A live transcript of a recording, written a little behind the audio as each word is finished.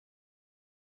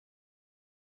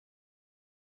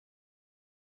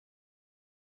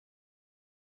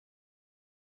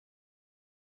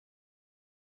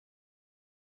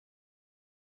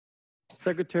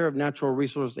Secretary of Natural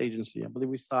Resource Agency. I believe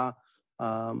we saw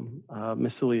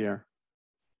Ms. Soulier.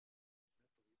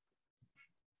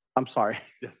 I'm sorry.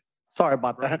 Yes. Sorry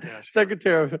about Brian that. Cash.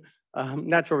 Secretary of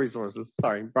Natural Resources.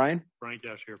 Sorry, Brian? Brian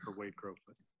Cash here for Wade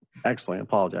Crowfoot. Excellent.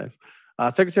 Apologize.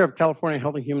 Secretary of California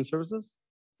Health and Human Services.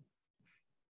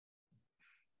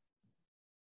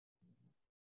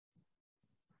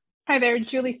 Hi there,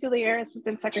 Julie Soulier,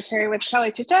 Assistant Secretary with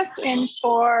CalHHS, in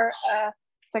for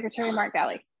Secretary Mark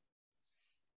Galley.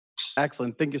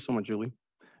 Excellent. Thank you so much, Julie.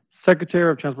 Secretary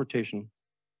of Transportation.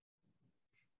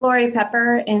 Lori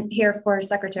Pepper, in here for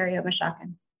Secretary of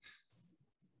Meshakin.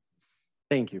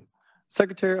 Thank you.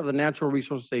 Secretary of the Natural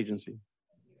Resources Agency.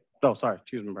 Oh, sorry.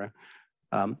 Excuse me,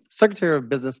 Brian. Secretary of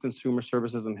Business, Consumer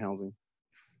Services, and Housing.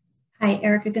 Hi,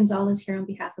 Erica Gonzalez here on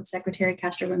behalf of Secretary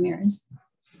Castro Ramirez.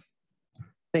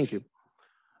 Thank you.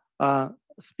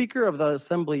 Speaker of the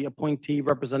Assembly appointee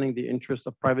representing the interest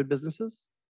of private businesses.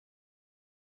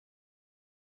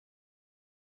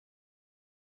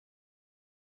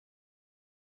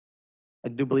 I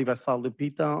do believe I saw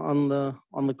Lupita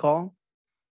on the call.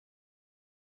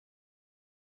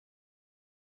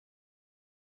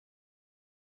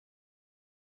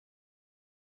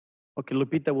 Okay,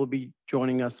 Lupita will be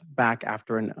joining us back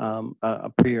after a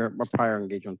prior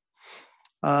engagement.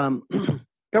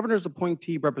 Governor's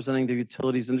appointee representing the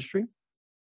utilities industry.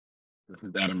 This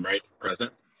is Adam Wright,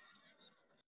 present.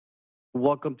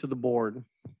 Welcome to the board.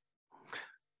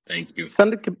 Thank you.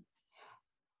 Senate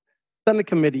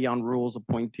Committee on Rules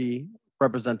appointee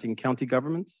representing county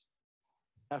governments.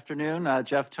 Afternoon,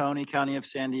 Jeff Toney, County of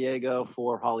San Diego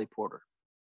for Holly Porter.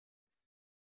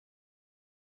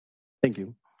 Thank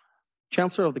you.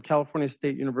 Chancellor of the California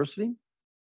State University.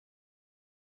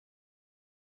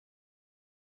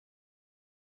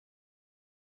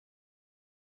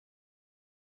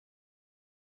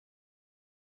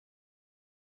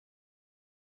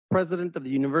 President of the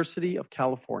University of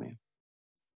California.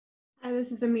 Hi,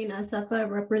 this is Amina Safa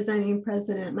representing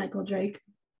President Michael Drake.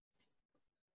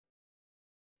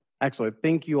 Excellent.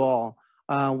 Thank you all.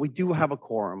 We do have a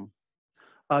quorum.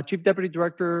 Chief Deputy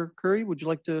Director Curry, would you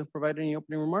like to provide any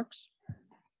opening remarks?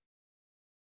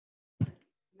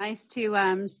 Nice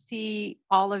to see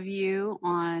all of you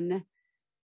on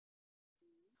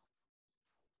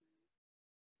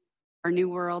our new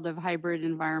world of hybrid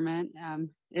environment.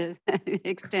 It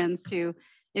extends to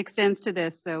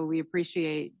this, so we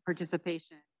appreciate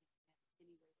participation in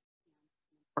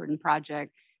an important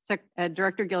project.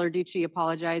 Director Ghilarducci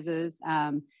apologizes,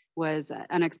 was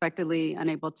unexpectedly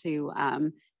unable to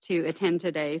attend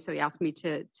today, so he asked me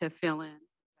to fill in.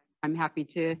 I'm happy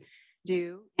to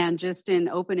do. And just in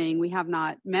opening, we have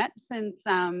not met since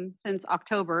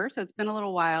October, so it's been a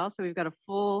little while. So we've got a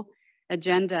full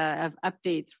agenda of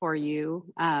updates for you,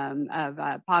 of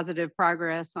positive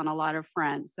progress on a lot of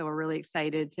fronts. So we're really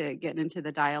excited to get into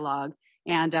the dialogue.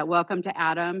 And welcome to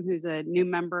Adam, who's a new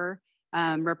member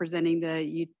representing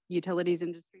the utilities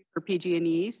industry for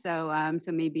PG&E. So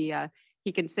so maybe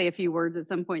he can say a few words at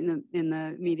some point in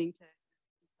the meeting to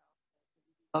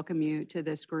welcome you to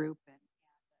this group and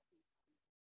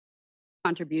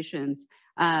contributions.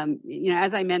 You know,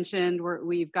 as I mentioned,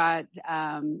 we've got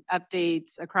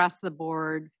updates across the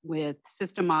board with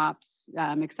system ops,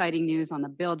 exciting news on the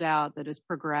build out that has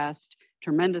progressed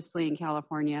tremendously in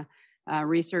California,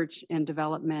 research and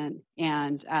development,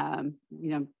 and you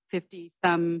know, 50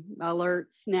 some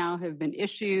alerts now have been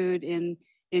issued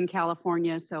in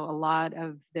California. So a lot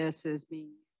of this is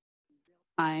being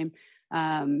real time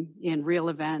in real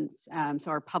events.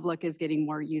 So our public is getting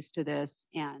more used to this.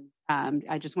 And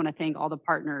I just want to thank all the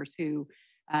partners who,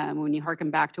 when you harken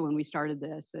back to when we started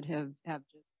this, that have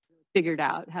just figured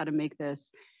out how to make this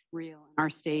real in our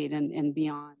state and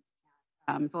beyond.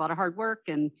 It's a lot of hard work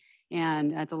and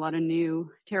it's a lot of new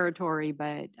territory,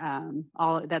 but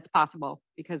all that's possible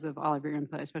because of all of your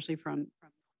input, especially from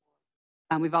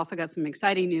we've also got some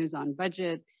exciting news on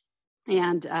budget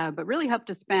and but really hope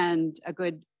to spend a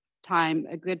good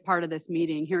part of this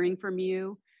meeting hearing from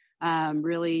you,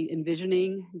 really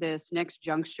envisioning this next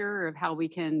juncture of how we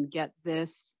can get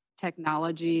this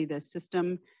technology, this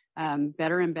system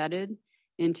better embedded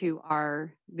into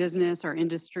our business, our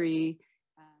industry,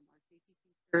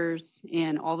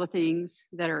 and all the things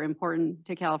that are important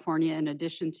to California, in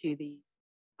addition to the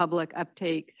public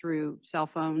uptake through cell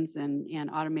phones and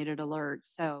automated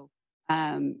alerts. So,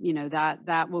 you know,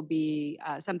 that will be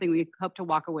something we hope to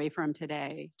walk away from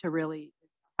today, to really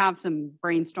have some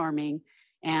brainstorming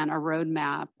and a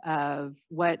roadmap of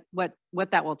what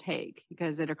that will take,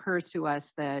 because it occurs to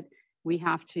us that we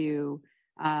have to,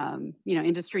 you know,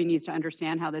 industry needs to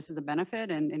understand how this is a benefit,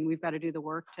 and we've got to do the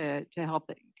work to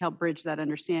help bridge that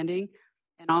understanding.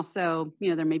 And also,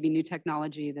 there may be new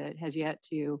technology that has yet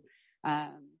to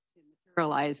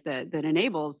materialize that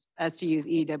enables us to use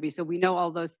EEW. So we know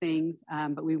all those things,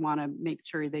 but we want to make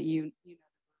sure that you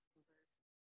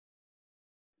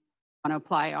want to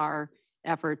apply our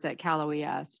efforts at Cal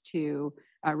OES to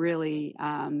really,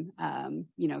 kind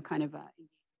of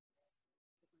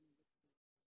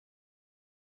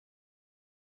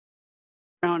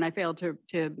and I failed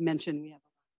to mention we have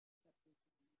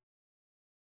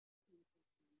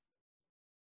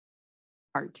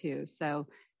part two. So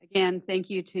again, thank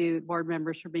you to board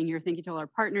members for being here. Thank you to all our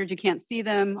partners. You can't see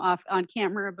them off on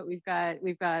camera, but we've got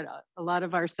a lot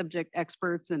of our subject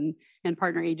experts and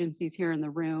partner agencies here in the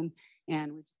room,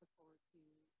 and we just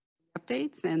look forward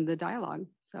to updates and the dialogue.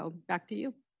 So back to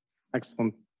you.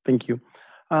 Excellent. Thank you.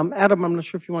 Adam, I'm not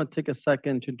sure if you want to take a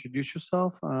second to introduce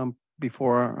yourself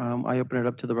before I open it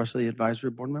up to the rest of the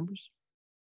advisory board members.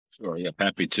 Sure, yeah,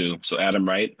 happy to. So Adam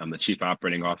Wright, I'm the Chief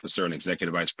Operating Officer and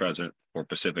Executive Vice President for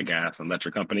Pacific Gas and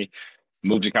Electric Company.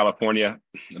 Moved to California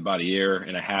about a year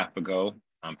and a half ago.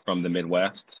 I'm from the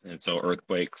Midwest, and so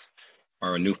earthquakes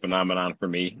are a new phenomenon for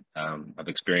me. I've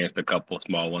experienced a couple of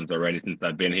small ones already since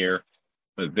I've been here,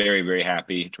 but very, very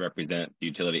happy to represent the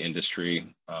utility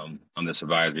industry on this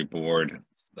advisory board.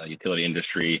 The utility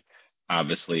industry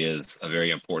obviously is a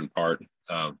very important part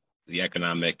of the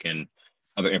economic and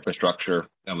other infrastructure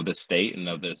of this state and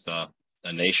of this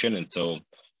nation. And so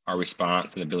our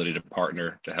response and ability to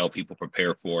partner to help people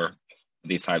prepare for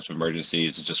these types of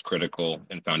emergencies is just critical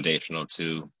and foundational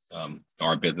to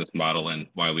our business model and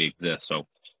why we exist. So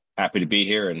happy to be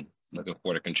here and looking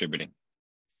forward to contributing.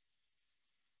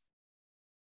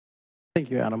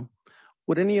 Thank you, Adam.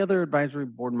 Would any other advisory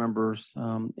board members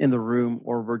in the room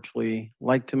or virtually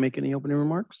like to make any opening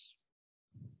remarks?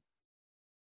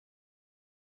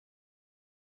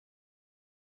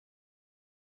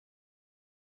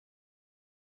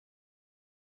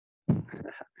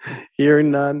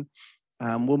 Hearing none,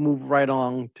 we'll move right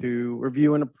on to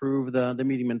review and approve the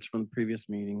meeting minutes from the previous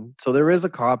meeting. So there is a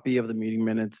copy of the meeting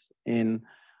minutes in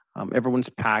everyone's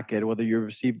packet, whether you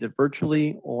received it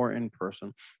virtually or in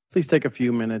person. Please take a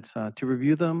few minutes to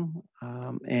review them,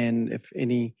 and if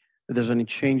there's any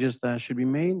changes that should be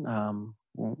made,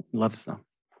 well, let us know.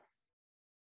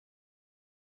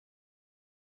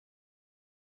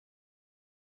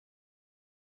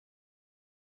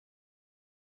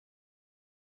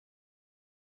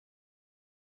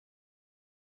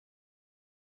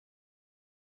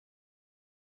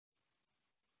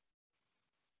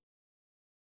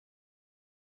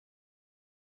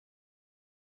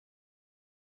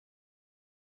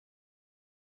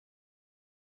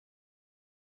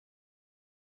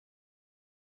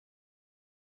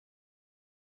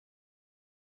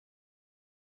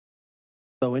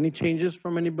 So any changes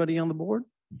from anybody on the board?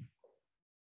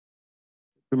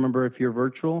 Remember, if you're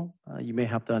virtual, you may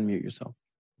have to unmute yourself.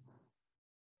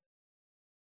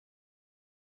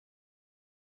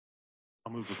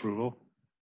 I'll move approval.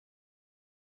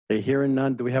 Okay, hearing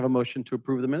none, do we have a motion to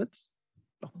approve the minutes?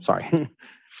 Oh, sorry.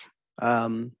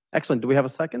 Excellent. Do we have a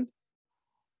second?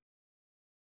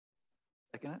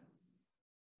 Second it?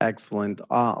 Excellent.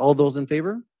 All those in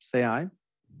favor, say aye.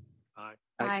 Aye.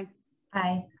 Aye.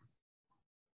 Aye.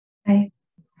 Aye.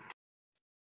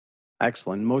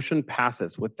 Excellent. Motion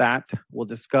passes. With that, we'll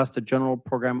discuss the general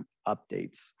program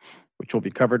updates, which will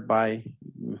be covered by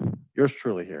yours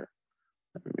truly here.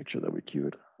 Let me make sure that we queue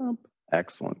it up.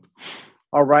 Excellent.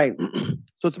 All right.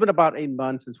 So it's been about 8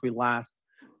 months since we last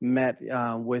met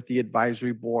with the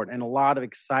advisory board, and a lot of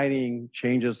exciting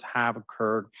changes have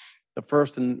occurred. The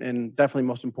first and definitely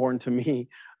most important to me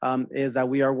is that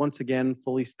we are once again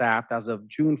fully staffed as of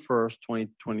June 1st,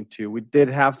 2022. We did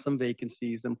have some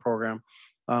vacancies in program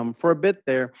for a bit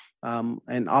there,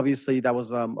 and obviously that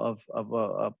was of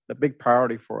a big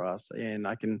priority for us. And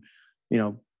I can,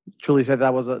 truly say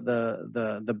that was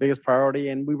the biggest priority,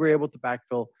 and we were able to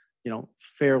backfill,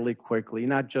 fairly quickly,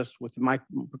 not just with my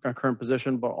current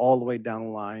position, but all the way down the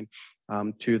line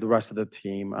to the rest of the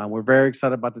team. We're very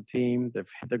excited about the team. They've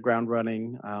hit the ground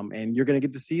running, and you're going to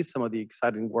get to see some of the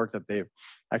exciting work that they've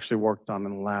actually worked on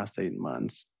in the last 8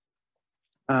 months.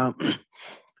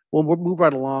 We'll move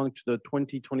right along to the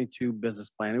 2022 business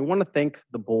plan. We want to thank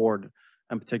the board,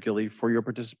 and particularly for your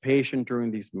participation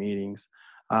during these meetings.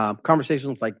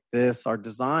 Conversations like this are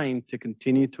designed to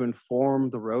continue to inform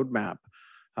the roadmap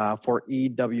for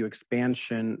EW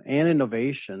expansion and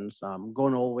innovations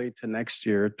going all the way to next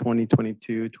year,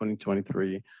 2022,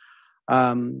 2023.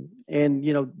 And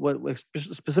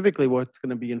specifically what's going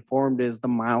to be informed is the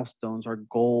milestones, our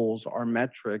goals, our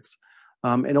metrics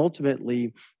and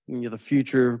ultimately, the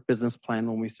future business plan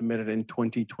when we submitted in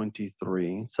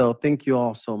 2023. So thank you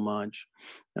all so much.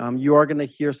 You are going to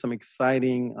hear some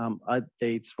exciting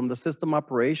updates from the system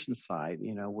operations side.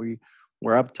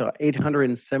 We're up to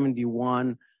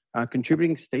 871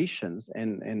 contributing stations,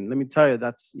 and let me tell you,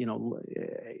 that's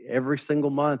every single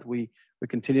month we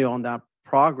continue on that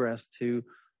progress to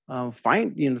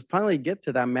finally get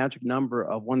to that magic number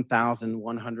of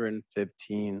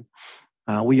 1,115.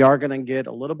 We are going to get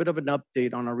a little bit of an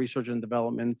update on our research and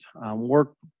development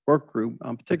work group,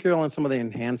 particularly on some of the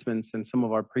enhancements and some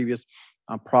of our previous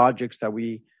projects that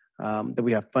we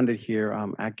have funded here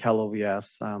at Cal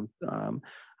OVS,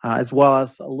 as well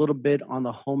as a little bit on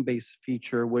the home-based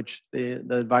feature, which the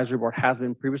advisory board has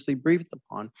been previously briefed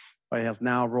upon, but it has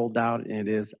now rolled out and it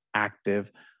is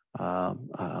active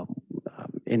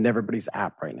in everybody's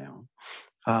app right now.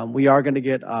 We are going to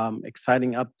get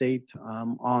exciting update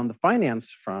on the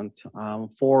finance front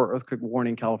for Earthquake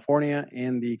Warning California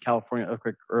and the California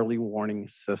Earthquake Early Warning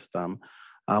System.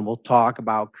 We'll talk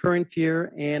about current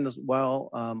year and as well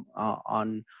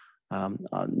on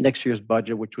next year's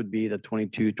budget, which would be the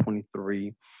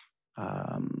 22-23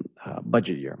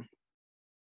 budget year.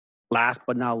 Last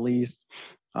but not least,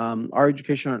 our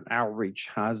education and outreach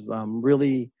has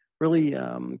really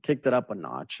kicked it up a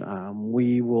notch.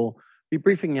 We will be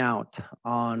briefing out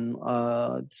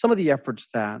on some of the efforts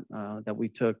that we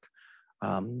took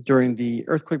during the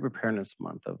Earthquake Preparedness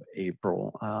Month of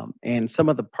April, and some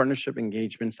of the partnership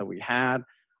engagements that we had,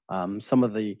 some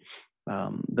of the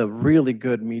really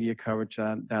good media coverage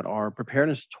that our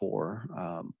preparedness tour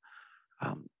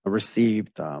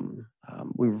received.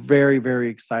 We were very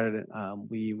excited.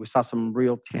 We saw some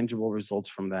real tangible results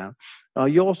from that.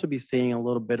 You'll also be seeing a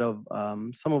little bit of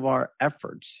some of our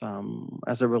efforts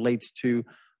as it relates to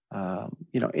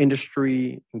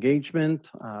industry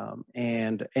engagement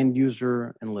and end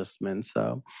user enlistment.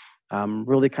 So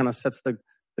really kind of sets the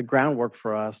groundwork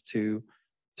for us to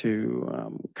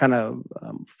kind of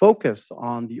focus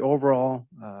on the overall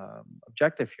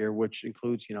objective here, which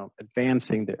includes,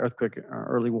 advancing the earthquake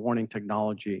early warning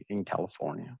technology in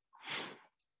California.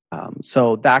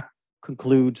 So that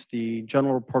concludes the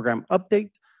general program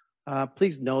update.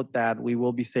 Please note that we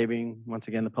will be saving, once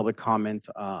again, the public comment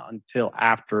until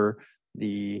after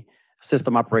the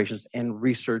system operations and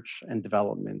research and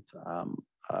development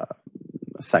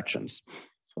sections.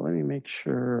 So let me make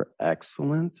sure.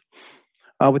 Excellent.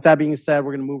 With that being said,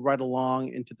 we're going to move right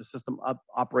along into the system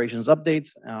operations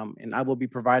updates, and I will be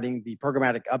providing the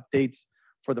programmatic updates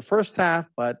for the first half,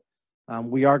 but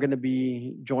we are going to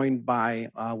be joined by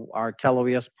our Cal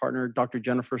OES partner, Dr.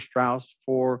 Jennifer Strauss,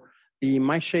 for the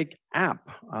MyShake app.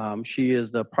 She is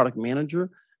the product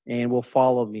manager and will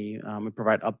follow me and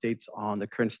provide updates on the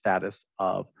current status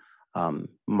of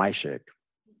MyShake.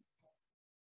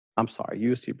 I'm sorry,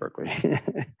 UC Berkeley.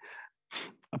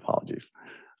 Apologies.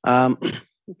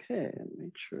 Okay,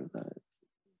 make sure that.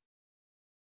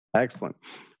 Excellent.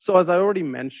 So as I already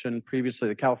mentioned previously,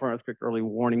 the California Earthquake Early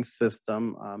Warning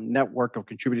System network of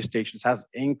contributing stations has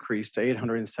increased to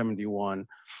 871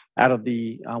 out of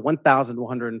the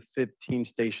 1,115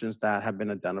 stations that have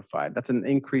been identified. That's an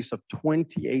increase of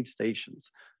 28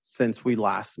 stations since we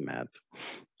last met.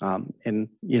 And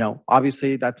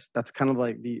obviously that's kind of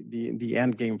like the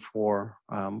end game for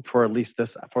at least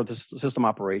this system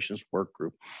operations work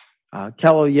group.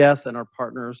 Cal OES and our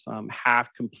partners have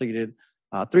completed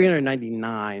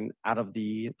 399 out of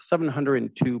the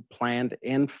 702 planned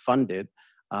and funded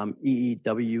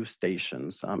EEW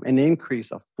stations, an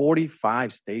increase of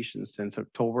 45 stations since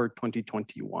October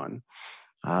 2021.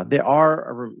 There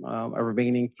are a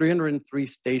remaining 303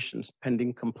 stations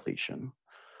pending completion.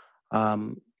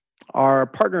 Our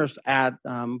partners at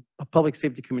Public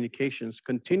Safety Communications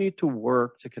continue to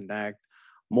work to connect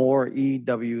more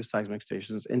EEW seismic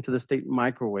stations into the state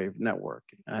microwave network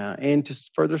and to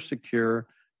further secure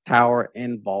tower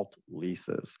and vault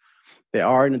leases. There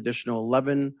are an additional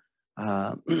 11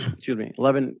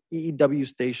 EEW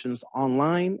stations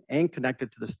online and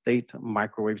connected to the state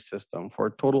microwave system for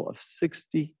a total of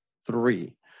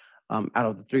 63 out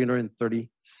of the 330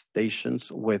 stations,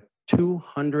 with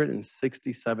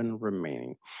 267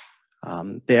 remaining.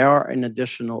 There are an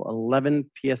additional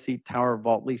 11 PSC tower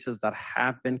vault leases that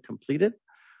have been completed,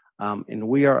 and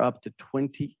we are up to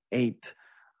 28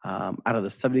 out of the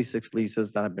 76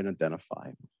 leases that have been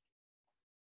identified.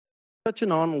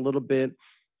 Touching on a little bit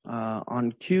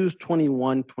on Qs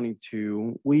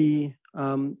 21-22, we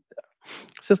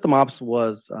System Ops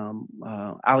was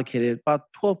allocated about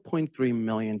 $12.3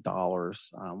 million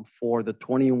for the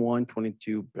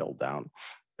 21-22 build down.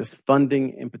 This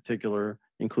funding in particular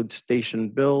includes station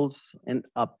builds and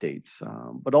updates,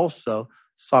 but also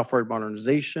software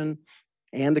modernization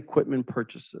and equipment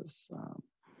purchases.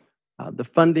 The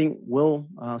funding will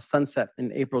sunset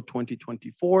in April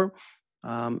 2024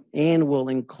 and will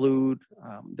include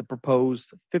the proposed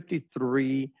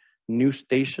 53 new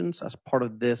stations as part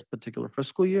of this particular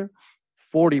fiscal year,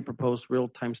 40 proposed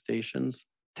real-time stations,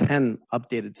 10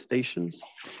 updated stations,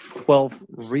 12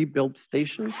 rebuilt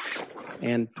stations,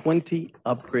 and 20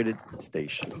 upgraded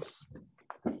stations.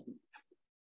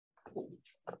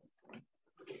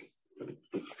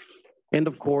 And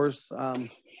of course,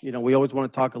 we always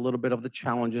want to talk a little bit of the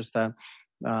challenges that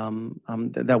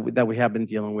we have been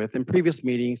dealing with in previous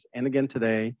meetings, and again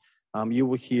today. You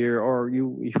will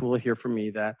hear from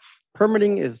me that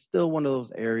permitting is still one of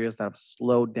those areas that have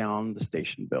slowed down the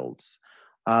station builds.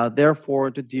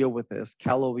 Therefore, to deal with this,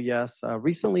 Cal OES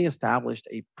recently established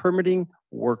a permitting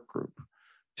work group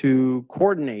to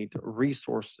coordinate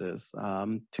resources,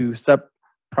 to set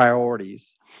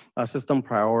priorities, system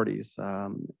priorities,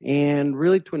 and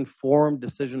really to inform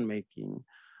decision-making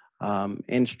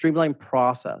and streamline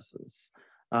processes.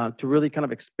 To really kind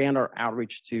of expand our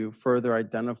outreach to further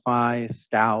identify,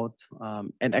 scout,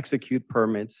 and execute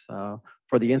permits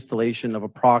for the installation of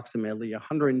approximately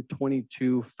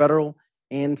 122 federal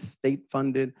and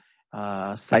state-funded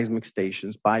seismic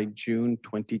stations by June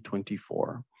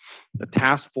 2024. The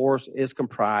task force is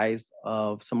comprised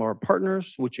of some of our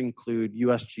partners, which include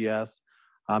USGS,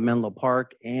 Menlo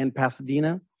Park, and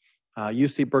Pasadena,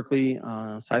 UC Berkeley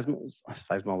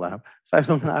Seismolab,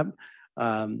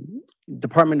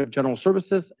 Department of General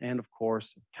Services, and of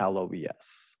course, Cal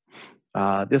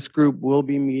OES. This group will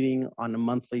be meeting on a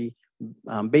monthly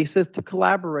basis to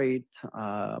collaborate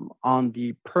on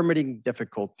the permitting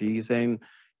difficulties and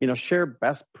share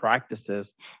best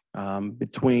practices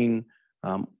between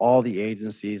all the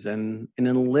agencies and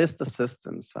enlist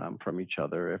assistance from each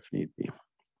other if need be.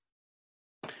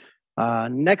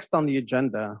 Next on the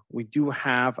agenda, we do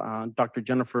have Dr.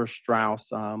 Jennifer Strauss,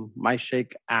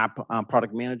 MyShake app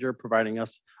product manager, providing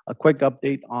us a quick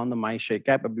update on the MyShake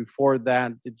app. But before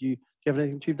that, do you have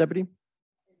anything, Chief Deputy?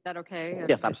 Is that okay?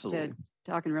 Yes, absolutely. To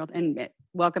talk in real and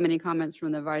welcome any comments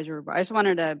from the advisory. I just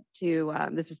wanted to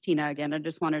this is Tina again. I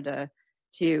just wanted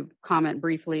to comment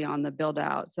briefly on the build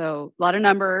out. So a lot of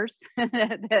numbers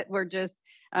that were just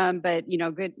but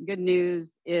good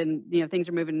news in things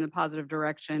are moving in a positive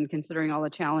direction considering all the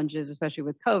challenges, especially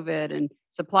with COVID and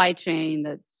supply chain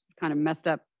that's kind of messed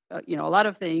up a lot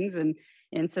of things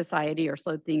in society or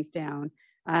slowed things down.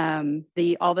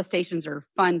 All the stations are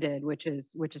funded, which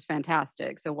is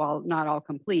fantastic. So while not all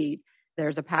complete,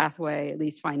 there's a pathway, at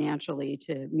least financially,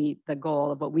 to meet the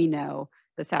goal of what we know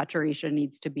the saturation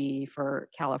needs to be for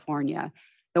California.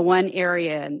 The one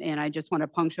area, and I just want to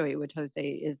punctuate what Jose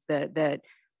is that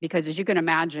because as you can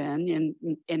imagine,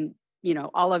 in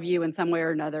all of you in some way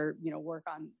or another, work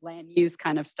on land use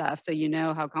kind of stuff, so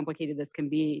how complicated this can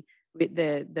be.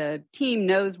 The team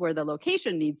knows where the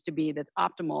location needs to be that's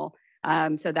optimal.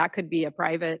 So that could be a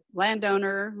private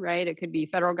landowner, right? It could be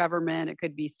federal government, it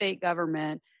could be state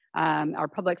government, our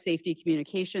public safety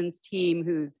communications team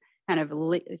who's kind of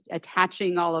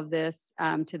attaching all of this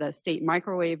to the state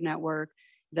microwave network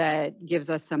that gives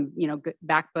us some, good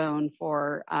backbone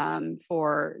for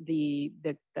the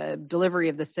delivery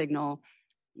of the signal.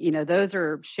 Those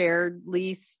are shared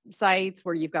lease sites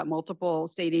where you've got multiple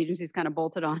state agencies kind of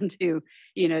bolted onto,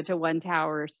 to one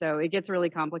tower. So it gets really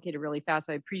complicated really fast.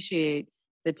 I appreciate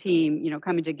the team,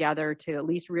 coming together to at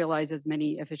least realize as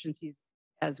many efficiencies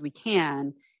as we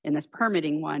can in this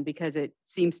permitting one, because it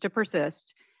seems to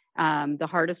persist. The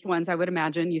hardest ones, I would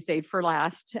imagine, you saved for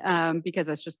last, because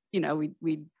that's just,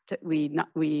 we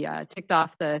ticked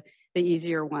off the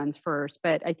easier ones first.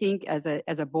 But I think as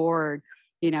a board,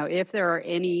 if there are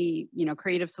any,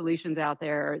 creative solutions out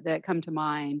there that come to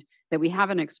mind that we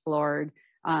haven't explored,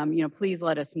 please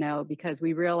let us know, because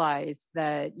we realize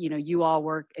that, you all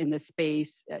work in this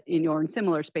space, in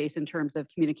similar space in terms of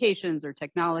communications or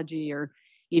technology or,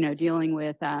 dealing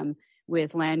with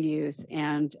land use.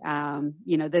 And,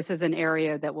 this is an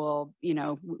area that we'll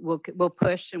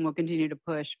push and we'll continue to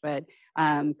push, but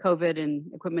COVID and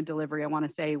equipment delivery, I want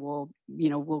to say we'll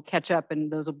catch up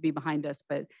and those will be behind us.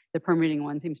 But the permitting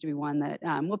one seems to be one that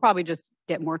will probably just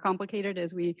get more complicated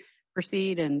as we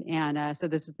proceed. And so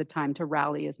this is the time to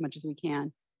rally as much as we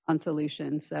can on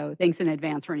solutions. So thanks in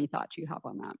advance for any thoughts you have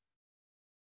on that.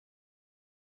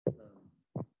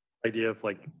 Idea of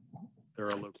there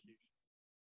are locations.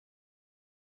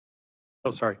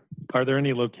 Oh, sorry. Are there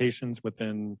any locations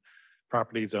within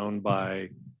properties owned by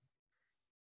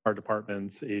our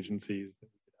departments, agencies?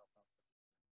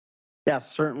 Yeah,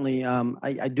 certainly.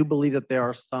 I do believe that there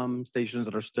are some stations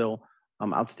that are still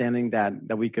outstanding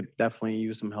that we could definitely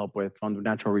use some help with on the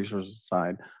natural resources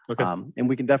side. Okay. And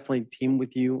we can definitely team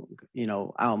with you,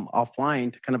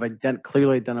 offline to kind of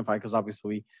clearly identify, because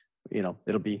obviously, it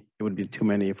would be too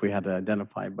many if we had to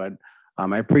identify. But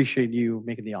I appreciate you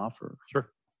making the offer. Sure.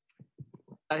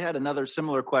 I had another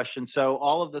similar question. So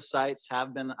all of the sites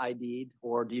have been ID'd,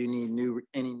 or do you need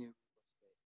any new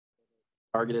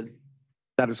targeted?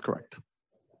 That is correct. I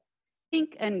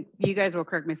think, and you guys will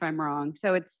correct me if I'm wrong.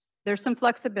 So there's some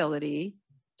flexibility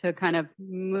to kind of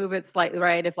move it slightly,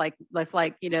 right? If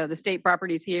the state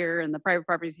property's here and the private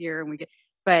property's here, and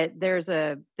but there's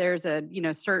a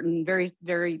certain very,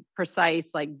 very precise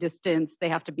like distance. They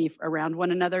have to be around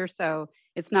one another. So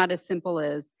it's not as simple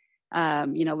as,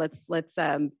 let's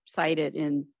site it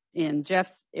in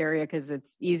Jeff's area because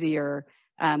it's easier.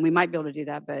 We might be able to do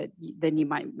that, but then you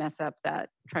might mess up that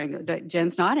triangle.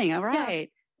 Jen's nodding. All right.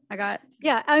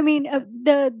 Yeah, I mean,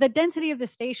 the density of the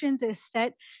stations is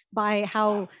set by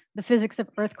how the physics of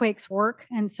earthquakes work.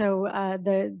 And so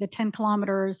the 10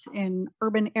 kilometers in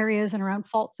urban areas and around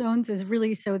fault zones is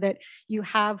really so that you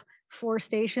have 4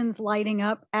 stations lighting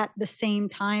up at the same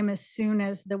time as soon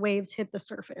as the waves hit the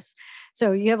surface.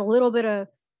 So you have a little bit of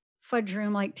fudge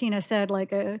room, like Tina said,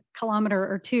 like a kilometer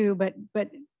or 2, but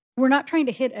we're not trying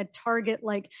to hit a target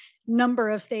like number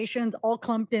of stations all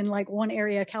clumped in like one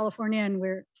area of California and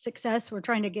we're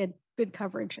trying to get good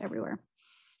coverage everywhere.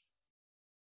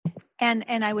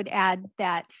 And I would add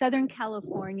that Southern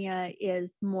California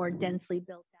is more densely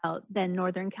built out than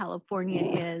Northern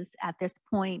California is at this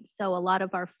point. So a lot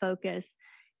of our focus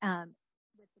with the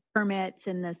permits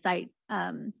and the site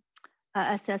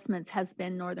assessments has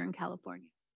been Northern California.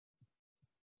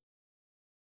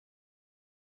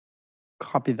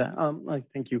 Copy that.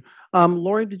 Thank you.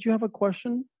 Lori, did you have a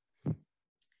question?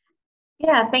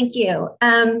 Yeah, thank you.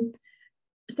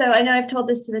 So I know I've told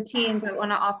this to the team, but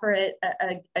want to offer it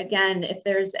again. If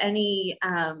there's any,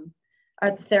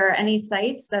 if there are any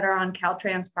sites that are on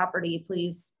Caltrans property,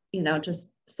 please,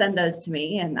 just send those to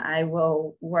me and I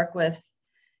will work with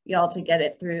y'all to get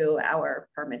it through our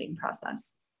permitting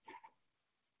process.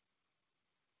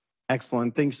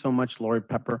 Excellent. Thanks so much, Lori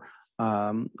Pepper.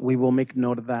 We will make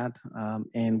note of that,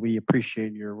 and we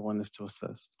appreciate your willingness to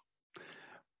assist.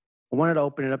 I wanted to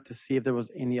open it up to see if there was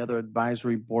any other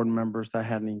advisory board members that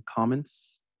had any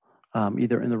comments,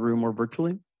 either in the room or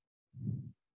virtually. In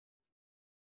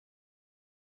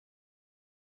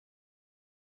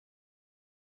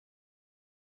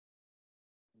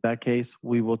that case,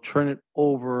 we will turn it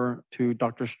over to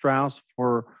Dr. Strauss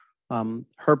for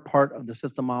her part of the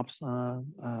System Ops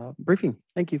briefing.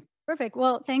 Thank you. Perfect.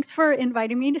 Well, thanks for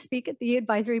inviting me to speak at the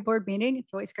advisory board meeting.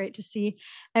 It's always great to see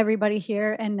everybody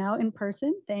here and now in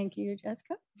person. Thank you,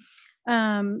 Jessica.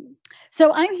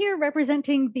 So I'm here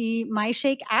representing the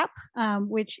MyShake app,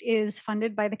 which is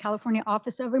funded by the California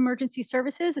Office of Emergency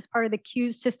Services as part of the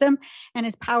CUES system and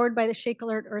is powered by the Shake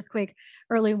Alert Earthquake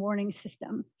Early Warning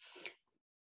System.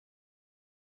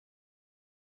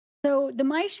 So the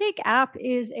MyShake app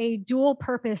is a dual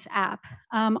purpose app.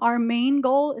 Our main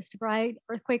goal is to provide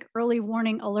earthquake early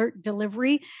warning alert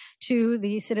delivery to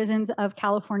the citizens of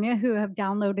California who have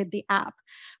downloaded the app.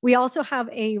 We also have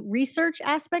a research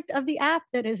aspect of the app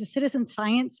that is a citizen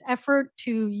science effort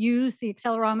to use the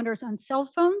accelerometers on cell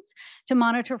phones to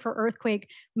monitor for earthquake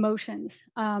motions.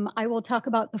 I will talk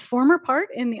about the former part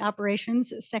in the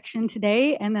operations section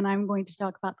today, and then I'm going to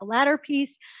talk about the latter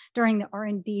piece during the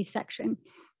R&D section.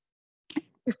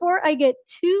 Before I get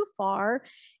too far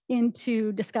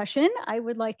into discussion, I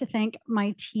would like to thank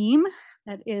my team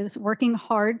that is working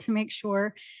hard to make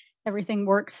sure everything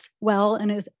works well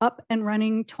and is up and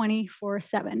running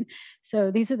 24/7. So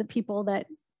these are the people that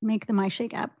make the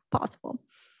MyShake app possible.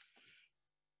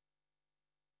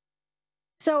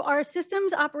 So our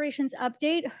systems operations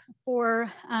update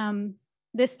for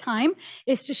this time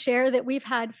is to share that we've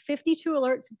had 52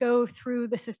 alerts go through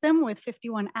the system, with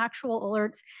 51 actual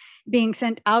alerts being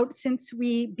sent out since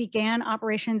we began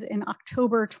operations in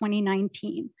October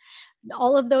 2019.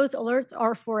 All of those alerts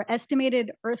are for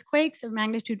estimated earthquakes of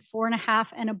magnitude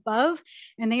 4.5 and above,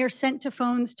 and they are sent to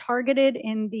phones targeted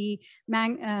in the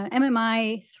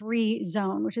MMI 3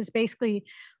 zone, which is basically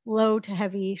low to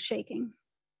heavy shaking.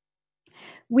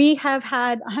 We have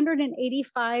had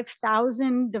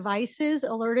 185,000 devices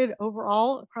alerted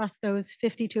overall across those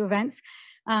 52 events.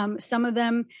 Some of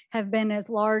them have been as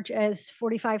large as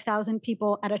 45,000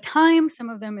 people at a time. Some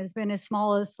of them has been as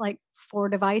small as like 4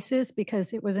 devices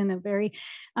because it was in a very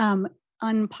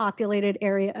unpopulated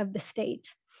area of the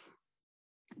state.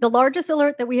 The largest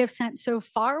alert that we have sent so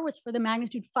far was for the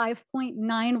magnitude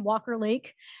 5.9 Walker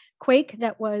Lake quake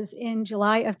that was in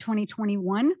July of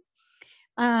 2021.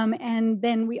 And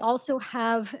then we also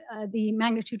have the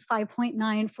magnitude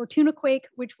 5.9 Fortuna quake,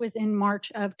 which was in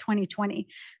March of 2020.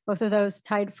 Both of those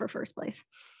tied for first place.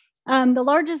 The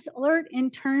largest alert in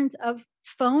terms of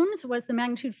phones was the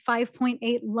magnitude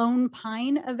 5.8 Lone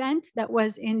Pine event that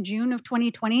was in June of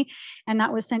 2020, and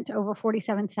that was sent to over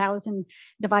 47,000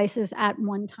 devices at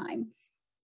one time.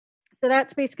 So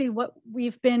that's basically what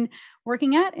we've been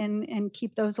working at, and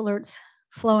keep those alerts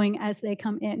flowing as they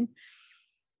come in.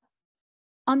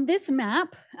 On this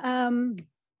map,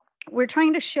 we're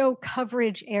trying to show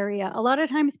coverage area. A lot of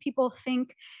times people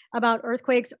think about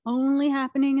earthquakes only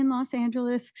happening in Los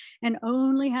Angeles and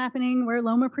only happening where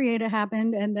Loma Prieta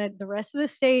happened, and that the rest of the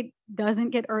state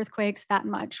doesn't get earthquakes that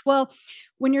much. Well,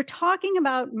 when you're talking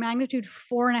about magnitude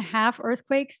 4.5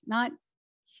 earthquakes, not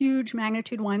huge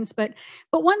magnitude ones, but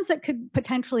ones that could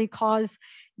potentially cause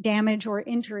damage or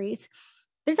injuries,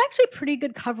 there's actually pretty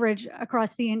good coverage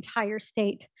across the entire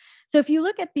state. So if you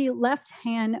look at the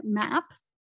left-hand map,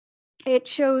 it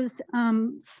shows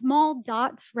small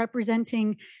dots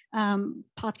representing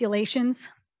populations.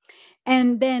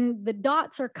 And then the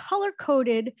dots are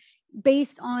color-coded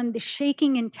based on the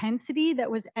shaking intensity that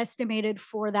was estimated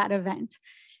for that event.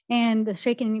 And the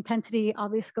shaking intensity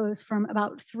obviously goes from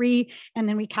about 3, and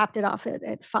then we capped it off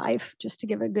at 5, just to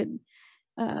give a good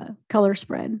color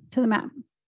spread to the map.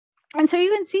 And so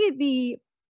you can see the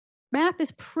map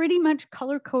is pretty much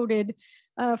color-coded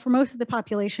for most of the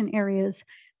population areas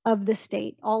of the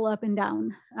state, all up and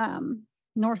down,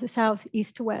 north to south,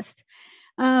 east to west.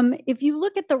 If you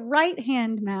look at the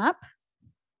right-hand map,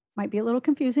 might be a little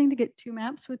confusing to get 2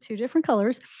 maps with 2 different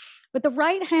colors, but the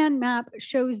right-hand map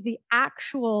shows the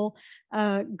actual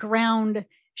ground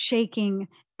shaking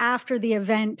after the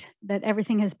event, that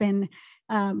everything has been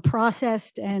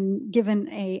processed and given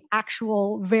a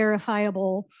actual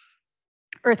verifiable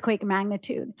earthquake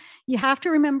magnitude. You have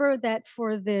to remember that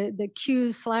for the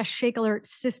Qs/shake alert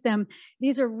system,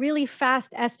 these are really fast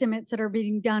estimates that are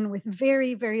being done with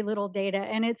very, very little data.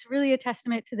 And it's really a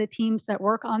testament to the teams that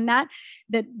work on that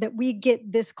we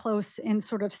get this close in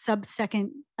sort of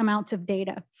sub-second amounts of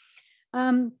data.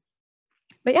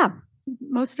 But yeah,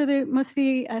 most of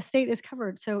the state is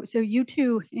covered. So you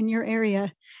too in your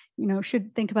area,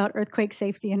 should think about earthquake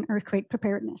safety and earthquake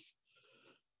preparedness.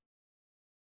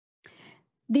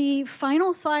 The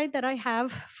final slide that I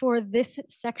have for this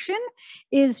section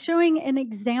is showing an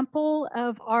example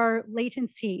of our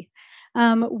latency.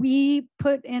 We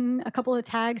put in a couple of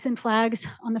tags and flags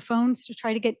on the phones to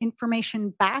try to get information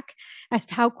back as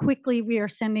to how quickly we are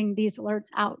sending these alerts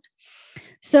out.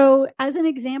 So as an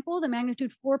example, the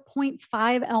magnitude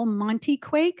 4.5 El Monte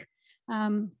quake,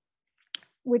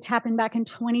 which happened back in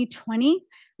 2020,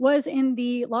 was in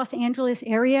the Los Angeles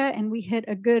area, and we hit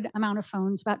a good amount of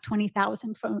phones, about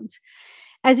 20,000 phones.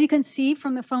 As you can see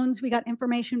from the phones we got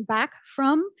information back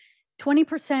from,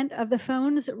 20% of the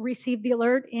phones received the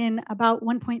alert in about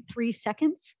 1.3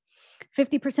 seconds,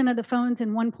 50% of the phones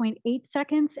in 1.8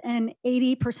 seconds, and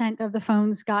 80% of the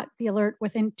phones got the alert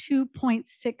within 2.6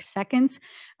 seconds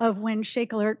of when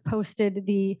Shake Alert posted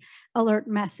the alert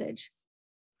message.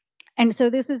 And so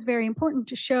this is very important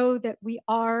to show that we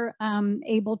are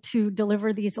able to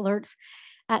deliver these alerts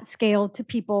at scale to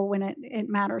people when it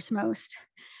matters most.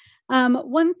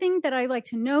 One thing that I like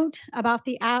to note about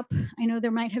the app, I know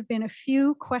there might have been a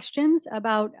few questions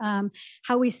about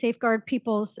how we safeguard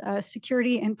people's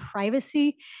security and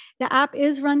privacy. The app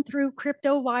is run through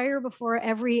CryptoWire before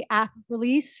every app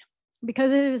release.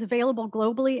 Because it is available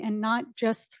globally and not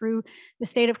just through the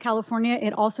state of California,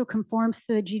 it also conforms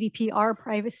to the GDPR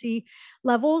privacy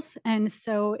levels. And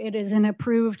so it is an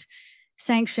approved,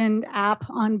 sanctioned app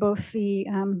on both the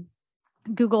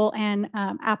Google and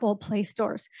Apple Play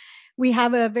stores. We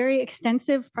have a very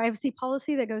extensive privacy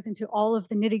policy that goes into all of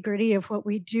the nitty-gritty of what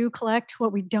we do collect,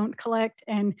 what we don't collect,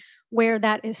 and where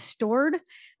that is stored.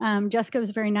 Jessica was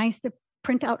very nice to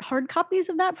print out hard copies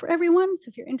of that for everyone. So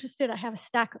if you're interested, I have a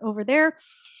stack over there,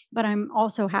 but I'm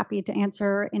also happy to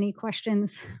answer any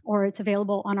questions, or it's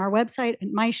available on our website at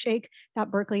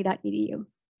myshake.berkeley.edu.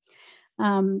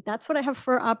 That's what I have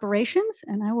for operations,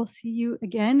 and I will see you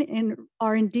again in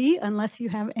R&D unless you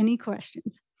have any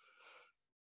questions.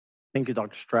 Thank you,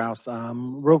 Dr. Strauss.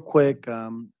 Real quick,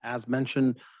 as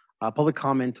mentioned, public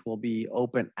comment will be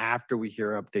open after we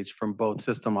hear updates from both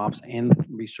System Ops and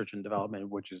Research and Development,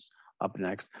 which is up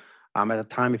next. At the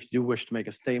time, if you do wish to make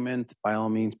a statement, by all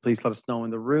means, please let us know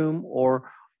in the room or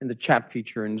in the chat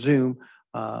feature in Zoom,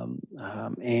 and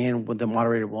the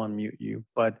moderator will unmute you.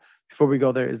 But before we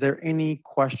go there, is there any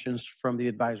questions from the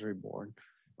advisory board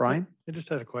Brian? I just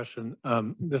had a question.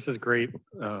 This is great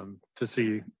to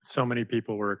see so many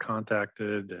people were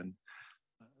contacted, and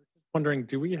wondering,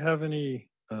 do we have any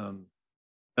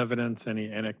evidence,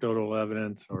 any anecdotal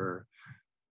evidence or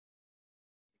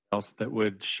else that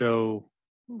would show,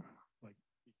 like,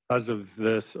 because of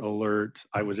this alert,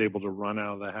 I was able to run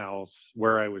out of the house.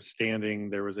 Where I was standing,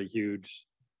 there was a huge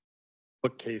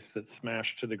bookcase that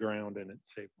smashed to the ground and it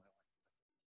saved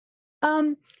my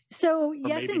life. So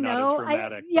yes maybe and not as no.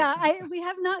 dramatic, We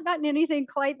have not gotten anything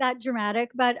quite that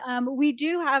dramatic, but we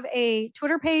do have a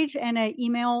Twitter page and an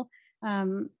email,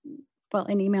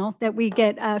 an email that we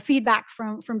get feedback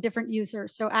from different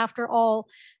users. So after all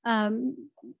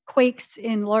quakes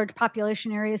in large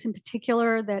population areas in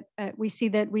particular, that we see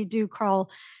that we do crawl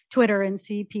Twitter and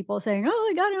see people saying, oh,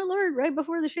 I got an alert right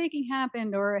before the shaking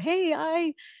happened, or hey,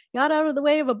 I got out of the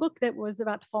way of a book that was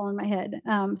about to fall on my head.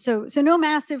 So no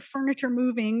massive furniture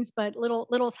movings, but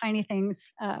little tiny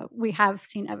things we have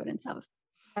seen evidence of.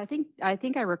 I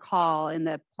think I recall in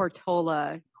the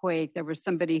Portola quake, there was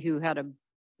somebody who had a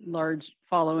large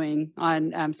following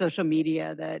on social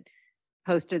media that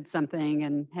posted something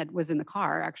and was in the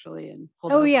car actually and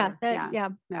pulled over. Yeah, yeah.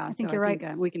 I think you're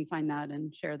right. We can find that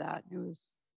and share that. It was.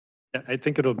 Yeah, I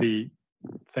think it'll be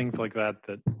things like that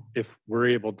if we're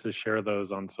able to share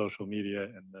those on social media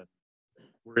and that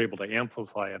we're able to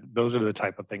amplify it, those are the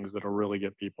type of things that'll really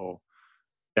get people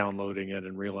downloading it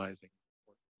and realizing.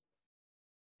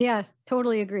 Yeah,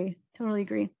 totally agree.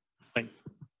 Thanks.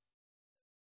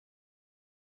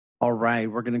 All right,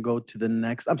 we're going to go to the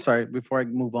next. I'm sorry, before I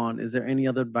move on, is there any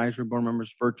other advisory board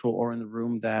members, virtual or in the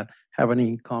room, that have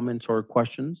any comments or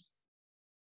questions?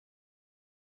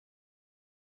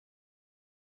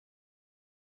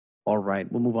 All right,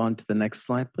 we'll move on to the next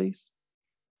slide, please.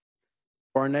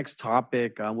 For our next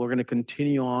topic, we're going to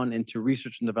continue on into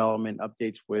research and development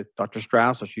updates with Dr.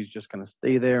 Strauss. So she's just going to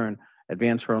stay there and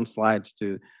advance her own slides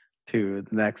to the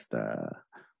next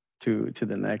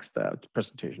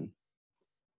presentation.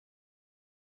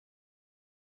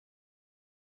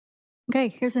 Okay,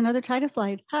 here's another title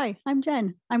slide. Hi, I'm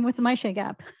Jen. I'm with the MyShake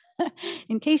app.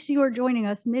 In case you are joining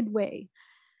us midway.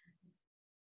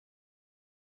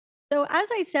 So as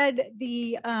I said,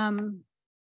 the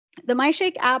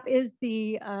MyShake app is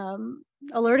the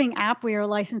alerting app. We are a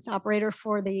licensed operator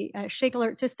for the Shake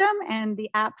Alert system and the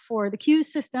app for the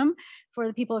Q's system for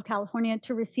the people of California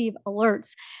to receive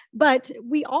alerts. But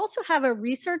we also have a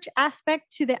research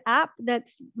aspect to the app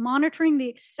that's monitoring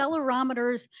the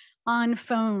accelerometers on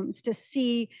phones to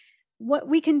see what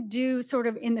we can do sort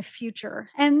of in the future.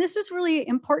 And this was really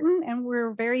important, and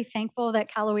we're very thankful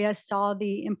that Cal OES saw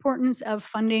the importance of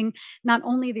funding not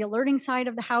only the alerting side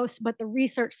of the house, but the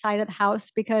research side of the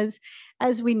house, because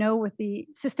as we know with the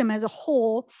system as a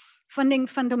whole, funding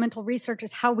fundamental research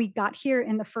is how we got here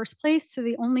in the first place. So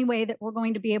the only way that we're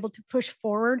going to be able to push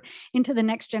forward into the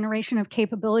next generation of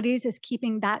capabilities is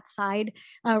keeping that side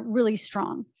really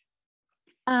strong.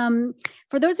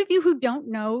 For those of you who don't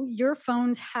know, your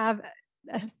phones have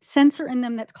a sensor in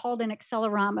them that's called an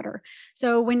accelerometer.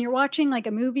 So when you're watching like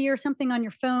a movie or something on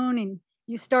your phone and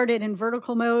you start it in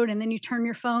vertical mode and then you turn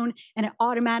your phone and it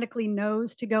automatically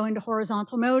knows to go into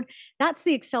horizontal mode, that's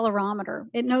the accelerometer.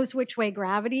 It knows which way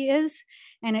gravity is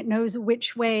and it knows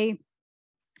which way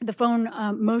the phone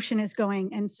motion is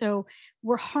going. And so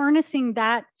we're harnessing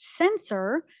that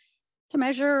sensor to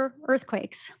measure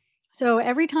earthquakes. So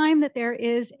every time that there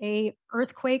is a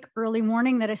earthquake early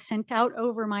warning that is sent out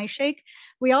over MyShake,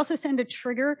 we also send a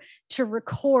trigger to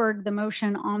record the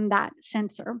motion on that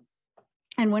sensor.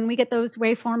 And when we get those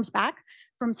waveforms back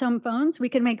from some phones, we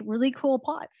can make really cool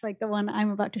plots like the one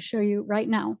I'm about to show you right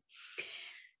now.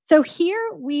 So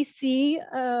here we see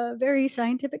a very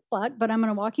scientific plot, but I'm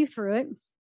going to walk you through it.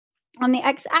 On the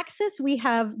x-axis, we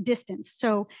have distance.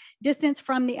 So distance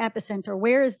from the epicenter.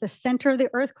 Where is the center of the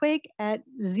earthquake at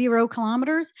 0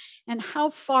 kilometers? And how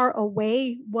far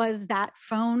away was that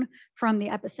phone from the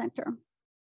epicenter?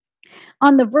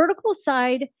 On the vertical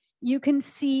side, you can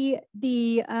see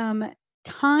the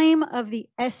time of the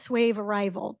S wave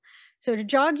arrival. So to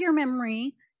jog your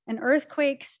memory, an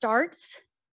earthquake starts.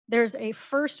 There's a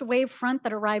first wave front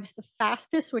that arrives the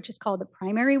fastest, which is called the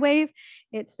primary wave.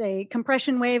 It's a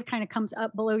compression wave, kind of comes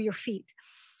up below your feet.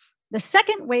 The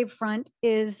second wave front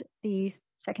is the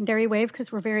secondary wave,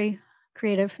 because we're very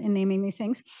creative in naming these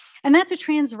things. And that's a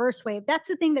transverse wave. That's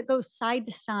the thing that goes side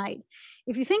to side.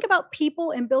 If you think about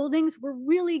people and buildings, we're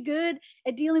really good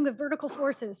at dealing with vertical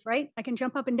forces, right? I can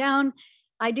jump up and down.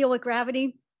 I deal with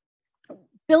gravity.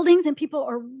 Buildings and people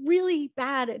are really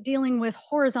bad at dealing with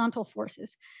horizontal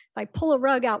forces. If I pull a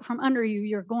rug out from under you,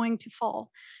 you're going to fall.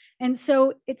 And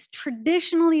so it's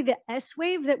traditionally the S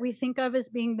wave that we think of as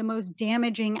being the most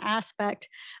damaging aspect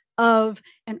of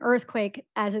an earthquake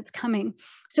as it's coming.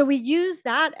 So we use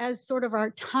that as sort of our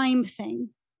time thing.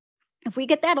 If we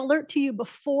get that alert to you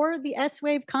before the S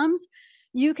wave comes,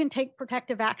 you can take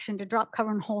protective action to drop,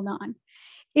 cover, and hold on.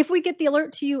 If we get the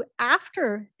alert to you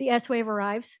after the S wave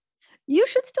arrives, you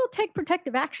should still take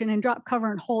protective action and drop, cover,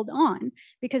 and hold on,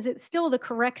 because it's still the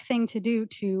correct thing to do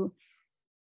to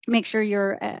make sure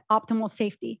you're at optimal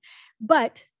safety.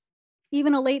 But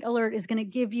even a late alert is going to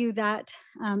give you that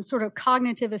sort of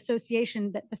cognitive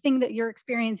association that the thing that you're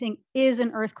experiencing is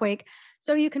an earthquake,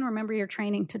 so you can remember your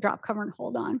training to drop, cover, and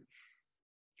hold on.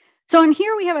 So in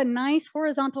here we have a nice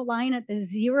horizontal line at the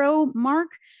 0 mark,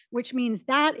 which means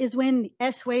that is when the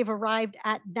S wave arrived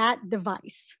at that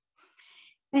device.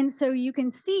 And so you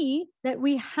can see that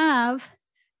we have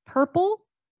purple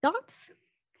dots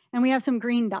and we have some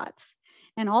green dots.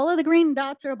 And all of the green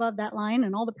dots are above that line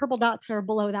and all the purple dots are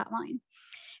below that line.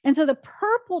 And so the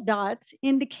purple dots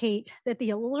indicate that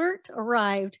the alert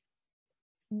arrived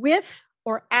with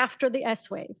or after the S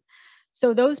wave.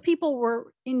 So those people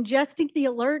were ingesting the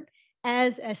alert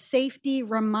as a safety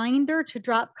reminder to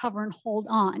drop, cover, and hold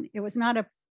on. It was not a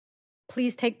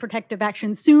please take protective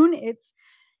action soon. It's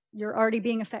you're already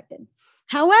being affected.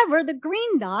 However, the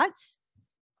green dots,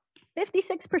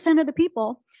 56% of the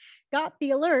people got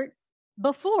the alert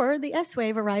before the S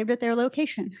wave arrived at their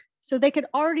location. So they could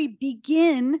already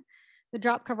begin the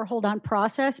drop, cover, hold on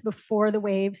process before the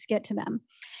waves get to them.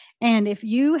 And if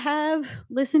you have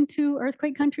listened to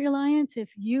Earthquake Country Alliance, if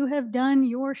you have done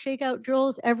your shakeout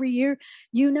drills every year,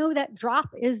 you know that drop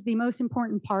is the most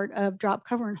important part of drop,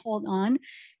 cover, and hold on.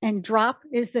 And drop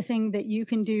is the thing that you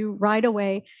can do right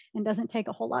away and doesn't take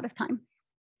a whole lot of time.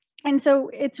 And so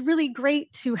it's really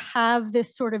great to have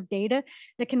this sort of data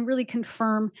that can really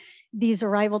confirm these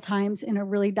arrival times in a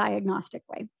really diagnostic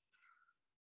way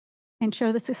and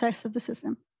show the success of the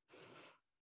system.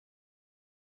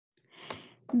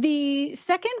 The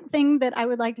second thing that I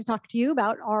would like to talk to you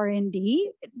about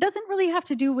R&D, it doesn't really have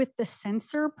to do with the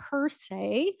sensor per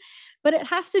se, but it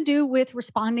has to do with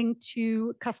responding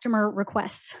to customer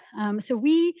requests. So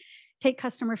we take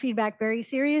customer feedback very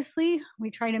seriously.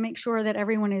 We try to make sure that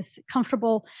everyone is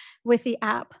comfortable with the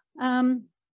app. Some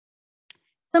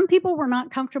people were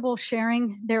not comfortable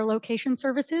sharing their location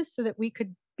services so that we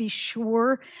could be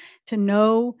sure to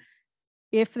know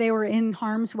if they were in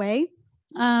harm's way.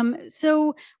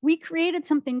 So we created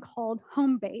something called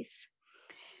Homebase.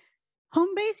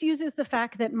 Homebase uses the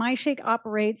fact that MyShake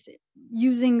operates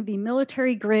using the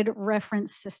military grid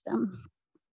reference system.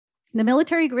 The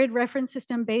military grid reference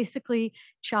system basically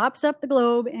chops up the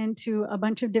globe into a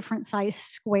bunch of different size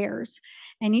squares.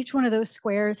 And each one of those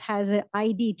squares has an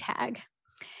ID tag.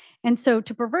 And so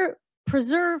to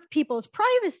preserve people's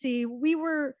privacy, we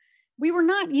were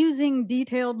not using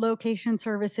detailed location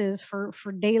services for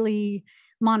daily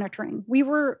monitoring. We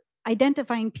were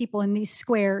identifying people in these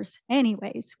squares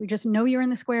anyways. We just know you're in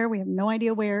the square. We have no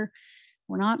idea where.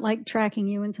 We're not like tracking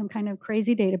you in some kind of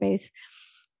crazy database.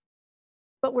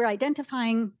 But we're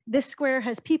identifying this square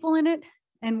has people in it,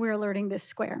 and we're alerting this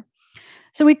square.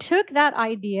 So we took that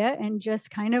idea and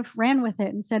just kind of ran with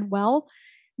it and said, well,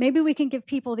 maybe we can give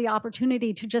people the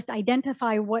opportunity to just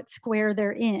identify what square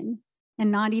they're in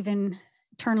and not even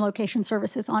turn location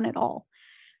services on at all.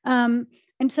 And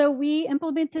so we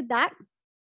implemented that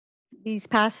these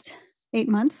past 8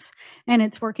 months, and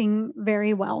it's working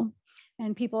very well.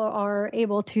 And people are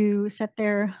able to set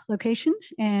their location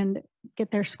and get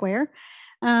their square.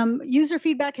 User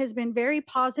feedback has been very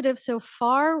positive so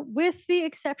far, with the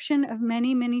exception of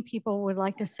many people would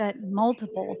like to set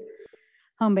multiple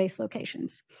home-based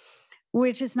locations,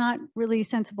 which is not really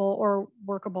sensible or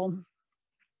workable,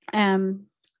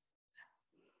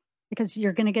 because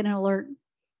you're going to get an alert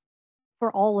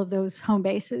for all of those home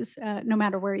bases, no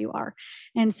matter where you are.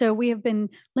 And so we have been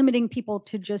limiting people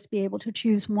to just be able to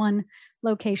choose one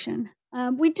location.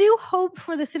 We do hope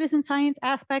for the citizen science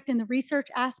aspect and the research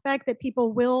aspect that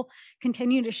people will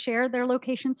continue to share their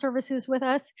location services with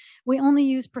us. We only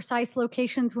use precise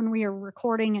locations when we are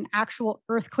recording an actual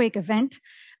earthquake event.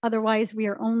 Otherwise, we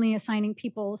are only assigning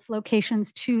people's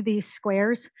locations to these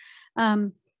squares.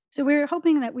 So we're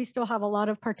hoping that we still have a lot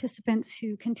of participants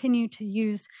who continue to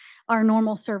use our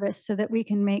normal service so that we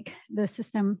can make the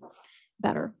system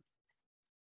better.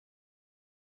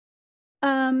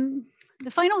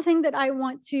 The final thing that I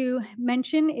want to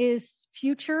mention is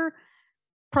future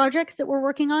projects that we're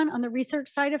working on the research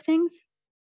side of things.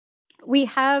 We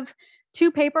have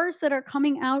 2 papers that are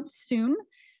coming out soon.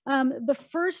 The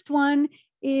first one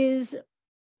is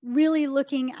really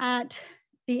looking at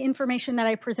the information that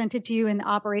I presented to you in the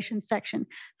operations section.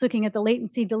 It's looking at the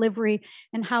latency delivery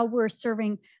and how we're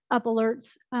serving up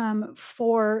alerts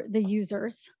for the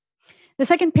users. The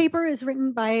second paper is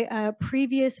written by a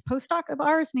previous postdoc of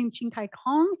ours named Chin-Kai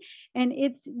Kong, and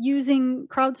it's using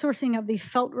crowdsourcing of the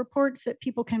felt reports that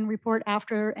people can report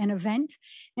after an event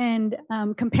and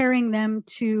comparing them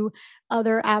to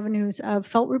other avenues of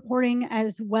felt reporting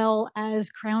as well as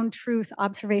ground truth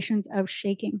observations of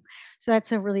shaking. So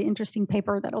that's a really interesting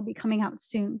paper that'll be coming out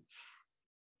soon.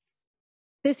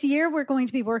 This year, we're going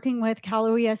to be working with Cal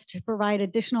OES to provide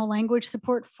additional language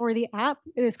support for the app.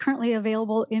 It is currently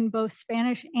available in both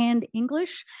Spanish and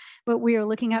English, but we are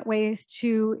looking at ways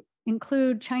to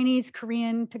include Chinese,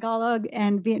 Korean, Tagalog,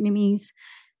 and Vietnamese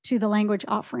to the language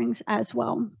offerings as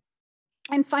well.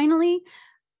 And finally,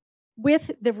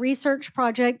 with the research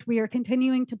project, we are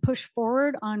continuing to push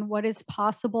forward on what is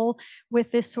possible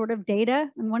with this sort of data.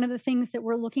 And one of the things that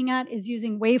we're looking at is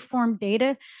using waveform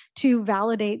data to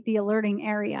validate the alerting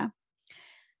area.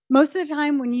 Most of the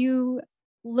time when you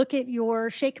look at your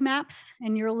shake maps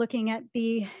and you're looking at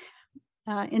the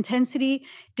intensity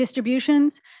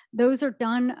distributions, those are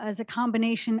done as a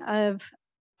combination of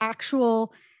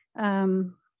actual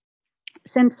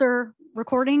sensor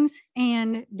recordings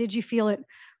and did you feel it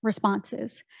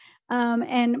responses.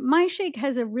 And MyShake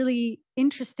has a really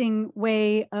interesting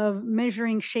way of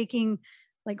measuring shaking,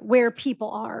 like where people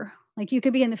are. Like you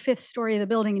could be in the 5th story of the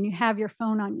building and you have your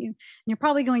phone on you, and you're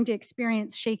probably going to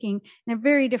experience shaking in a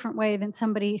very different way than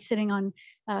somebody sitting on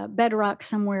bedrock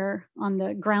somewhere on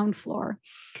the ground floor.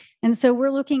 And so we're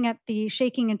looking at the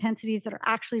shaking intensities that are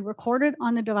actually recorded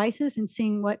on the devices and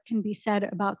seeing what can be said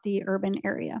about the urban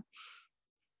area.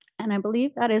 And I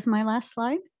believe that is my last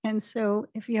slide. And so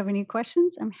if you have any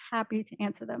questions, I'm happy to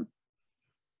answer them.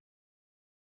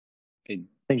 Thank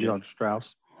you, Dr.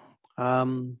 Strauss.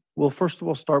 We'll first of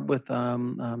all start with,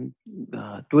 do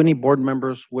any board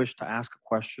members wish to ask a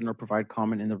question or provide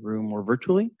comment in the room or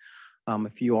virtually?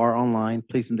 If you are online,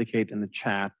 please indicate in the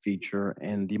chat feature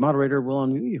and the moderator will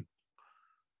unmute you.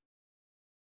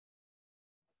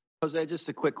 Jose, just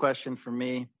a quick question for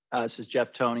me. This is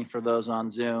Jeff Toney for those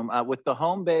on Zoom. With the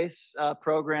home base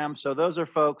program, so those are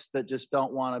folks that just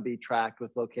don't want to be tracked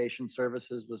with location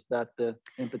services. Was that the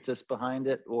impetus behind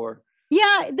it, or?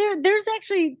 Yeah, there's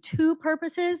actually 2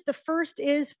 purposes. The first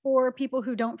is for people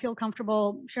who don't feel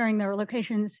comfortable sharing their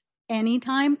locations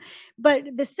anytime. But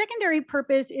the secondary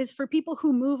purpose is for people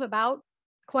who move about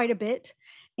quite a bit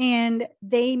and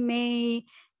they may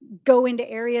go into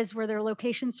areas where their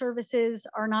location services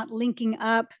are not linking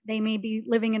up. They may be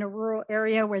living in a rural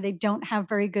area where they don't have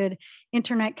very good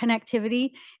internet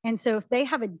connectivity. And so if they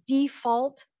have a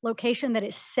default location that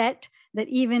is set, that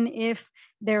even if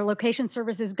their location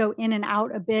services go in and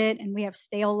out a bit and we have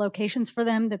stale locations for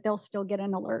them, that they'll still get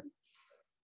an alert.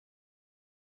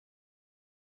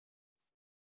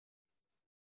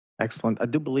 Excellent. I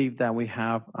do believe that we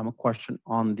have a question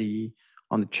on the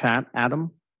chat,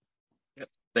 Adam.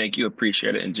 Thank you.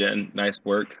 Appreciate it. And Jen, nice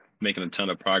work, making a ton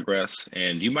of progress.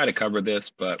 And you might have covered this,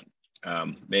 but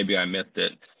maybe I missed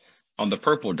it. On the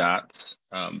purple dots,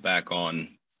 back on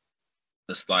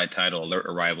the slide title, alert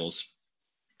arrivals,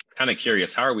 kind of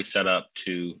curious, how are we set up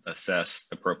to assess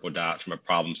the purple dots from a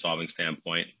problem solving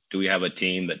standpoint? Do we have a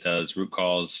team that does root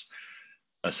cause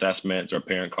assessments or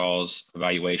parent calls,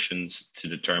 evaluations to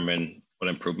determine what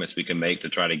improvements we can make to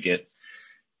try to get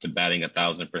to batting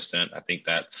 1,000%? I think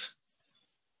that's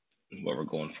what we're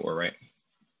going for, right?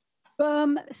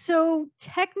 So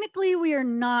technically we are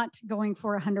not going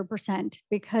for 100%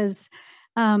 because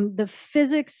the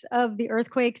physics of the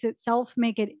earthquakes itself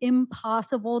make it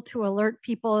impossible to alert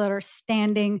people that are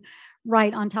standing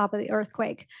right on top of the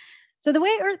earthquake. So the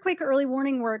way earthquake early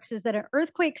warning works is that an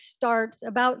earthquake starts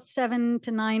about 7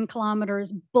 to 9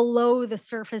 kilometers below the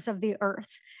surface of the earth.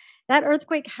 That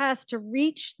earthquake has to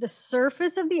reach the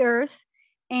surface of the earth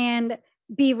and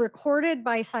be recorded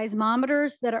by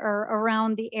seismometers that are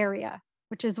around the area,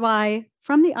 which is why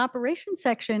from the operations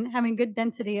section, having good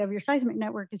density of your seismic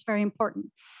network is very important.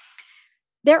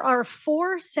 There are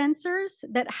 4 sensors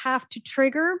that have to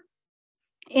trigger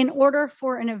in order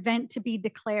for an event to be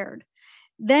declared.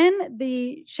 Then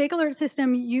the Shake Alert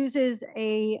system uses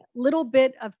a little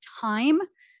bit of time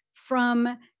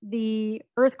from the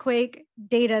earthquake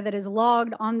data that is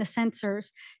logged on the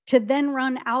sensors to then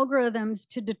run algorithms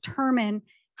to determine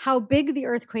how big the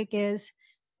earthquake is,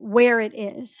 where it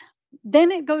is.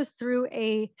 Then it goes through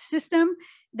a system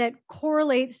that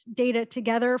correlates data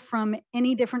together from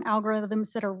any different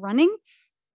algorithms that are running.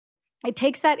 It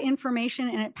takes that information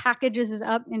and it packages it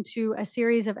up into a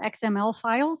series of XML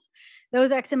files. Those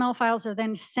XML files are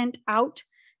then sent out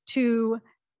to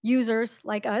users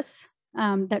like us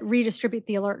that redistribute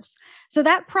the alerts. So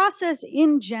that process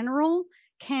in general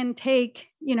can take,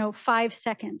 5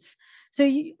 seconds. So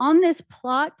on this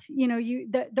plot,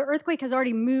 the earthquake has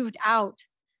already moved out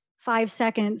 5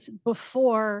 seconds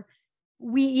before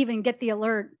we even get the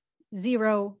alert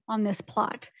 0 on this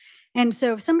plot. And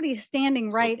so if somebody's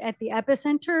standing right at the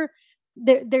epicenter,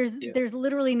 there's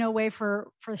literally no way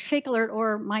for Shake Alert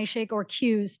or MyShake or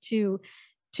Q's to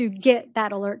get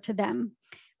that alert to them.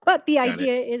 But the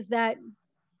idea is that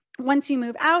once you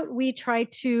move out, we try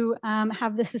to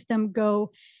have the system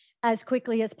go as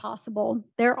quickly as possible.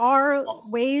 There are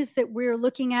ways that we're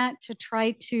looking at to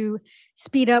try to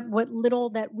speed up what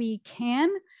little that we can,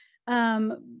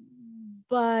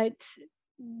 but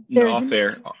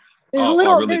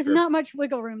there's not much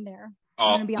wiggle room there.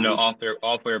 All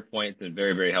fair points and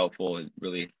very, very helpful.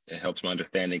 It helps my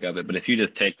understanding of it. But if you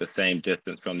just take the same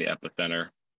distance from the epicenter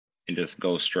and just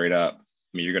go straight up,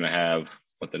 I mean, you're going to have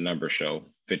what the numbers show,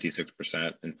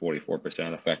 56% and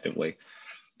 44% effectively.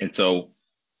 And so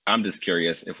I'm just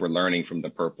curious if we're learning from the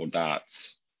purple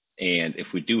dots, and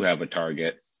if we do have a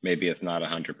target, maybe it's not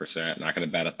 100%, not going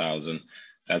to bat 1,000.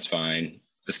 That's fine.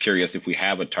 Just curious if we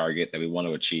have a target that we want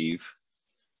to achieve,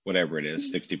 whatever it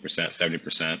is, 60%,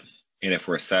 70%. And if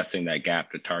we're assessing that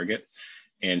gap to target,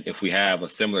 and if we have a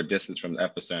similar distance from the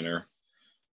epicenter,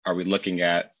 are we looking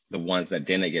at the ones that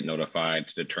didn't get notified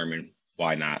to determine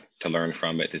why not, to learn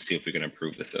from it, to see if we can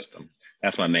improve the system?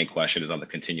 That's my main question, is on the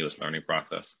continuous learning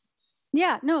process.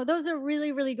 Yeah, no, those are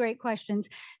really, really great questions.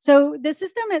 So the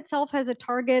system itself has a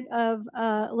target of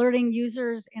alerting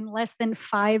users in less than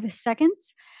 5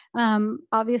 seconds.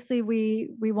 Obviously, we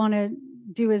want to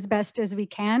do as best as we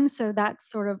can. So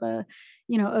that's sort of a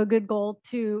good goal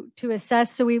to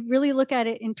assess. So we really look at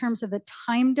it in terms of the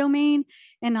time domain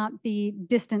and not the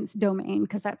distance domain,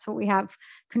 because that's what we have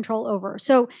control over.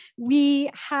 So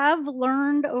we have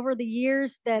learned over the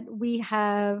years that we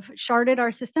have sharded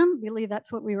our system. I believe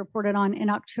that's what we reported on in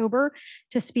October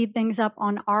to speed things up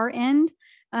on our end.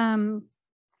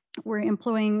 We're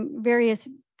employing various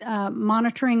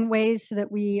monitoring ways so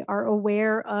that we are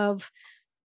aware of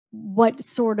what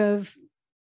sort of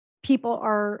people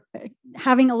are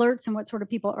having alerts and what sort of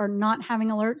people are not having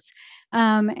alerts.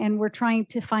 And we're trying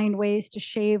to find ways to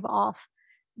shave off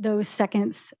those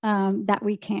seconds that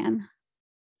we can.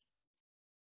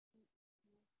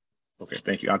 Okay,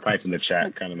 thank you. I'll type in the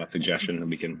chat kind of a suggestion and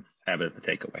we can have it as a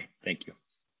takeaway. Thank you.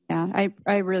 Yeah,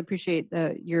 I really appreciate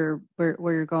where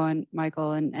you're going,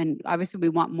 Michael. And obviously we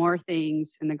want more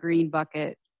things in the green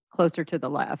bucket closer to the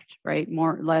left, right?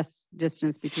 Less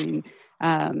distance between,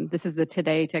 this is the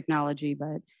today technology,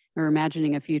 but we're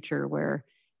imagining a future where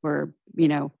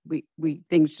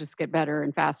things just get better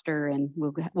and faster, and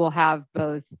we'll have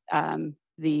both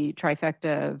the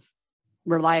trifecta of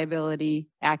reliability,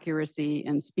 accuracy,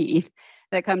 and speed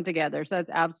that come together. So that's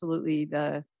absolutely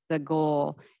the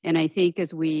goal. And I think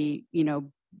as we,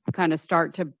 kind of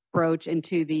start to broach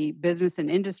into the business and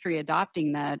industry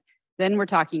adopting that, then we're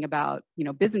talking about,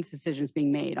 business decisions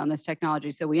being made on this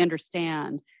technology. So we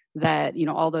understand that,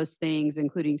 all those things,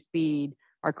 including speed,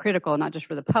 are critical, not just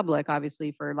for the public,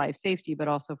 obviously for life safety, but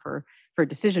also for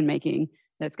decision making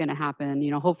that's going to happen,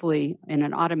 hopefully in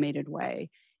an automated way.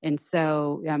 And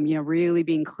so, really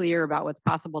being clear about what's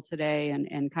possible today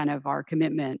and kind of our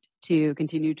commitment to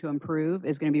continue to improve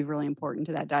is going to be really important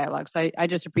to that dialogue. So I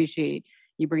just appreciate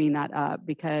you bringing that up,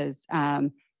 because,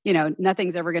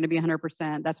 nothing's ever going to be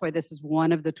 100%. That's why this is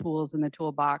one of the tools in the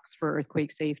toolbox for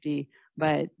earthquake safety.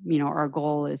 But, our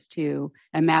goal is to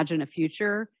imagine a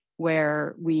future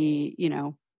where we,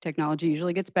 technology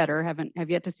usually gets better, have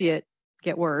yet to see it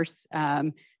get worse,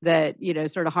 that,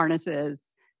 sort of harnesses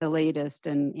the latest,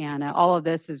 and all of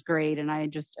this is great. And I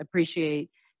just appreciate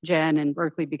Jen and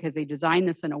Berkeley, because they designed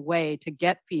this in a way to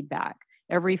get feedback.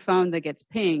 Every phone that gets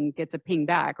pinged gets a ping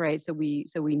back, right? So we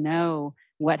know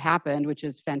what happened, which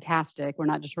is fantastic. We're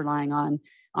not just relying on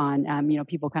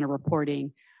people kind of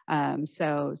reporting.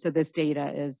 So this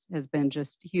data has been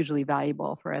just hugely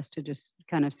valuable for us to just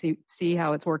kind of see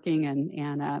how it's working,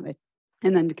 and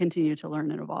then to continue to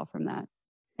learn and evolve from that.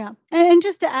 Yeah. And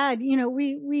just to add,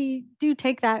 we do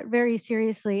take that very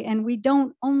seriously, and we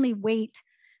don't only wait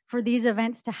for these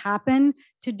events to happen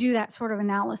to do that sort of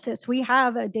analysis. We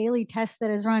have a daily test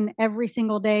that is run every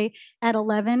single day at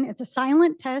 11. It's a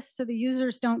silent test, so the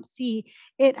users don't see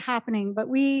it happening, but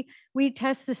we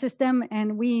test the system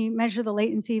and we measure the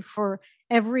latency for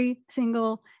every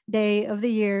single day of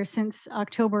the year since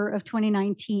October of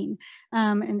 2019.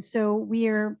 And so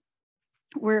we're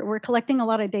collecting a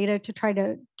lot of data to try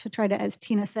to, as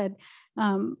Tina said,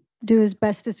 do as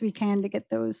best as we can to get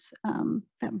those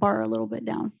that bar a little bit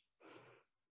down.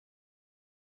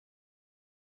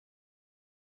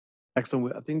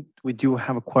 Excellent. I think we do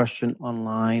have a question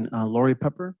online. Lori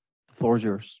Pepper, the floor is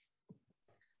yours.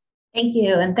 Thank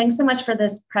you. And thanks so much for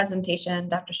this presentation,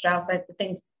 Dr. Strauss. I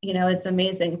think, you know, it's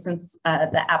amazing since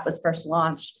the app was first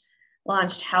launched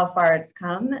how far it's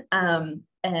come.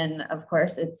 And of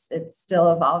course, it's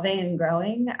still evolving and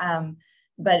growing.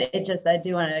 But it just, I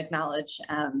do want to acknowledge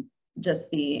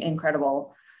just the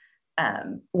incredible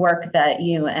work that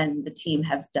you and the team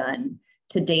have done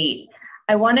to date.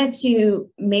 I wanted to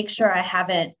make sure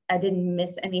I didn't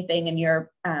miss anything in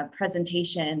your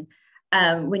presentation.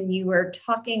 When you were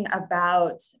talking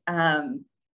about,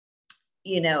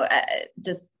 you know,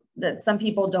 just that some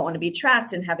people don't want to be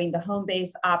tracked and having the home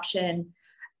base option.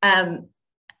 I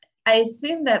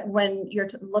assume that when you're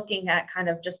looking at kind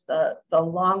of just the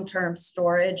long-term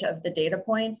storage of the data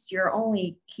points, you're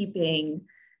only keeping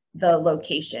the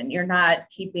location. You're not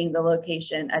keeping the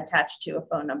location attached to a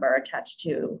phone number, attached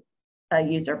to a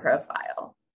user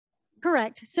profile.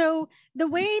 Correct. So the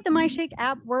way the MyShake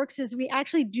app works is we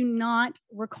actually do not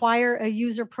require a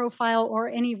user profile or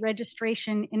any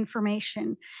registration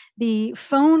information. The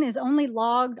phone is only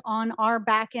logged on our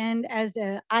back end as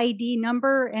an ID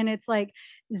number, and it's like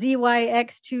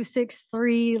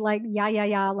ZYX263, like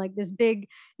like this big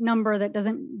number that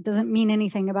doesn't mean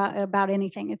anything about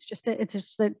anything. It's just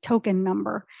a token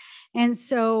number. And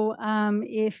so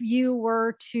if you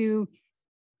were to,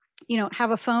 you know,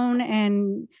 have a phone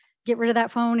and get rid of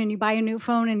that phone and you buy a new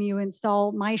phone and you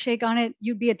install MyShake on it,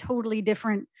 you'd be a totally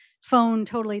different phone,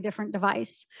 totally different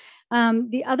device.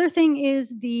 The other thing is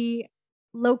the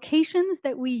locations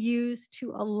that we use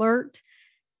to alert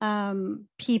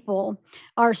people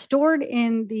are stored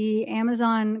in the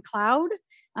Amazon cloud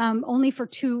only for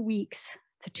 2 weeks.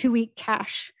 It's a 2-week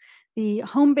cache. The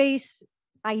home base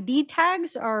ID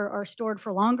tags are stored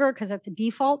for longer because that's a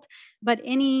default, but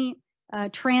any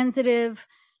transient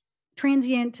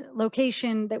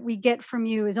location that we get from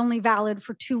you is only valid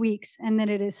for 2 weeks, and then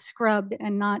it is scrubbed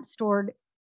and not stored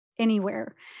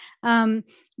anywhere.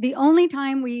 The only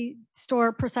time we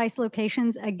store precise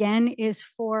locations, again, is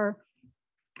for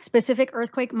specific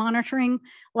earthquake monitoring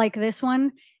like this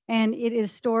one, and it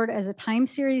is stored as a time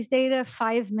series data,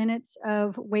 5 minutes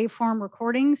of waveform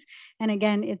recordings. And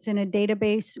again, it's in a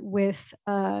database with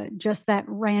just that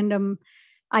random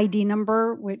ID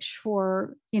number, which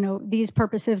for, you know, these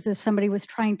purposes, if somebody was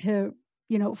trying to,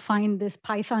 you know, find this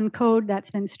Python code,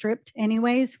 that's been stripped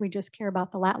anyways. We just care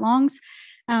about the lat longs.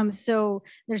 So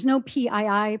there's no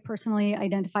PII, personally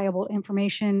identifiable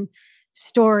information,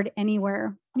 stored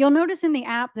anywhere. You'll notice in the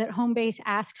app that Homebase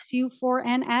asks you for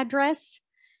an address,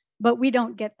 but we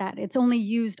don't get that. It's only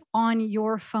used on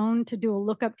your phone to do a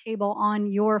lookup table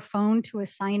on your phone to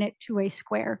assign it to a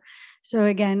square. So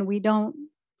again, we don't,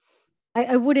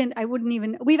 I wouldn't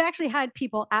even, we've actually had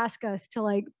people ask us to,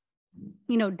 like,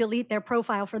 you know, delete their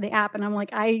profile for the app. And I'm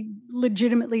like, I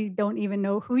legitimately don't even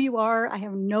know who you are. I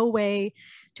have no way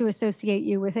to associate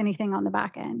you with anything on the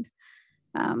back end.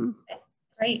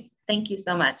 Great. Thank you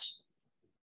so much.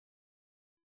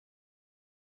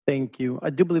 Thank you. I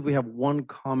do believe we have one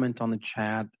comment on the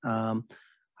chat. I'll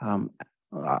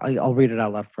read it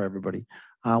out loud for everybody.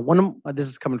 This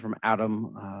is coming from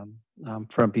Adam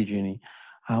from PG&E.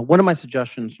 One of my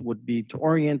suggestions would be to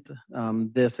orient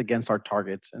this against our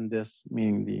targets, and this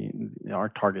meaning our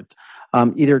targets,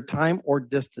 either time or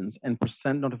distance and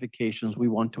percent notifications we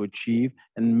want to achieve,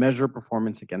 and measure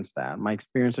performance against that. My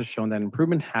experience has shown that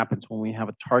improvement happens when we have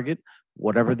a target,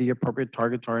 whatever the appropriate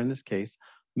targets are in this case,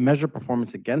 measure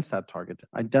performance against that target,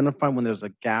 identify when there's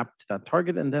a gap to that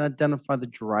target, and then identify the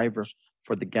drivers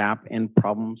for the gap and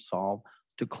problem solve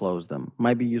to close them.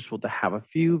 Might be useful to have a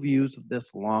few views of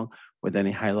this along with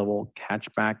any high-level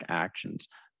catchback actions.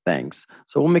 Thanks.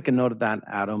 So we'll make a note of that,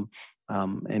 Adam,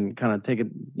 and kind of take it,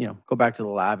 you know, go back to the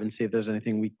lab and see if there's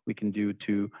anything we can do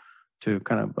to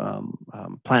kind of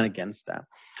plan against that.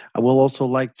 I will also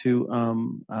like to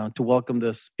welcome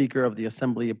the Speaker of the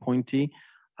Assembly appointee,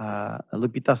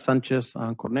 Lupita Sanchez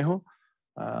Cornejo,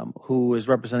 who is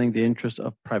representing the interests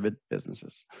of private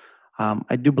businesses.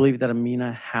 I do believe that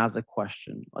Amina has a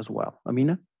question as well.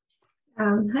 Amina?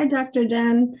 Hi, Dr.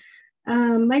 Jen.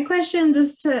 My question,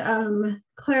 just to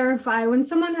clarify, when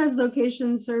someone has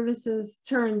location services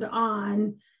turned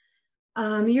on,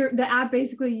 the app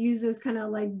basically uses kind of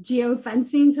like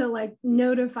geofencing to like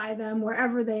notify them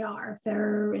wherever they are, if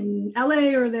they're in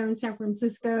LA or they're in San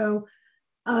Francisco,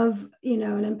 of, you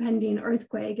know, an impending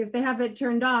earthquake. If they have it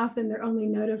turned off, then they're only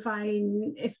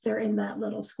notifying if they're in that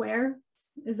little square.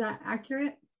 Is that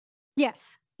accurate? Yes.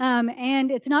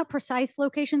 And it's not precise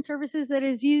location services that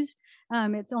is used.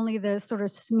 It's only the sort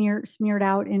of smeared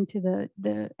out into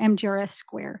the MGRS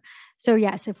square. So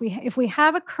yes, if we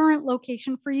have a current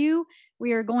location for you,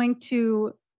 we are going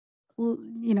to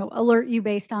alert you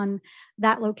based on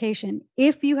that location.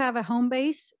 If you have a home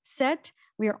base set,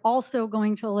 we are also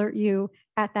going to alert you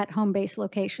at that home base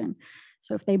location.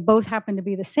 So if they both happen to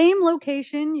be the same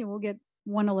location, you will get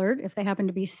one alert. If they happen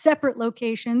to be separate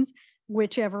locations,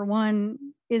 whichever one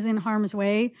is in harm's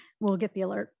way, we'll get the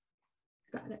alert.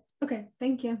 Got it. Okay,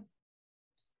 thank you.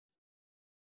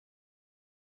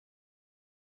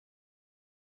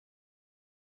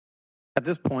 At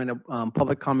this point,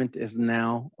 public comment is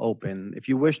now open. If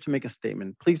you wish to make a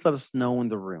statement, please let us know in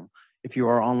the room. If you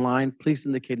are online, please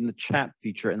indicate in the chat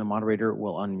feature and the moderator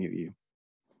will unmute you.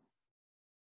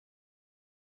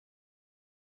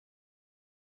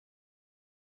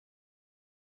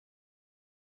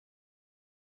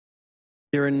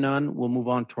 Hearing none, we'll move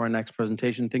on to our next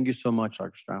presentation. Thank you so much,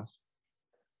 Dr. Strauss.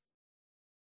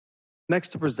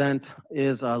 Next to present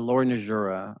is Lori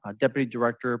Najura, Deputy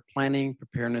Director, Planning,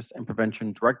 Preparedness, and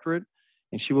Prevention Directorate,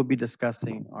 and she will be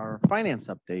discussing our finance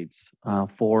updates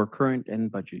for current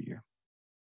and budget year.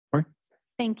 Lori?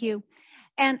 Thank you.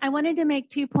 And I wanted to make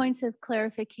 2 points of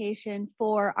clarification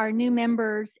for our new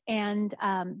members and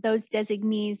those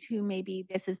designees who maybe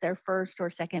this is their first or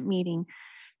second meeting.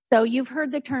 So you've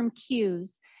heard the term queues,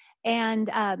 and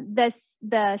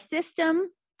the system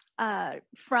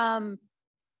from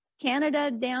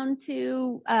Canada down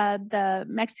to the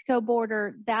Mexico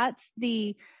border, that's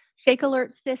the Shake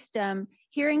Alert system.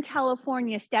 Here in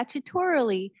California,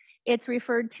 statutorily, it's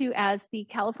referred to as the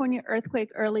California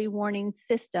Earthquake Early Warning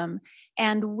System,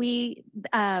 and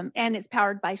and it's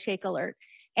powered by Shake Alert.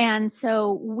 And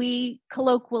so we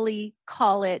colloquially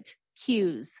call it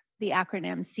queues, the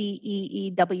acronym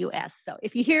CEEWS. So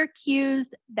if you hear queues,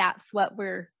 that's what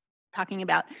we're talking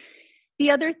about. The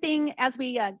other thing, as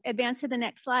we advance to the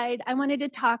next slide, I wanted to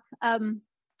talk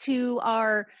to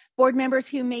our board members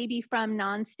who may be from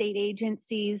non-state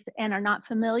agencies and are not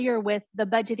familiar with the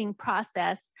budgeting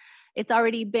process. It's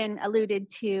already been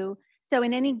alluded to. So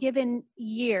in any given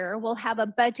year, we'll have a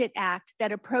budget act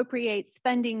that appropriates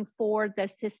funding for the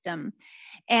system.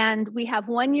 And we have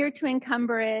 1 year to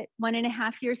encumber it,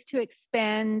 1.5 years to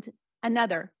expend,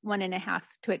 another 1.5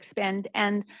 to expend,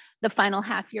 and the final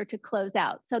half year to close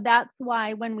out. So that's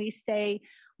why when we say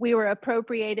we were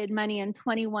appropriated money in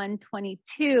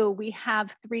 21-22, we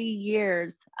have 3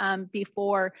 years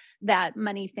before that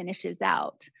money finishes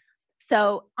out.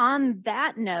 So on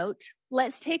that note,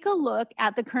 let's take a look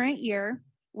at the current year,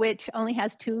 which only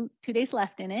has two days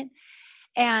left in it.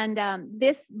 And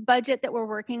this budget that we're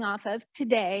working off of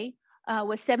today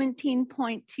was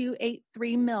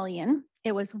 $17.283 million.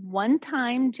 It was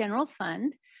one-time general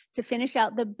fund to finish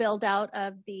out the build out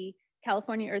of the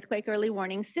California Earthquake Early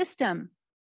Warning System.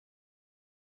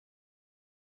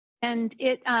 And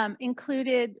it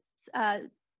included,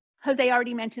 Jose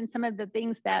already mentioned some of the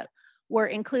things that were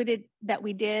included that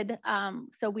we did.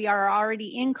 So we are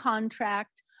already in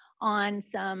contract on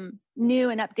some new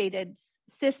and updated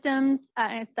systems,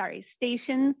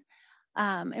 stations,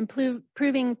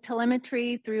 improving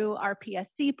telemetry through our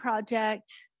PSC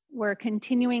project. We're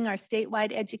continuing our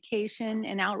statewide education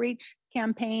and outreach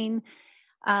campaign.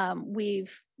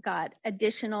 We've got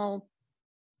additional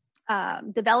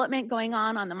development going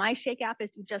on the MyShake app, as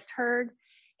you just heard,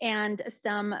 and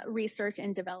some research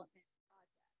and development.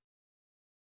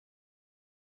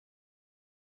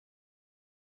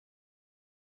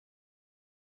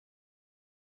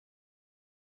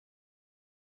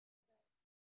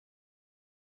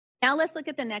 Now let's look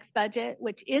at the next budget,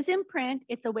 which is in print.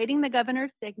 It's awaiting the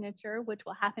governor's signature, which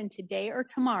will happen today or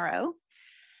tomorrow.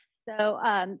 So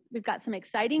we've got some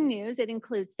exciting news. It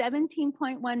includes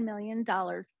 $17.1 million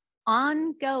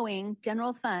ongoing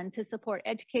general fund to support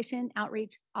education,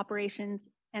 outreach, operations,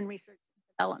 and research and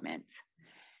development.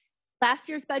 Last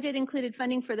year's budget included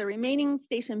funding for the remaining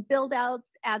station build-outs.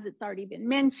 As it's already been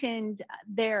mentioned,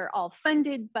 they're all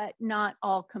funded, but not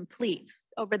all complete.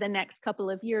 Over the next couple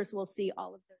of years, we'll see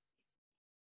all of those.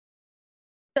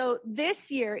 So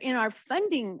this year in our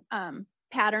funding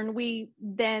pattern, we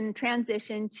then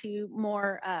transition to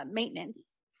more maintenance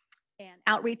and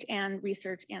outreach and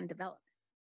research and development.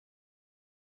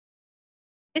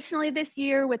 Additionally, this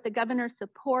year, with the governor's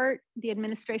support, the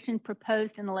administration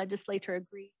proposed and the legislature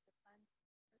agreed to fund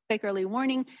earthquake early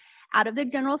warning out of the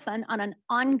general fund on an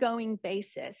ongoing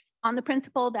basis, on the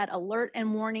principle that alert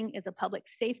and warning is a public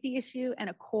safety issue and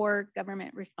a core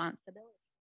government responsibility.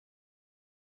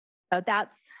 So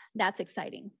that's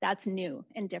exciting. That's new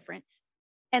and different.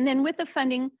 And then with the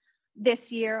funding,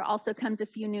 This year also comes a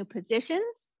few new positions,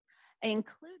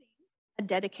 including a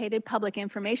dedicated public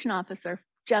information officer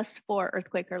just for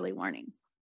earthquake early warning.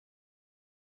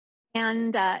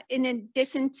 And in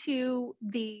addition to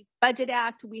the Budget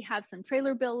Act, we have some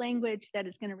trailer bill language that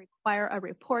is going to require a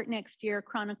report next year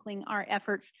chronicling our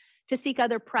efforts to seek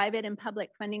other private and public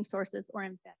funding sources or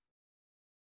invest.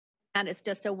 That is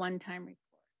just a one-time report.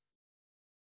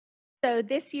 So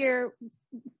this year,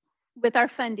 with our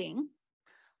funding,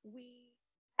 we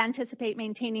anticipate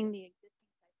maintaining the existing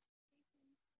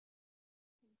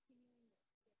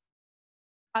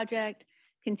project,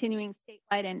 continuing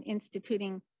statewide and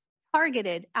instituting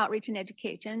targeted outreach and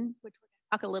education, which we're going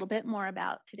to talk a little bit more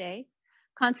about today,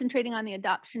 concentrating on the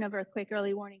adoption of earthquake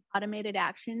early warning automated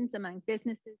actions among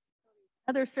businesses,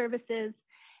 other services,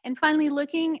 and finally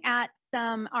looking at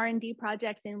some R&D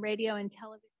projects in radio and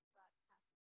television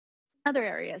and other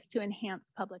areas to enhance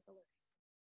public alerting.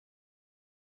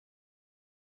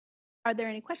 Are there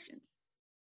any questions?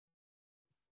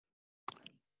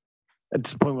 At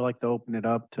this point, we'd like to open it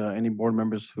up to any board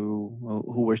members who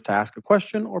wish to ask a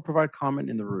question or provide comment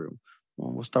in the room.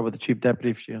 We'll start with the Chief Deputy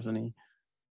if she has any.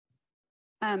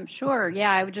 Sure. Yeah,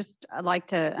 I would just like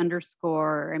to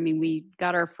underscore, I mean, we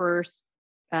got our first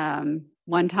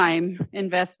one-time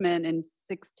investment in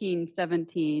 16,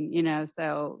 17, you know,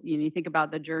 so you think about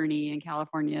the journey in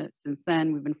California since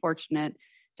then. We've been fortunate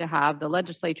to have the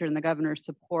legislature and the governor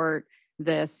support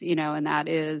this, you know, and that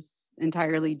is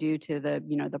entirely due to the,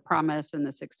 you know, the promise and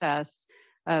the success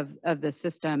of the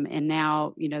system. And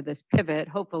now, you know, this pivot,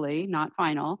 hopefully not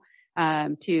final,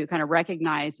 to kind of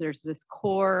recognize there's this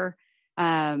core,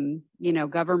 you know,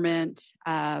 government,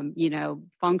 you know,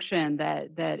 function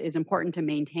that is important to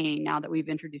maintain now that we've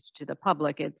introduced it to the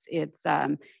public. It's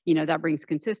you know, that brings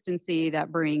consistency,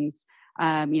 that brings,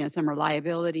 you know, some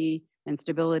reliability and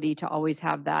stability to always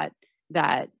have that,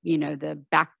 you know, the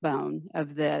backbone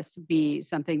of this be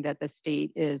something that the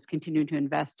state is continuing to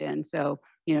invest in. So,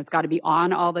 you know, it's got to be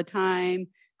on all the time.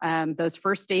 Those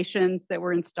first stations that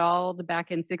were installed back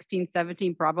in 16,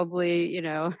 17, probably, you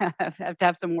know, have to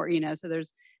have some more, you know, so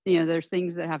there's, you know, there's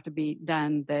things that have to be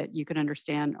done that you can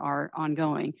understand are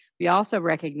ongoing. We also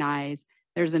recognize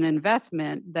there's an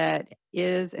investment that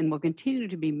is and will continue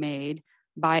to be made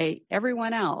by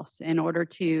everyone else in order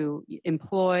to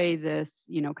employ this,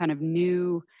 you know, kind of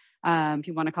new, if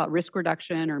you want to call it risk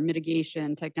reduction or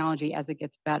mitigation technology as it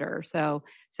gets better. So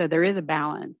there is a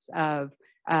balance of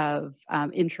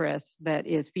interest that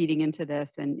is feeding into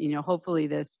this, and you know, hopefully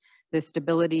this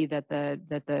stability that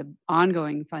the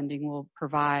ongoing funding will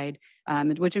provide,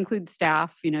 which includes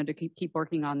staff, you know, to keep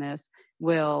working on this,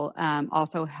 will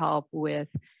also help with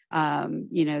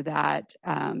you know, that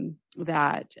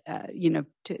you know,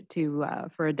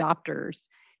 for adopters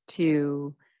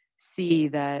to see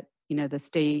that, you know, the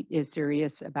state is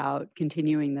serious about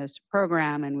continuing this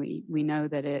program, and we know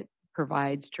that it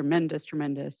provides tremendous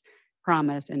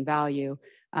promise and value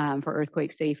for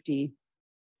earthquake safety,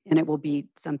 and it will be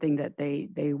something that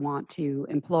they want to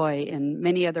employ in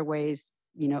many other ways,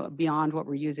 you know, beyond what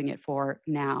we're using it for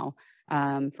now,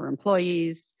 for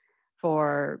employees,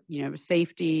 for, you know,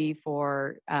 safety,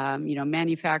 for, you know,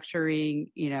 manufacturing,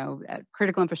 you know,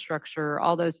 critical infrastructure,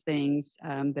 all those things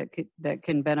that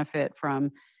can benefit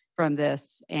from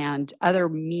this, and other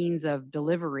means of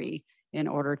delivery in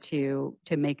order to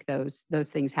make those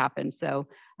things happen. So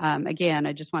again,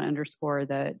 I just want to underscore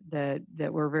that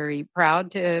we're very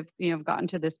proud to have, you know, gotten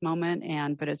to this moment,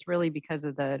 but it's really because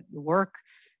of the work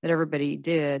that everybody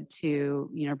did to,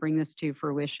 you know, bring this to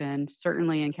fruition.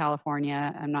 Certainly in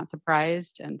California, I'm not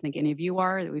surprised, and I think any of you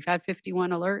are, that we've had 51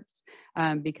 alerts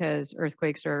because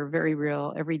earthquakes are very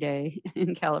real every day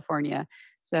in California.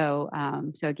 So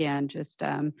again, just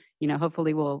you know,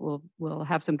 hopefully we'll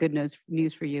have some good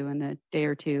news for you in a day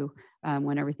or two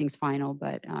when everything's final.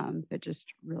 But just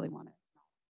really want to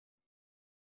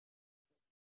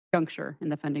juncture in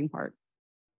the funding part.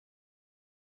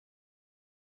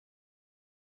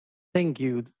 Thank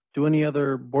you. Do any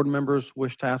other board members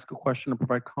wish to ask a question or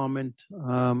provide comment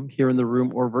here in the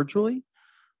room or virtually?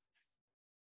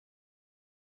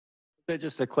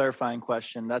 Just a clarifying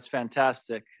question. That's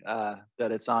fantastic that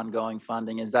it's ongoing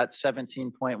funding. Is that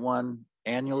 17.1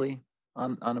 annually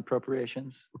on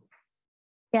appropriations?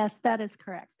 Yes, that is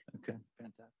correct. Okay,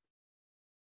 fantastic.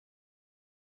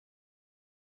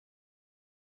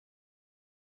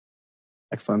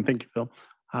 Excellent. Thank you, Phil.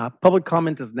 Public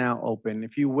comment is now open.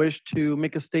 If you wish to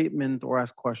make a statement or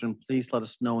ask a question, please let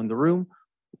us know in the room.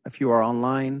 If you are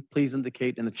online, please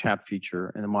indicate in the chat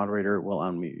feature and the moderator will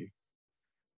unmute you.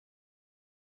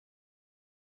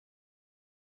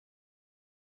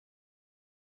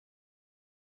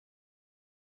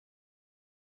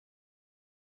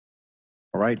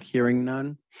 All right, hearing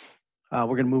none. We're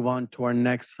going to move on to our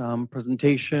next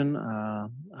presentation,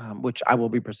 which I will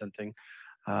be presenting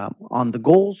on the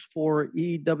goals for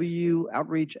EW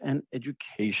outreach and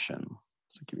education.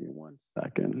 So give me 1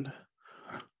 second.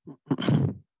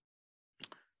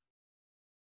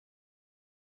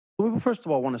 We first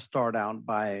of all want to start out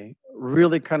by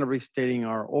really kind of restating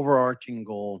our overarching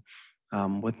goal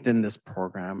within this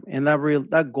program, and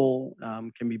that goal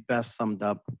can be best summed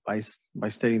up by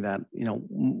stating that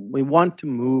we want to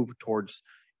move towards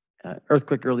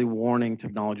earthquake early warning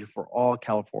technology for all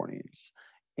Californians,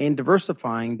 and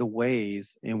diversifying the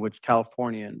ways in which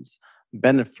Californians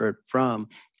benefit from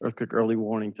earthquake early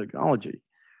warning technology,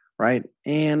 right?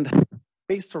 And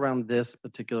based around this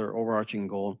particular overarching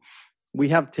goal, we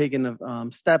have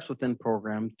taken steps within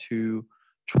program to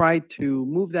try to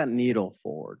move that needle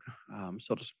forward,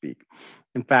 so to speak.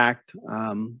 In fact,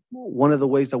 one of the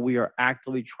ways that we are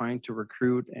actively trying to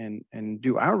recruit and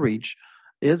do outreach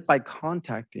is by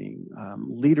contacting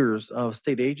leaders of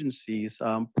state agencies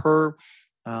per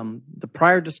the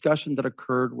prior discussion that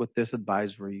occurred with this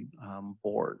advisory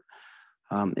board.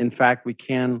 In fact, we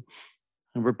can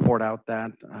report out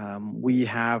that we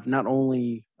have not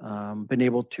only been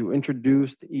able to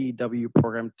introduce the EW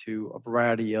program to a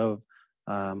variety of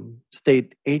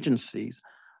state agencies,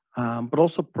 but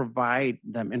also provide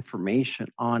them information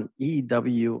on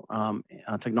EW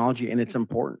technology and its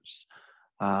importance.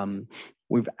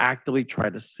 We've actively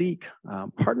tried to seek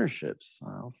partnerships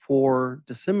for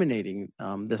disseminating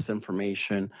this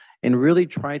information and really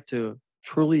try to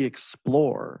truly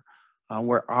explore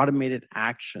where automated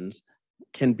actions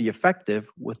can be effective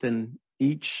within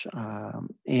each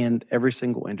and every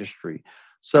single industry.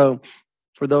 So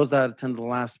for those that attended the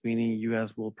last meeting, you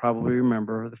guys will probably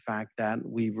remember the fact that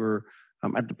we were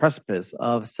at the precipice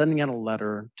of sending out a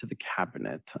letter to the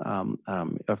cabinet of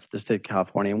the state of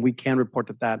California. And we can report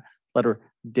that that letter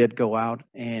did go out.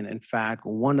 And in fact,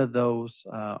 one of those,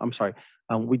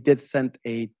 we did send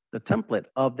the template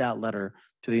of that letter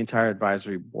to the entire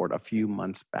advisory board a few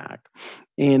months back.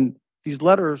 And these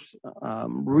letters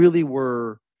really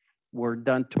were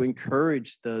done to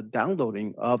encourage the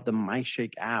downloading of the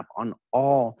MyShake app on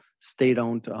all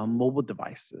state-owned mobile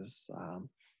devices.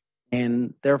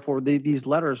 And therefore, these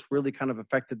letters really kind of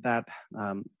affected that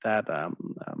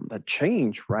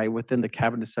change, right, within the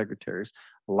cabinet secretaries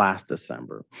last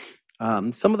December.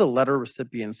 Some of the letter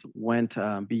recipients went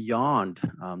beyond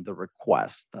the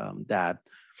request that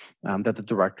the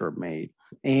director made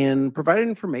and provided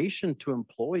information to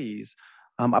employees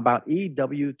about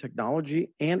EW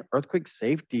technology and earthquake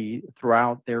safety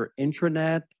throughout their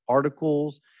intranet,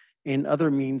 articles, and other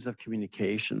means of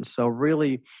communication. So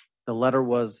really, the letter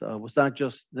was not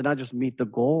just meet the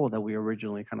goal that we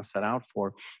originally kind of set out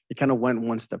for. It kind of went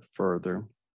one step further.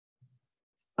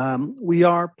 We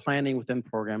are planning within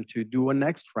program to do a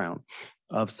next round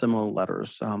of similar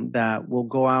letters that will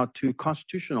go out to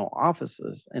constitutional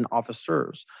offices and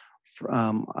officers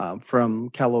from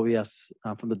Cal OES,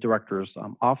 from the director's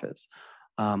office,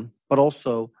 but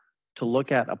also to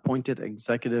look at appointed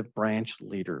executive branch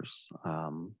leaders.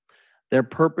 Their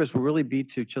purpose will really be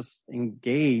to just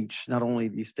engage not only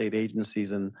these state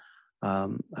agencies and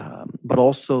but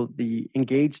also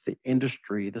engage the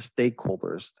industry, the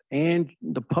stakeholders, and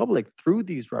the public through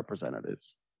these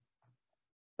representatives.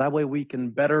 That way we can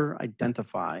better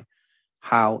identify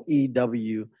how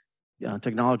EW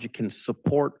technology can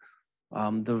support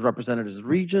the representatives'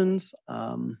 regions,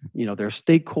 their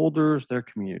stakeholders, their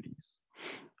communities.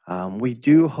 We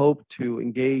do hope to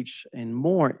engage in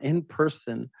more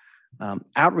in-person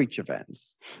outreach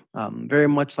events, very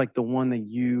much like the one that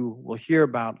you will hear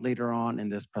about later on in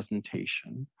this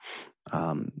presentation.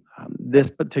 This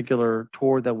particular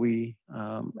tour that we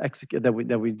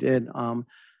did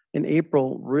in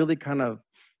April really kind of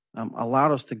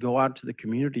allowed us to go out to the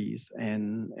communities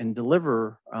and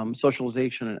deliver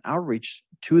socialization and outreach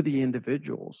to the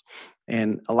individuals,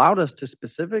 and allowed us to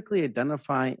specifically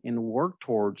identify and work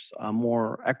towards a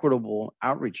more equitable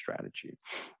outreach strategy,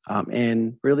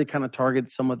 and really kind of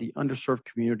target some of the underserved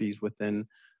communities within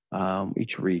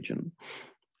each region.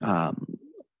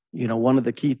 One of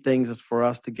the key things is for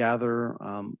us to gather,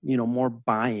 more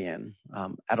buy-in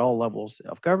at all levels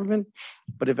of government,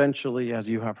 but eventually, as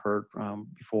you have heard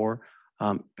before,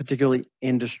 particularly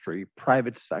industry,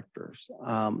 private sectors.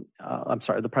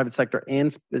 The private sector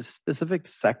and specific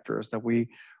sectors that we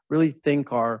really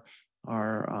think are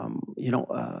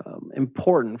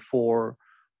important for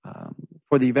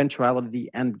the eventuality, the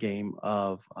end game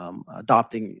of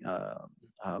adopting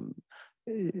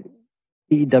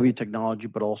EW technology,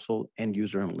 but also end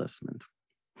user enlistment.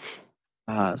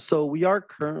 So we are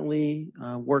currently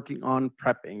working on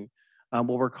prepping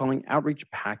what we're calling outreach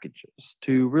packages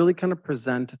to really kind of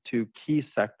present to key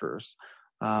sectors.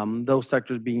 Those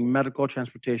sectors being medical,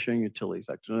 transportation, and utility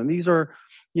sectors, and these are,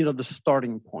 the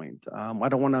starting point. I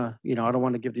don't want to, I don't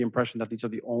want to give the impression that these are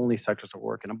the only sectors we're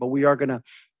working on, but we are going to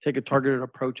take a targeted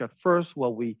approach at first,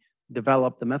 while we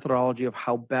develop the methodology of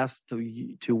how best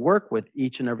to work with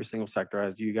each and every single sector.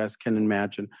 As you guys can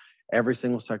imagine, every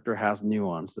single sector has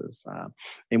nuances,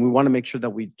 and we want to make sure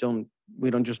that we don't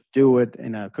just do it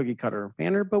in a cookie cutter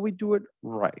manner, but we do it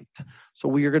right. So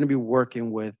we are going to be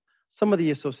working with some of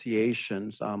the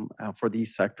associations for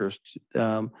these sectors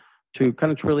to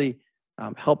kind of really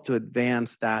help to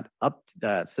advance that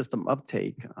system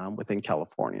uptake within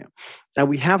California. Now,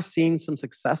 we have seen some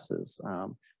successes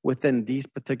within these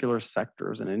particular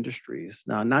sectors and industries,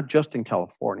 not just in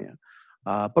California,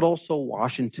 but also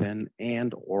Washington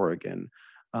and Oregon.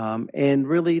 And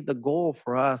really the goal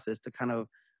for us is to kind of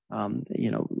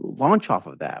launch off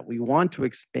of that. We want to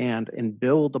expand and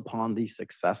build upon these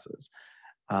successes.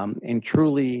 And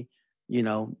truly,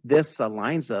 this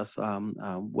aligns us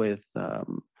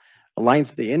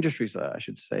aligns the industries, I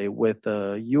should say, with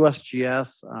the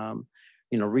USGS,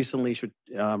 recently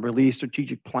released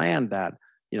strategic plan that,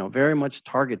 very much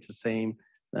targets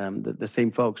the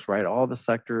same folks, right? All the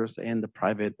sectors and the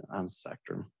private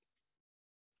sector.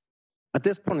 At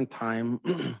this point in time,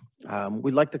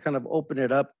 we'd like to kind of open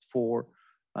it up for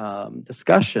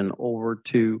discussion over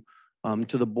to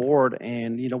the board.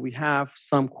 And, we have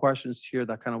some questions here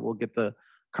that kind of will get the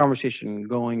conversation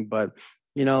going, but,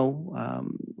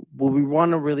 we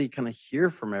want to really kind of hear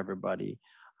from everybody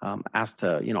as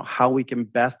to, how we can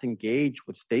best engage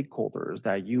with stakeholders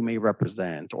that you may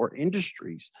represent or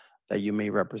industries that you may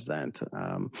represent.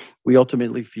 We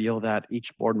ultimately feel that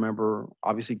each board member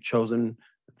obviously chosen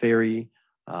very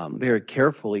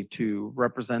carefully to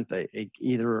represent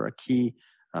either a key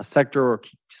sector or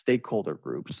key stakeholder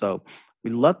group. So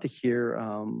we'd love to hear,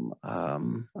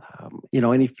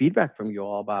 any feedback from you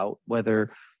all about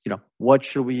whether, what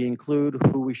should we include,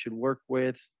 who we should work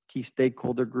with, key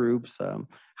stakeholder groups,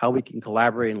 how we can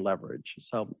collaborate and leverage.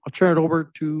 So I'll turn it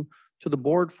over to the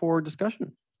board for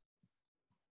discussion.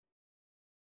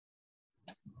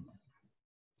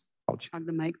 On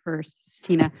the mic first,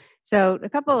 Tina. So a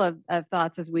couple of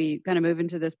thoughts as we kind of move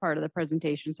into this part of the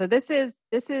presentation. So this is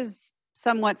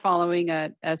somewhat following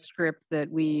a script that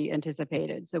we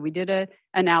anticipated. So we did a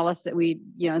analysis. We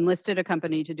enlisted a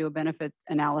company to do a benefits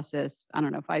analysis. I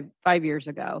don't know, five years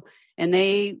ago, and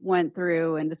they went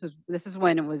through. And this is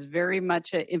when it was very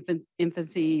much an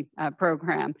infancy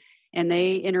program, and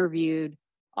they interviewed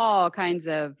all kinds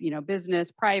of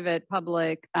business, private,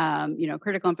 public,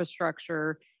 critical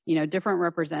infrastructure, different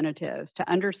representatives to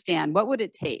understand what would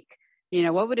it take,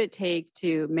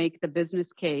 to make the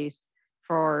business case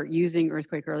for using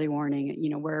earthquake early warning,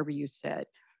 wherever you sit.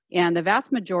 And the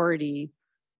vast majority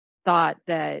thought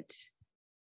that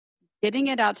getting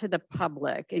it out to the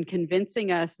public and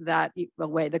convincing us that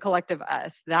the collective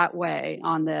us, that way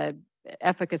on the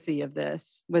efficacy of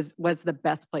this was the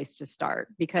best place to start,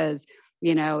 because,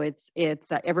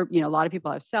 it's a lot of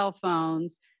people have cell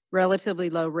phones, relatively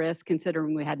low risk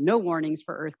considering we had no warnings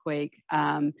for earthquake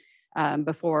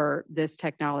before this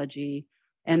technology,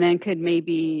 and then could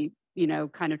maybe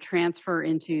kind of transfer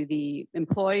into the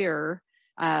employer,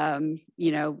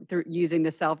 through using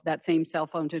that same cell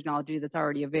phone technology that's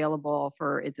already available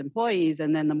for its employees,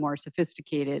 and then the more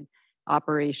sophisticated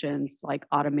operations like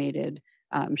automated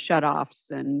shutoffs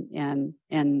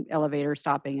and elevator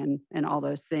stopping and all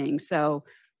those things. So,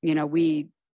 we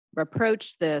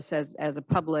approached this as a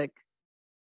public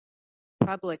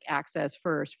access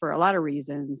first for a lot of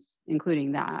reasons,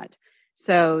 including that.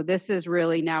 So this is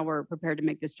really, now we're prepared to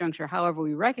make this juncture. However,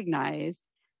 we recognize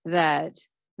that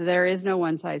there is no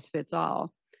one size fits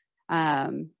all.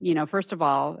 First of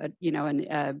all,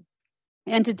 an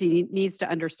entity needs to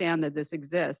understand that this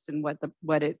exists and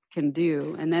what it can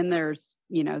do. And then there's,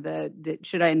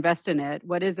 should I invest in it?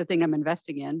 What is the thing I'm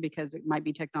investing in? Because it might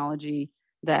be technology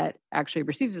that actually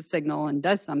receives a signal and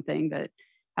does something that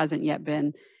doesn't yet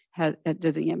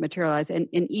materialize. And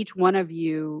each one of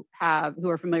you who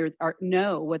are familiar with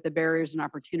know what the barriers and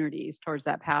opportunities towards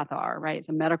that path are, right?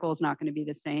 So medical is not going to be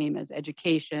the same as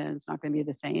education. It's not going to be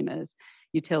the same as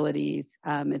utilities,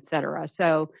 et cetera.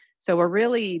 So we're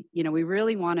really, we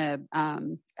really want to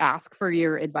ask for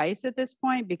your advice at this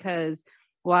point, because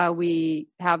while we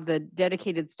have the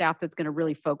dedicated staff that's going to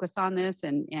really focus on this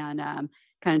and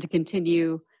kind of to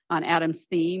continue Adam's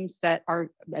theme, set our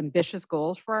ambitious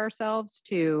goals for ourselves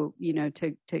to,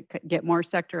 to get more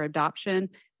sector adoption,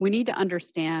 we need to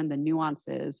understand the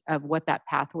nuances of what that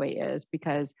pathway is,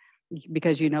 because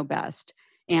you know best.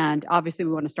 And obviously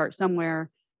we want to start somewhere.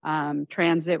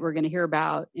 Transit, we're going to hear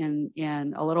about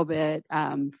in a little bit,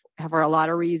 for a lot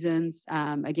of reasons.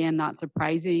 Again, not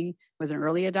surprising, was an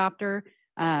early adopter,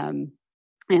 and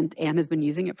has been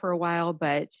using it for a while,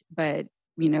 but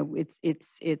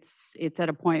it's at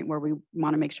a point where we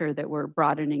want to make sure that we're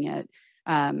broadening it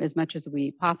as much as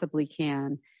we possibly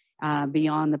can,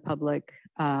 beyond the public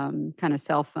kind of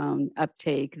cell phone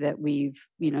uptake that we've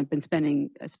been spending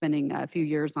a few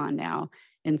years on now.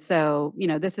 And so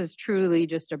this is truly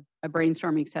just a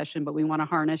brainstorming session, but we want to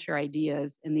harness your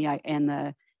ideas, and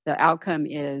the outcome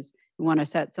is we want to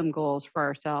set some goals for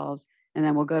ourselves, and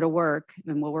then we'll go to work,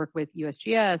 and we'll work with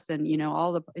USGS and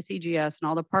all the CGS and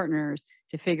all the partners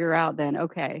to figure out then,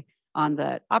 okay, on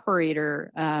the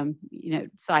operator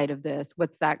side of this,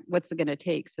 what's it going to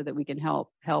take so that we can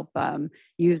help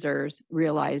users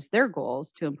realize their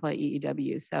goals to employ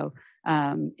EEW. So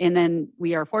and then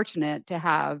we are fortunate to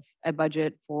have a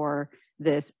budget for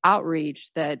this outreach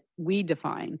that we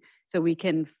define, so we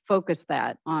can focus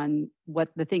that on what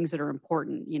the things that are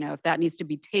important. If that needs to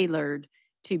be tailored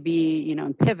to be,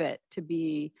 and pivot to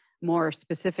be more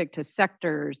specific to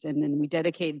sectors, and then we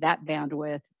dedicate that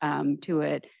bandwidth to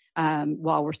it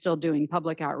while we're still doing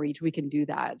public outreach, we can do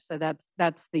that. So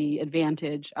that's the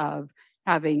advantage of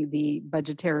having the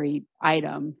budgetary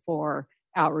item for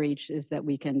outreach, is that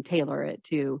we can tailor it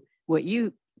to what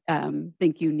you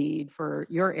think you need for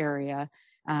your area,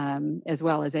 as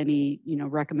well as any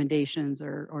recommendations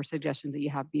or suggestions that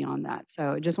you have beyond that.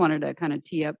 So I just wanted to kind of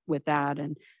tee up with that,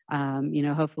 and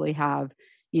hopefully have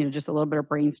just a little bit of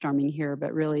brainstorming here,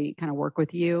 but really kind of work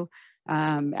with you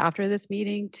after this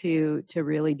meeting to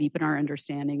really deepen our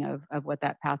understanding of what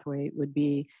that pathway would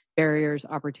be, barriers,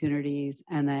 opportunities,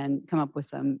 and then come up with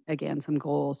some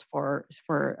goals for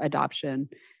adoption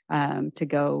to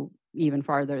go even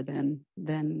farther than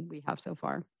we have so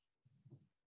far.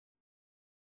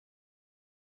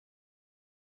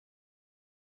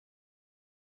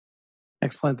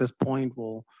 Excellent. At this point,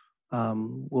 we'll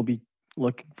be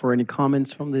looking for any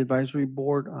comments from the advisory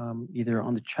board, either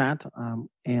on the chat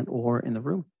and or in the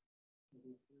room.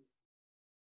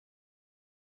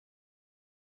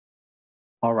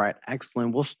 All right,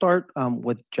 excellent. We'll start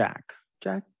with Jack.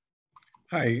 Jack?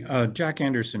 Hi, Jack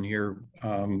Anderson here,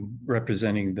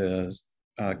 representing the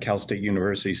Cal State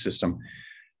University system.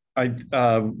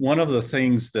 One of the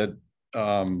things that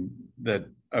that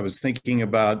I was thinking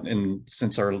about, and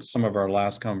since some of our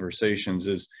last conversations,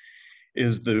 it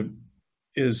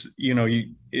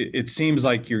seems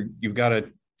like you've got to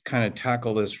kind of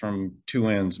tackle this from two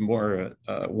ends, more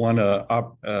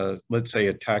let's say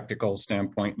a tactical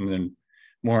standpoint, and then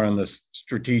more on the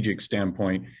strategic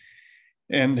standpoint.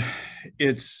 And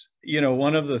it's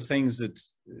one of the things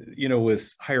that's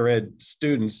with higher ed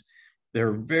students,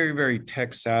 they're very, very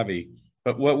tech savvy,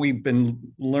 but what we've been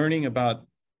learning about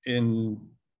in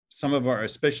some of our,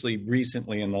 especially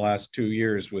recently in the last 2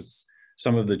 years with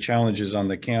some of the challenges on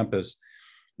the campus,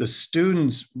 the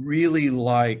students really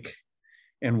like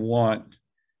and want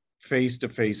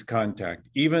face-to-face contact.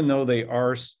 Even though they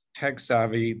are tech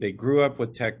savvy, they grew up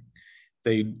with tech,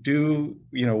 they do,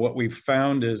 what we've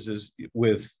found is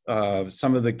with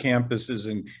some of the campuses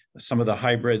and some of the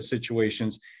hybrid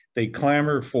situations, they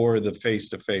clamor for the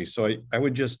face-to-face. So I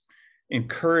would just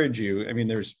encourage you,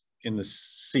 there's in the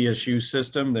CSU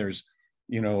system, there's,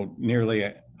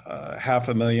 nearly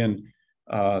 500,000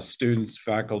 students,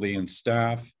 faculty, and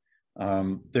staff.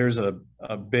 There's a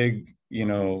big,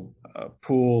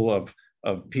 pool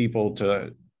of people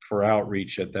for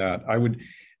outreach at that.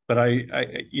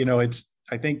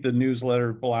 I think the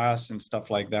newsletter blasts and stuff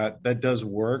like that does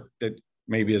work. That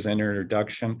maybe as an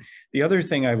introduction. The other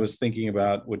thing I was thinking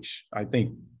about, which I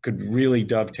think could really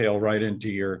dovetail right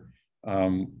into your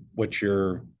what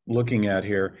you're looking at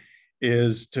here,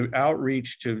 is to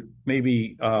outreach to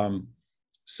maybe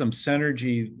some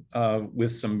synergy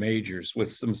with some majors,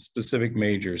 with some specific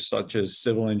majors, such as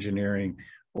civil engineering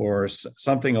or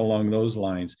something along those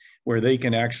lines, where they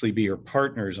can actually be your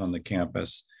partners on the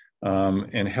campus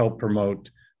and help promote,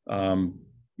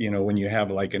 when you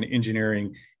have like an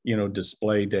engineering,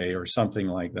 display day or something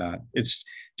like that. It's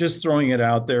just throwing it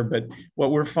out there. But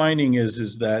what we're finding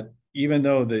is that even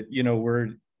though that,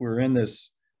 we're in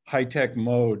this high-tech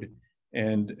mode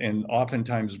and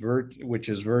oftentimes which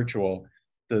is virtual,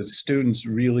 the students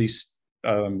really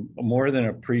more than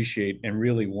appreciate and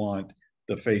really want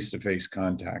the face-to-face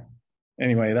contact.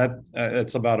 Anyway,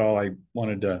 that's about all I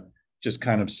wanted to just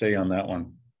kind of say on that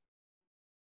one.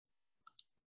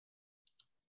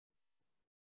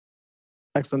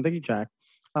 Excellent. Thank you, Jack.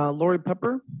 Lori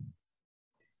Pepper.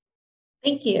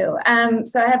 Thank you.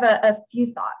 So I have a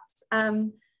few thoughts.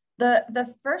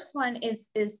 The first one is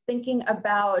thinking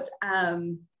about,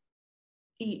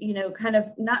 you know, kind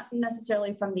of not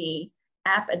necessarily from the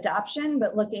app adoption,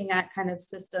 but looking at kind of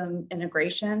system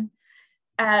integration.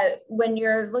 When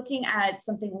you're looking at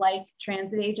something like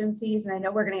transit agencies, and I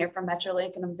know we're going to hear from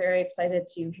Metrolink, and I'm very excited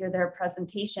to hear their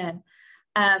presentation.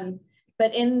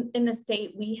 But in the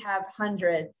state, we have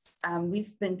hundreds.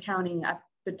 We've been counting up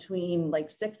between like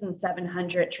 600 and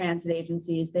 700 transit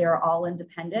agencies. They are all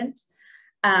independent.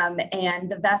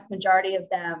 And the vast majority of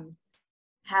them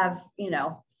have, you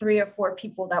know, 3 or 4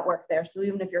 people that work there. So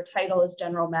even if your title is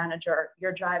general manager,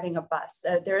 you're driving a bus.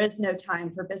 So there is no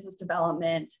time for business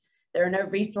development. There are no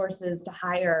resources to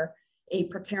hire a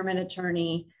procurement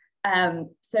attorney.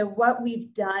 So what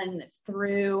we've done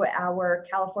through our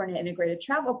California Integrated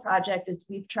Travel Project is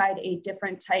we've tried a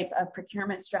different type of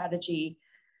procurement strategy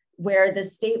where the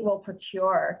state will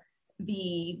procure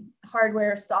the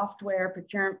hardware, software,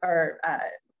 procurement, or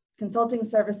consulting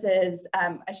services.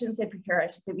 I shouldn't say procure, I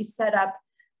should say we set up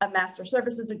a master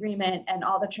services agreement, and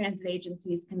all the transit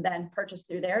agencies can then purchase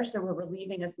through there. So we're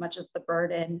relieving as much of the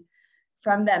burden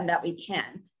from them that we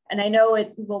can. And I know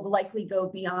it will likely go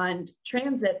beyond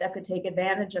transit that could take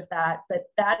advantage of that, but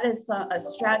that is a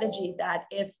strategy that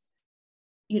if,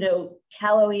 you know,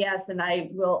 Cal OES and I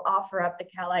will offer up the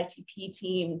Cal ITP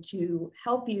team to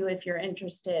help you if you're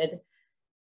interested.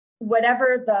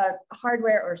 Whatever the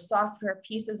hardware or software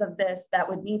pieces of this that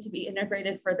would need to be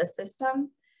integrated for the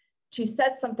system to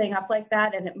set something up like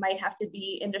that, and it might have to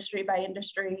be industry by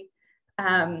industry.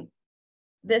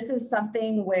 This is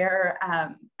something where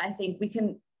I think we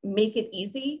can make it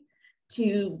easy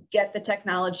to get the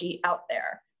technology out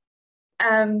there.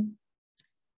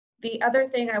 The other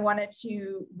thing I wanted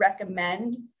to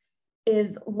recommend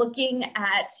is looking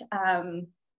at kind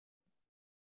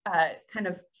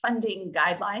of funding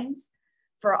guidelines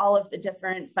for all of the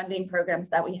different funding programs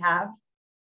that we have.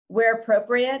 Where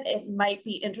appropriate, it might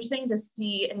be interesting to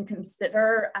see and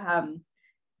consider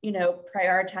you know,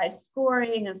 prioritize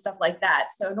scoring and stuff like that.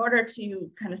 So in order to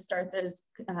kind of start those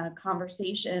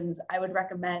conversations, I would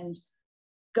recommend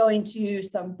going to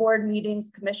some board meetings,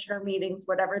 commissioner meetings,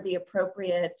 whatever the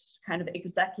appropriate kind of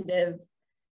executive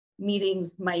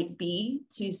meetings might be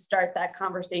to start that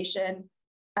conversation.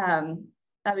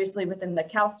 Obviously within the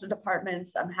CalSTA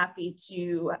departments, I'm happy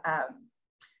to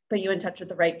put you in touch with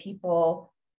the right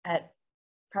people at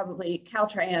probably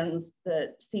Caltrans,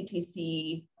 the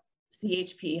CTC,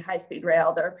 CHP, high-speed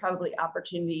rail. There are probably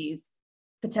opportunities,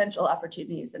 potential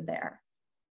opportunities in there.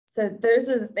 So those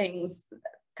are the things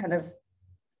kind of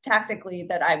tactically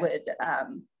that I would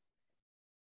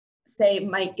say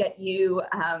might get you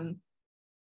kind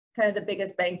of the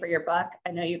biggest bang for your buck.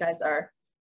 I know you guys are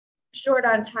short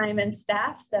on time and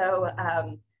staff, so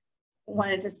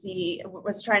wanted to see,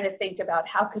 was trying to think about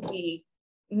how could we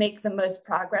make the most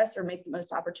progress or make the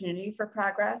most opportunity for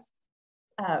progress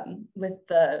with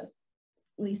the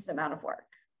least amount of work.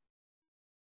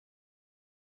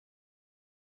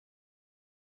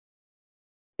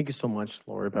 Thank you so much,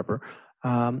 Lori Pepper.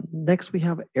 Next, we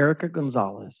have Erica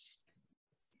Gonzalez.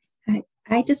 Hi.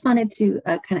 I just wanted to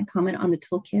kind of comment on the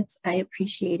toolkits. I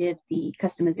appreciated the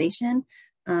customization.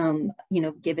 You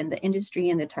know, given the industry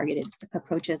and the targeted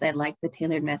approaches, I like the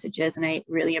tailored messages, and I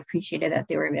really appreciated that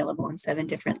they were available in 7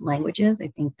 different languages. I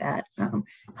think that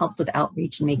helps with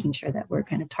outreach and making sure that we're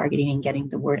kind of targeting and getting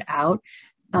the word out.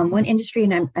 One industry,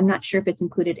 and I'm not sure if it's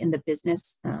included in the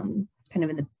business, kind of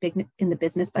in the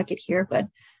business bucket here, but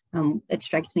it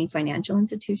strikes me financial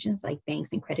institutions like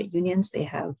banks and credit unions, they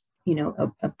have, you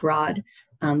know, a broad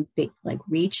big, like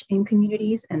reach in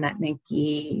communities, and that might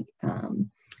be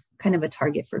kind of a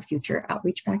target for future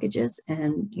outreach packages.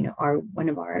 And, you know,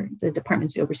 the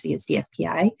departments we oversee is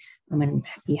DFPI. I'm going to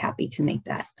be happy to make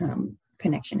that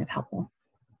connection if helpful.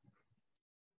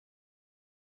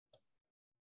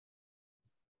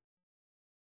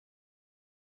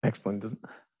 Excellent.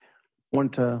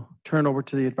 Want to turn over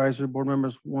to the advisory board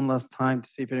members one last time to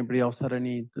see if anybody else had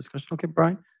any discussion. Okay,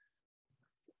 Brian.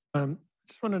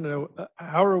 Just want to know,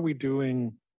 how are we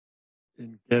doing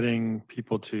in getting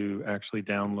people to actually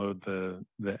download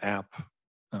the app?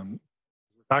 We're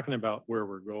talking about where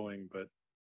we're going, but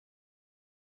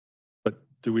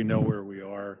do we know where we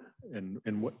are, and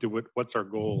what's our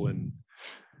goal in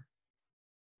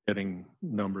getting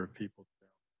number of people?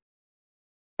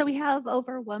 So we have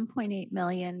over 1.8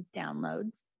 million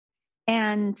downloads,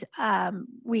 and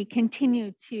we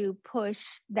continue to push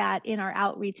that in our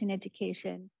outreach and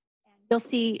education. You'll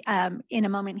see in a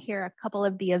moment here a couple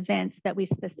of the events that we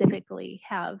specifically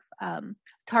have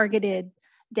targeted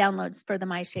downloads for the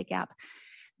MyShake app.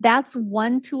 That's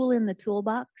one tool in the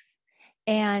toolbox.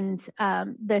 And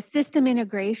the system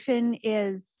integration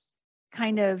is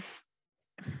kind of,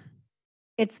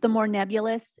 it's the more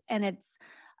nebulous, and it's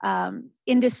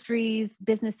industries,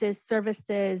 businesses,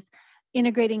 services,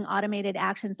 integrating automated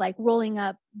actions like rolling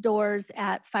up doors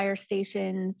at fire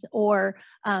stations, or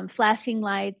flashing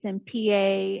lights and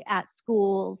PA at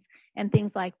schools and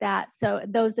things like that. So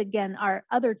those, again, are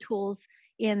other tools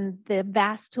in the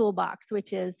vast toolbox,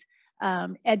 which is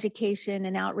education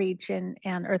and outreach and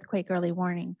earthquake early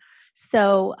warning.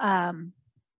 So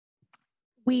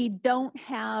we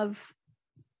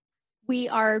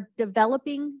are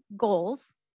developing goals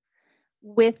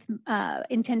with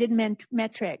intended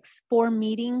metrics for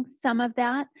meeting some of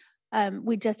that.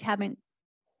 We just haven't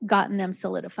gotten them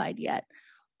solidified yet.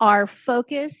 Our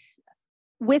focus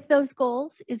with those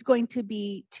goals is going to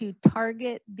be to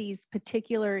target these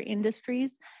particular industries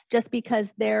just because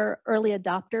they're early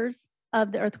adopters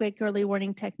of the earthquake early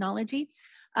warning technology.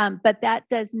 But that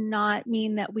does not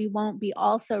mean that we won't be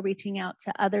also reaching out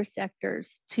to other sectors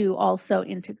to also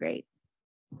integrate.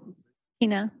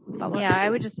 Tina? Yeah, I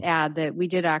would just add that we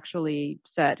did actually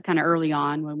set kind of early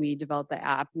on when we developed the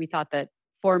app, we thought that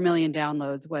 4 million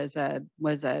downloads was a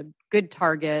good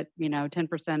target,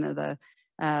 10% of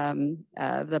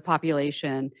the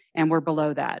population, and we're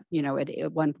below that, at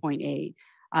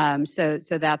 1.8. So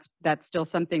that's still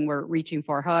something we're reaching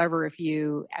for. However, if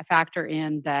you factor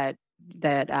in that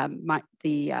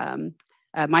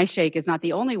MyShake is not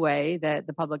the only way that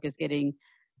the public is getting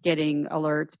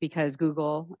alerts, because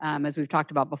Google, as we've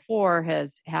talked about before,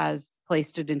 has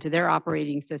placed it into their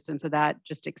operating system. So that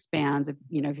just expands. If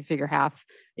you figure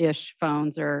half-ish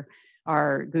phones are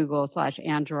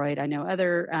Google/Android. I know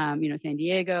other, San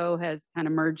Diego has kind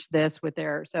of merged this with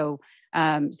their. So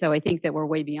I think that we're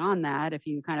way beyond that if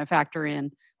you kind of factor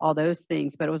in all those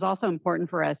things. But it was also important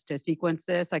for us to sequence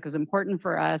this. Like, it was important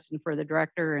for us and for the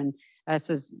director and us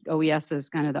as OES as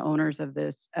kind of the owners of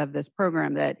this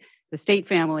program, that the state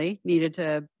family needed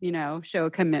to, show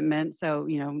a commitment. So,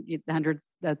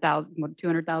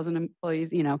 200,000 employees,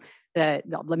 that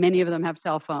many of them have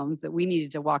cell phones, that we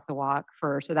needed to walk the walk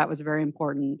first. So that was very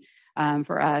important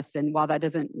for us. And while that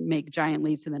doesn't make giant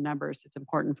leaps in the numbers, it's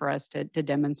important for us to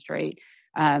demonstrate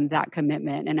that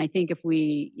commitment. And I think if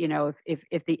we,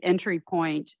 if the entry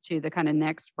point to the kind of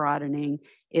next broadening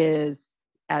is,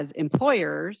 as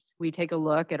employers, we take a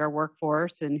look at our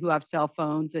workforce and who have cell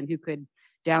phones and who could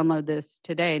download this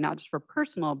today, not just for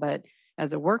personal, but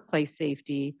as a workplace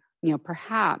safety,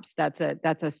 perhaps that's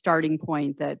a starting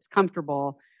point that's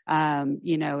comfortable,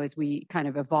 as we kind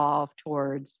of evolve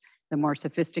towards the more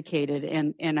sophisticated.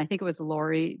 And I think it was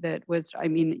Lori that was,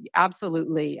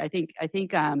 absolutely. I think,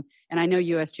 and I know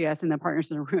USGS and the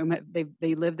partners in the room,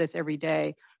 they live this every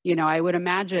day. I would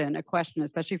imagine a question,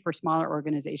 especially for smaller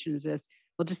organizations, is,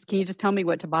 well, can you just tell me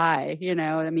what to buy? they're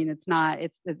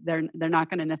not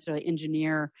going to necessarily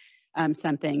engineer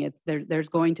something. There's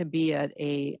going to be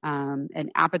an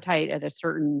appetite at a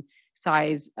certain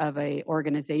size of a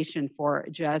organization for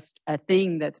just a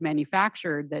thing that's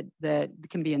manufactured that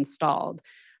can be installed.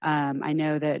 I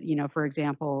know that, for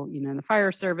example, in the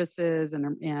fire services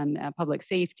and public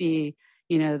safety,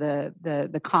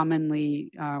 the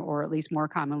commonly, or at least more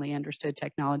commonly understood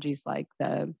technologies like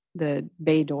the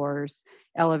bay doors,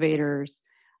 elevators,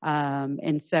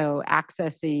 and so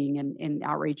accessing and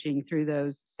outreaching through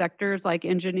those sectors like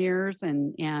engineers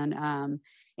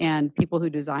and people who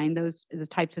design those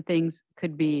types of things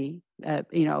could be,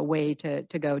 a way to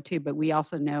go to. But we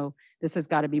also know this has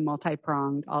got to be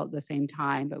multi-pronged all at the same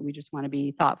time, but we just want to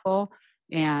be thoughtful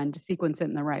and sequence it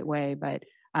in the right way. But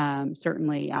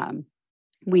certainly,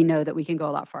 we know that we can go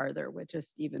a lot farther with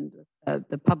just even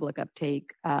the public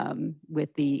uptake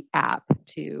with the app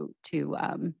to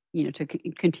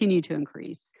continue to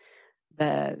increase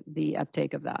the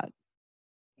uptake of that.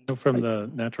 So from the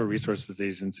Natural Resources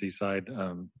Agency side,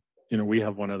 we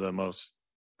have one of the most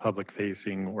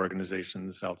public-facing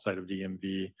organizations outside of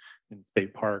DMV in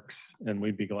state parks, and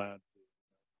we'd be glad to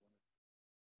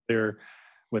there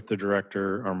with the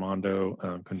director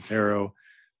Armando Quintero,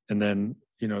 and then.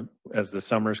 As the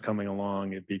summer's coming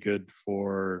along, it'd be good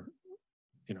for,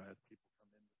 as people come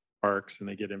into parks and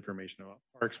they get information about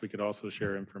parks, we could also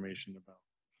share information about,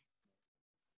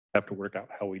 have to work out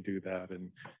how we do that.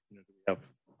 And, do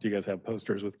you guys have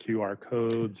posters with QR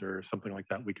codes or something like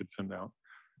that we could send out?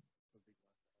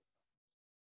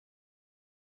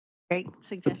 Great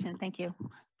suggestion, thank you.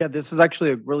 Yeah, this is actually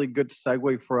a really good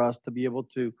segue for us to be able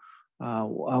to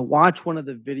watch one of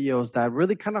the videos that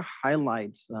really kind of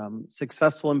highlights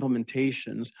successful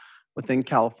implementations within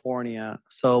California.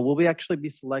 So we'll actually be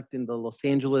selecting the Los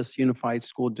Angeles Unified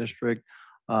School District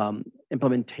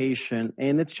implementation.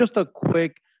 And it's just a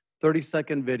quick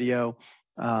 30-second video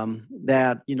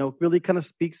that, you know, really kind of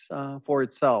speaks for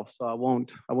itself. So I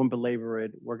won't belabor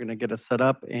it. We're going to get it set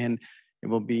up and it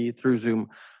will be through Zoom.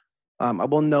 I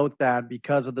will note that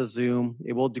because of the Zoom,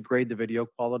 it will degrade the video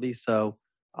quality. So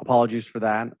apologies for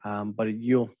that, but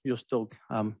you'll still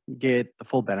get the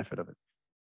full benefit of it.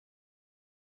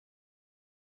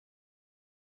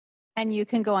 And you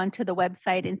can go onto the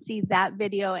website and see that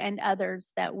video and others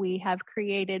that we have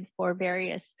created for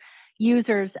various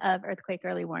users of earthquake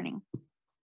early warning.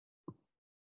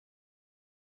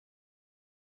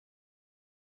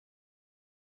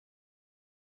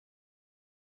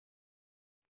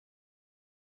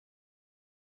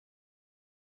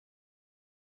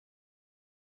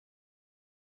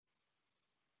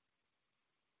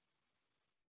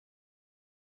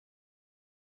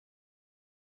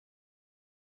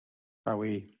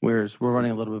 We're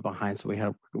running a little bit behind, so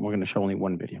we're going to show only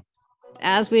one video.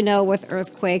 As we know with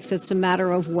earthquakes, it's a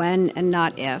matter of when and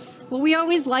not if. Well, we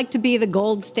always like to be the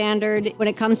gold standard when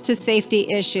it comes to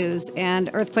safety issues, and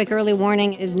earthquake early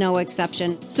warning is no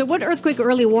exception. So what earthquake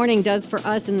early warning does for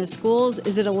us in the schools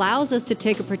is it allows us to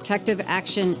take a protective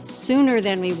action sooner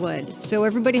than we would. So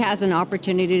everybody has an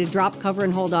opportunity to drop, cover,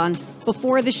 and hold on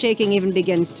before the shaking even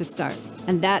begins to start.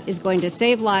 And that is going to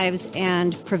save lives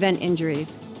and prevent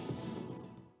injuries.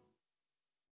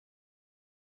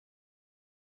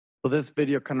 So this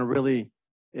video kind of really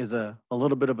is a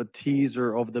little bit of a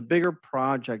teaser of the bigger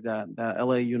project that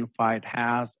LA Unified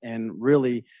has, and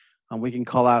really we can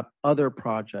call out other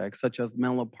projects such as the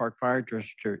Menlo Park Fire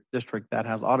District that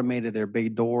has automated their bay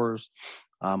doors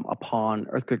upon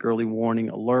earthquake early warning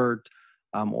alert,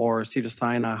 or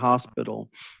Cedars-Sinai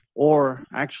Hospital. Or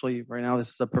actually, right now, this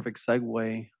is a perfect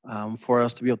segue for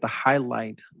us to be able to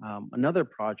highlight another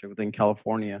project within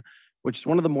California, which is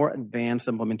one of the more advanced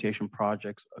implementation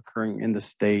projects occurring in the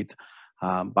state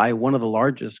by one of the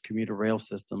largest commuter rail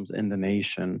systems in the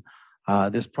nation.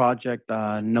 This project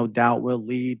no doubt will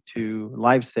lead to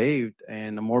lives saved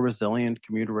and a more resilient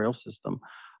commuter rail system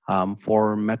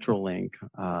for Metrolink.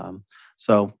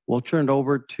 So we'll turn it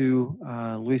over to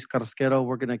Luis Carrasquero.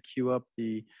 We're gonna queue up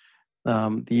the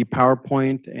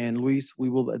PowerPoint, and Luis, we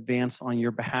will advance on your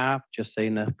behalf. Just say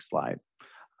next slide.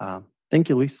 Thank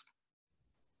you, Luis.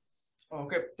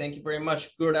 Okay, thank you very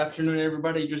much. Good afternoon,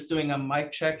 everybody. Just doing a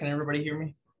mic check. Can everybody hear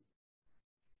me?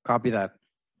 Copy that.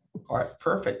 All right,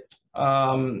 perfect.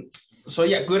 So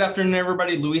yeah, good afternoon,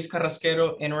 everybody. Luis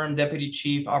Carrasquero, Interim Deputy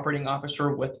Chief Operating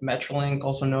Officer with Metrolink,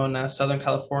 also known as Southern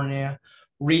California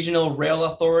Regional Rail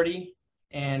Authority.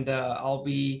 And I'll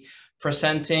be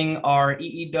presenting our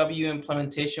EEW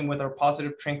implementation with our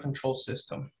positive train control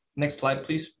system. Next slide,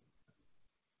 please.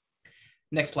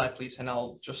 Next slide, please. And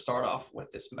I'll just start off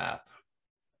with this map.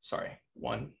 Sorry,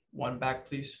 one back,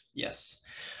 please. Yes.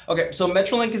 Okay, so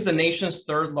Metrolink is the nation's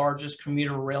third largest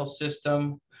commuter rail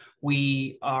system.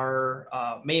 We are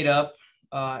made up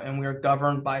and we are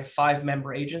governed by 5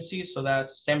 member agencies. So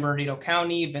that's San Bernardino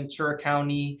County, Ventura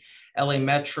County, LA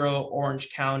Metro,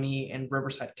 Orange County, and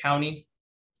Riverside County.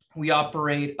 We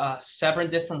operate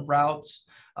 7 different routes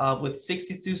with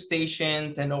 62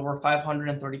 stations and over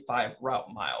 535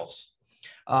 route miles.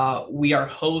 We are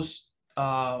host,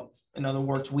 in other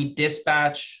words, we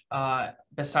dispatch,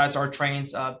 besides our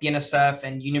trains, BNSF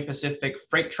and Union Pacific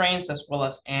freight trains, as well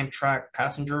as Amtrak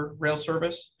passenger rail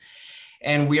service.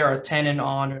 And we are a tenant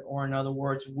on, or in other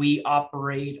words, we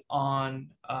operate on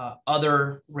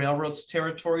other railroads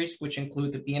territories, which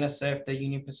include the BNSF, the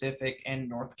Union Pacific, and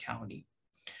North County.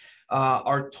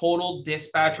 Our total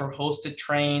dispatch or hosted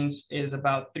trains is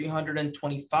about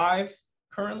 325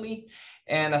 currently.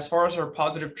 And as far as our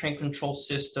positive train control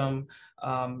system,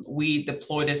 we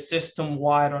deployed a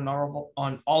system-wide on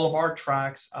all of our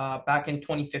tracks back in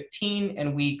 2015,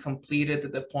 and we completed the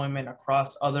deployment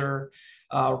across other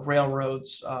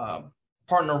railroads,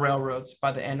 partner railroads,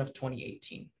 by the end of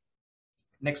 2018.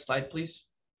 Next slide, please.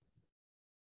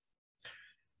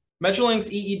 Metrolink's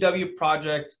EEW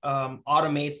project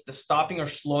automates the stopping or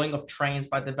slowing of trains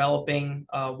by developing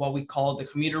what we call the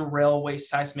Commuter Railway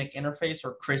Seismic Interface,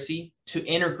 or CRISI, to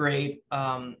integrate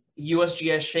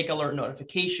USGS shake alert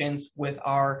notifications with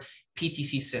our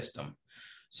PTC system.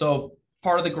 So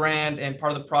part of the grant and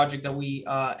part of the project that we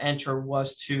entered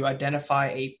was to identify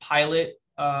a pilot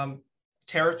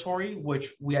territory,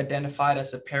 which we identified as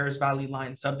the Paris Valley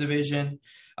Line subdivision.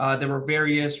 There were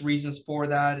various reasons for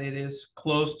that. It is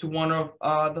close to one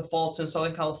of the faults in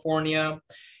Southern California.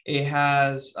 It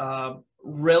has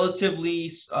relatively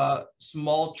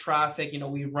small traffic.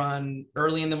 We run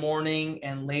early in the morning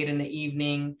and late in the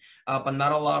evening, but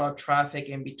not a lot of traffic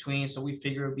in between. So we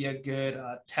figure it'd be a good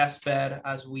test bed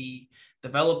as we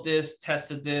developed this,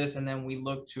 tested this, and then we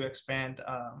look to expand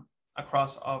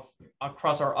across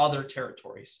our other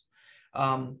territories.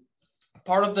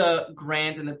 Part of the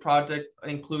grant and the project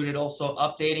included also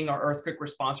updating our earthquake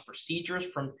response procedures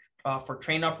for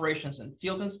train operations and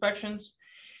field inspections,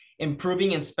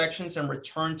 improving inspections and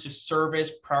return to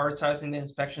service, prioritizing the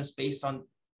inspections based on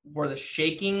where the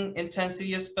shaking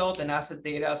intensity is felt and asset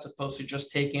data, as opposed to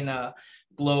just taking a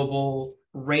global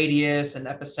radius and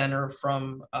epicenter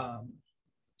from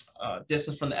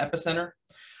distance from the epicenter.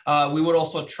 We would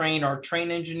also train our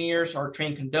train engineers, our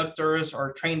train conductors,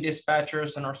 our train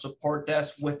dispatchers, and our support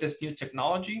desk with this new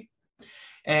technology.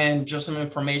 And just some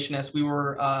information, as we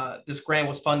were, this grant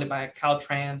was funded by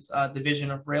Caltrans Division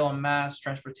of Rail and Mass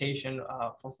Transportation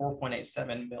for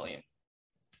 $4.87 million.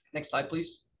 Next slide,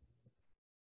 please.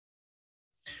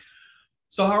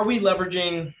 So how are we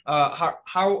leveraging,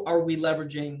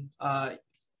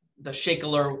 the Shake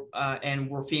Alert and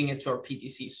we're feeding it to our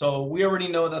PTC? So we already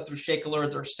know that through Shake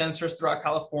Alert, there's sensors throughout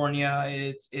California.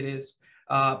 It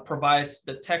provides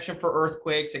detection for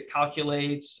earthquakes. It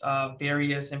calculates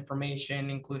various information,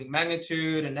 including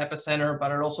magnitude and epicenter,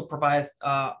 but it also provides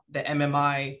the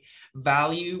MMI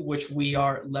value, which we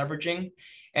are leveraging.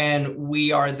 And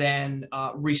we are then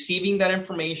receiving that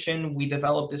information. We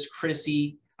developed this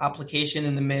CRISI application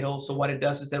in the middle. So what it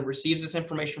does is that it receives this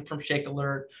information from Shake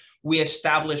Alert. We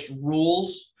established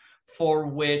rules for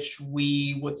which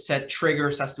we would set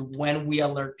triggers as to when we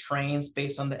alert trains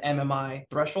based on the MMI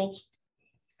thresholds.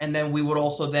 And then we would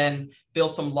also then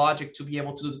build some logic to be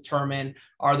able to determine,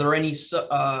 are there any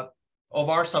of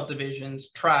our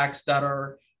subdivisions tracks that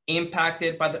are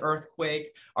impacted by the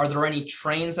earthquake? Are there any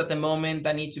trains at the moment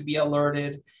that need to be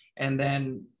alerted? And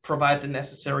then provide the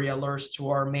necessary alerts to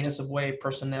our maintenance of way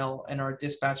personnel and our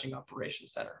dispatching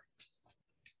operations center.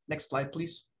 Next slide,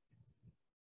 please.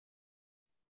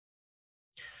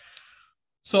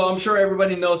 So I'm sure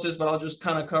everybody knows this, but I'll just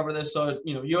kind of cover this. So,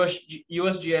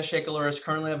 USGS Shake Alert is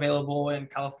currently available in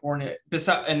California,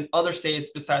 and other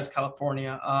states besides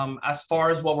California. As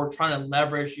far as what we're trying to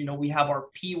leverage, we have our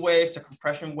P waves, the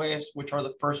compression waves, which are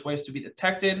the first waves to be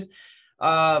detected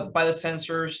by the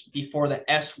sensors before the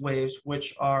S waves,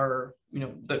 which are,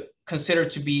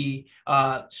 considered to be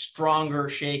stronger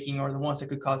shaking, or the ones that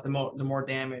could cause the more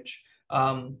damage.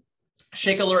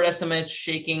 Shake Alert estimates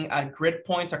shaking at grid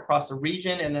points across the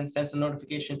region and then sends a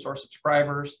notification to our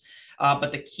subscribers.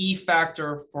 But the key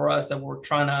factor for us that we're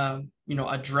trying to,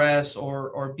 address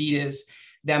or beat is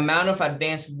the amount of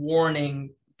advanced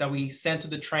warning that we send to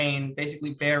the train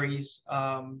basically varies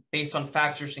based on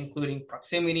factors including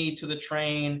proximity to the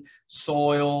train,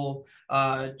 soil,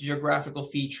 geographical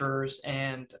features,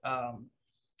 and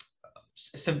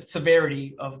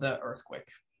severity of the earthquake.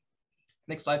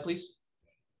 Next slide, please.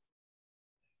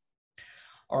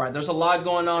 All right, there's a lot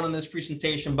going on in this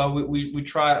presentation, but we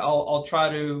try. I'll try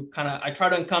to I try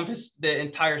to encompass the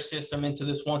entire system into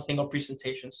this one single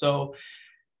presentation. So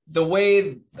the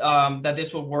way that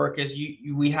this will work is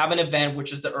we have an event,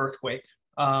 which is the earthquake.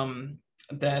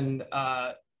 Then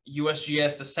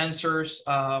USGS, the sensors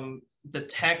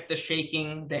detect the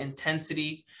shaking, the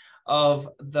intensity of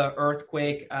the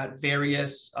earthquake at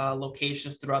various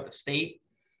locations throughout the state.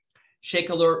 Shake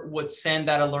Alert would send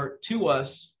that alert to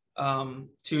us,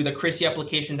 to the CRISI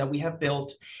application that we have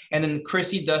built. And then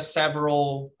CRISI does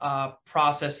several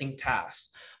processing tasks.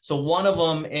 So one of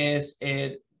them is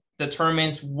it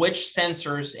determines which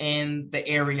sensors in the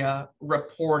area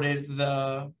reported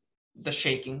the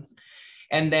shaking.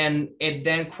 And then it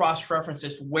then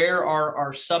cross-references where are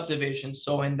our subdivisions.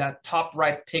 So in that top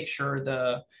right picture,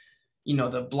 the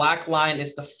black line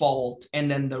is the fault, and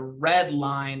then the red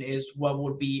line is what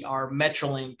would be our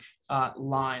Metrolink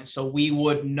line. So we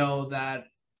would know that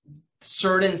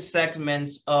certain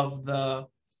segments of the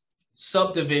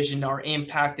subdivision are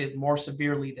impacted more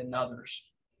severely than others.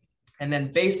 And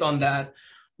then based on that,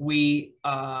 we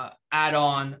add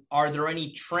on, are there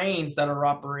any trains that are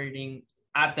operating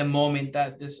at the moment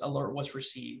that this alert was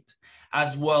received,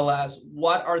 as well as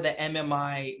what are the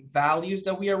MMI values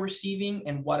that we are receiving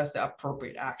and what is the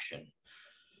appropriate action.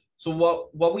 So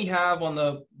what we have on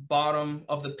the bottom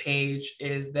of the page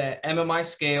is the MMI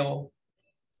scale,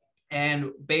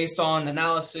 and based on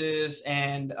analysis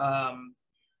and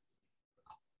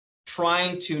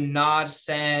trying to not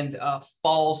send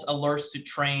false alerts to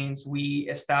trains, we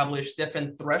established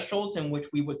different thresholds in which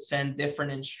we would send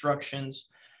different instructions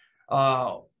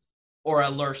or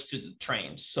alerts to the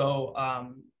trains. So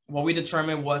what we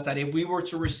determined was that if we were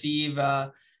to receive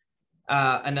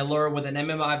an alert with an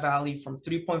MMI value from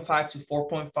 3.5 to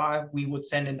 4.5, we would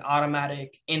send an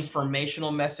automatic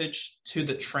informational message to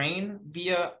the train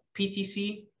via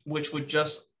PTC, which would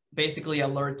just basically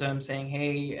alert them saying,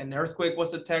 hey, an earthquake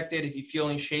was detected. If you're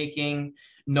feeling shaking,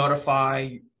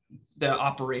 notify the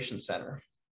operations center.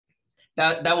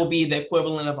 That will be the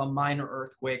equivalent of a minor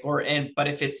earthquake, but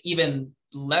if it's even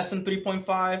less than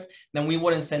 3.5, then we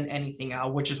wouldn't send anything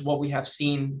out, which is what we have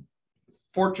seen,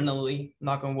 fortunately,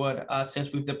 knock on wood,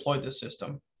 since we've deployed the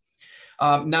system.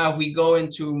 Now, if we go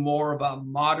into more of a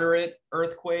moderate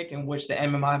earthquake in which the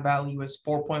MMI value is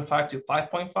 4.5 to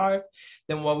 5.5,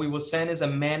 then what we will send is a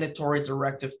mandatory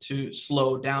directive to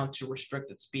slow down to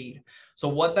restricted speed. So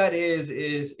what that is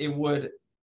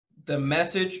the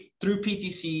message through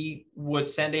PTC would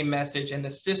send a message, and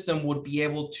the system would be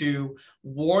able to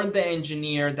warn the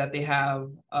engineer that they have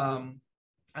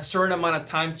a certain amount of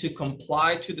time to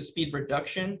comply to the speed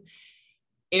reduction.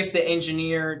 If the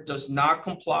engineer does not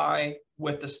comply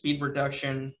with the speed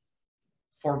reduction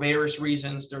for various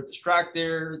reasons, they're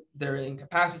distracted, they're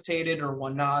incapacitated or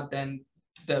whatnot, then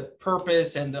the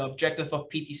purpose and the objective of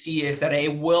PTC is that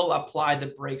it will apply the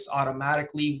brakes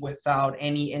automatically without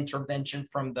any intervention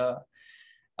from the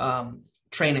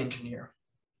train engineer.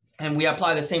 And we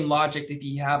apply the same logic if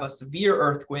you have a severe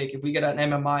earthquake. If we get an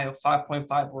MMI of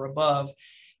 5.5 or above,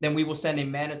 then we will send a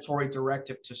mandatory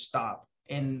directive to stop.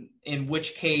 In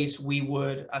which case we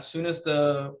would, as soon as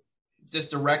this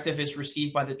directive is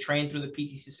received by the train through the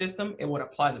PTC system, it would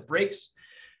apply the brakes.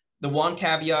 The one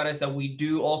caveat is that we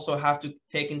do also have to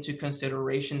take into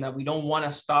consideration that we don't want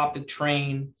to stop the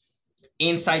train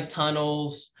inside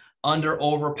tunnels, under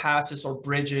overpasses or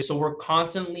bridges. So we're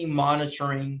constantly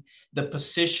monitoring the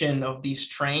position of these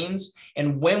trains.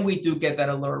 And when we do get that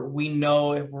alert, we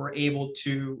know if we're able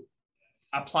to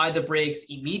apply the brakes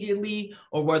immediately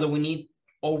or whether we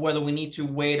need to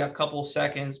wait a couple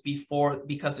seconds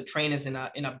because the train is in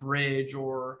a bridge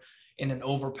or in an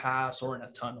overpass or in a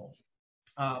tunnel.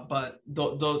 But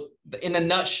in a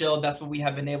nutshell, that's what we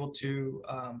have been able to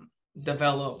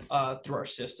develop through our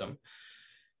system.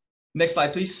 Next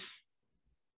slide, please.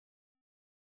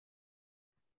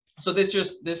 So this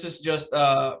is just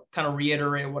kind of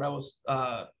reiterate what I was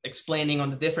explaining on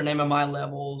the different MMI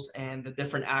levels and the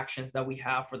different actions that we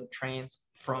have for the trains,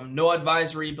 from no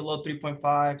advisory below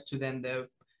 3.5 to then the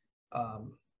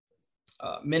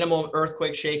minimal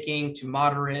earthquake shaking to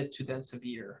moderate to then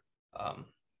severe,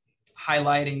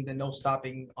 highlighting the no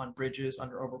stopping on bridges,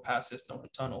 under overpasses, no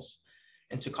tunnels,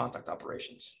 and to contact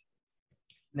operations.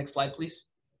 Next slide, please.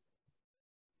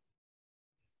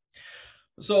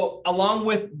 So along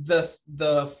with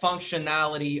the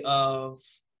functionality of,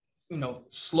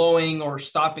 slowing or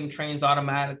stopping trains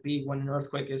automatically when an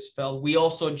earthquake is felt, we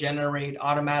also generate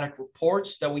automatic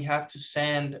reports that we have to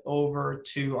send over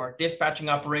to our dispatching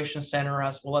operations center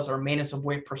as well as our maintenance of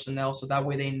way personnel. So that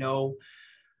way they know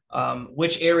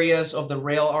which areas of the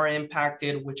rail are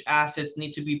impacted, which assets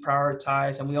need to be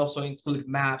prioritized, and we also include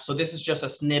maps. So this is just a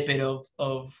snippet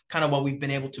of kind of what we've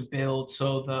been able to build.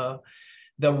 So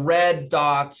the red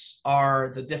dots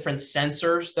are the different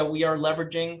sensors that we are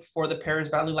leveraging for the Perris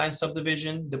Valley Line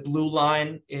subdivision. The blue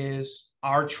line is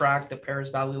our track, the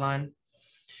Perris Valley Line.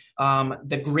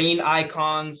 The green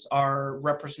icons are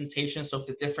representations of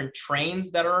the different trains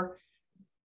that are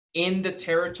in the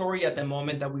territory at the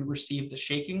moment that we receive the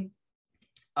shaking.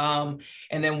 And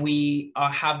then we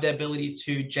have the ability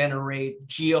to generate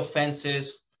geofences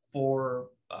for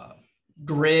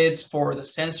grids for the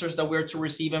sensors that we're to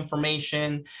receive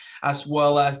information, as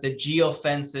well as the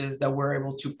geofences that we're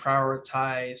able to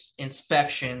prioritize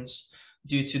inspections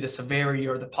due to the severity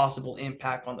or the possible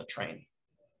impact on the train.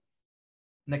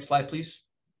 Next slide, please.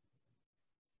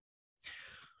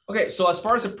 Okay, so as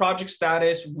far as the project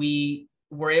status, we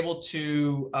were able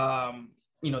to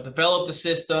develop the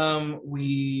system.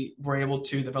 We were able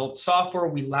to develop software.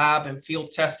 We lab and field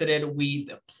tested it. We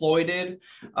deployed it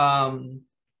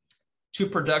to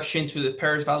production to the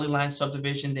Perris Valley Line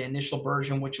subdivision, the initial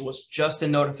version, which was just a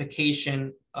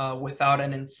notification without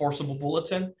an enforceable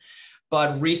bulletin.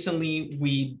 But recently,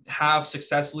 we have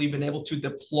successfully been able to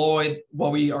deploy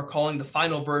what we are calling the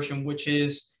final version, which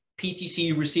is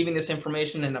PTC receiving this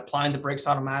information and applying the brakes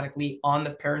automatically on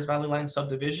the Perris Valley Line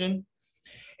subdivision.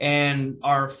 And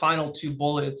our final two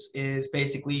bullets is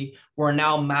basically we're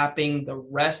now mapping the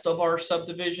rest of our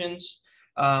subdivisions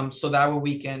so that way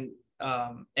we can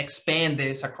expand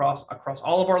this across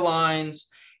all of our lines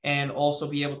and also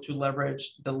be able to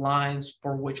leverage the lines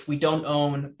for which we don't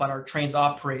own, but our trains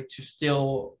operate to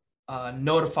still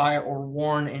notify or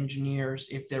warn engineers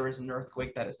if there is an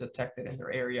earthquake that is detected in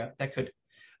their area that could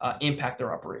impact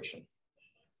their operation.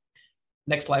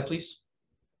 Next slide, please.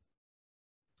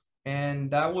 And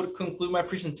that would conclude my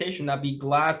presentation. I'd be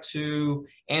glad to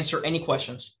answer any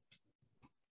questions.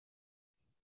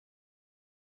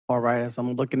 All right, as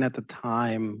I'm looking at the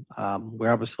time,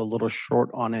 we're obviously a little short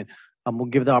on it. We'll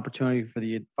give the opportunity for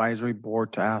the advisory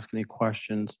board to ask any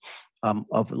questions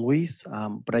of Luis,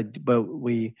 but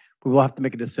we will have to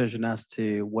make a decision as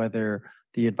to whether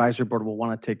the advisory board will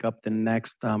want to take up the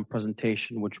next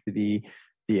presentation, which would be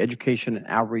the education and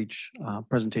outreach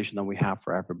presentation that we have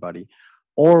for everybody.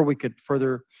 Or we could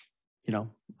further,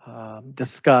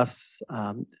 discuss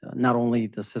not only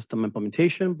the system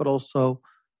implementation, but also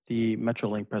the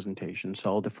Metrolink presentation. So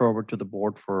I'll defer over to the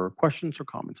board for questions or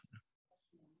comments.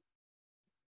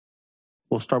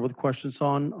 We'll start with questions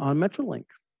on Metrolink.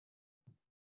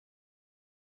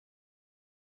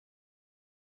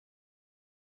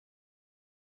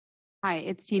 Hi,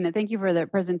 it's Tina. Thank you for the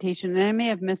presentation. And I may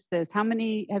have missed this. How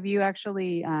many have you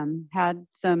actually had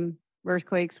some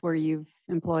earthquakes where you've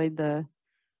employed the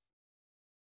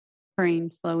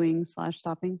crane slowing /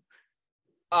 stopping?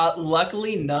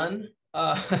 Luckily, none.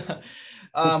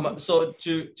 So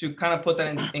to kind of put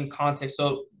that in context,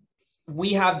 so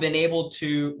we have the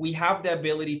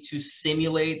ability to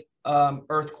simulate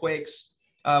earthquakes.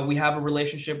 We have a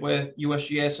relationship with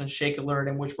USGS and Shake Alert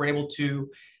in which we're able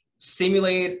to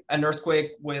simulate an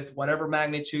earthquake with whatever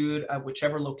magnitude at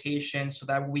whichever location so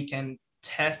that we can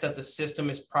test that the system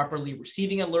is properly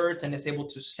receiving alerts and is able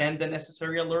to send the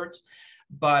necessary alerts.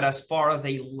 But as far as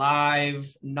a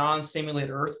live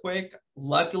non-simulated earthquake,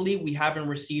 luckily we haven't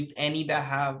received any that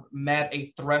have met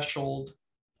a threshold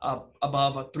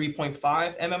above a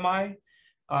 3.5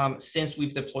 MMI since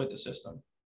we've deployed the system.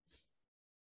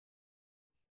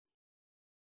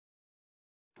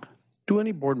 Do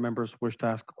any board members wish to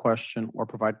ask a question or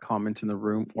provide comments in the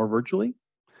room or virtually?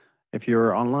 If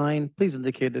you're online, please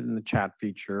indicate it in the chat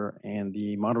feature and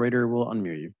the moderator will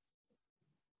unmute you.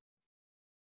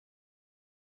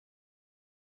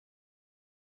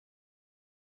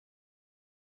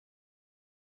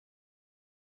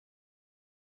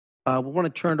 We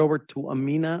want to turn it over to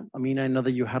Amina. Amina, I know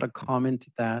that you had a comment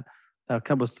that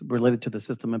was related to the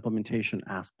system implementation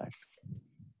aspect.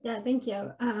 Yeah, thank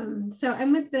you. So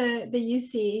I'm with the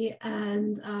UC,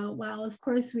 and while of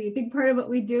course a big part of what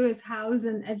we do is house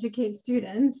and educate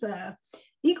students,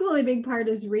 equally big part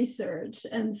is research.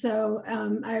 And so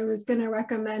I was going to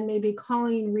recommend maybe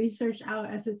calling research out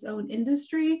as its own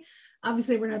industry.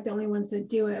 Obviously, we're not the only ones that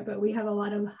do it, but we have a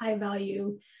lot of high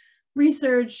value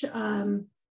research.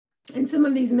 And some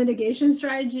of these mitigation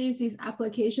strategies, these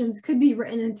applications could be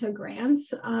written into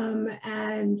grants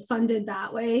and funded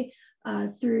that way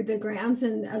through the grants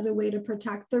and as a way to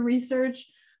protect the research.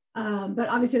 But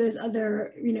obviously there's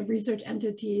other research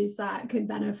entities that could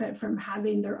benefit from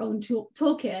having their own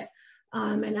toolkit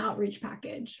and outreach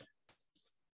package.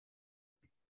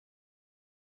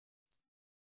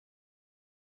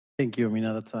 Thank you,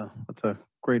 Amina. That's a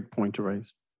great point to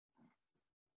raise.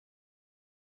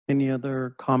 Any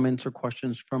other comments or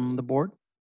questions from the board?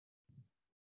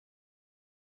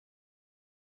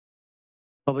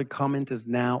 Public comment is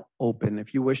now open.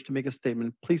 If you wish to make a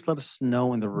statement, please let us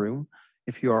know in the room.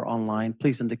 If you are online,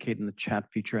 please indicate in the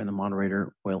chat feature and the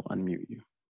moderator will unmute you.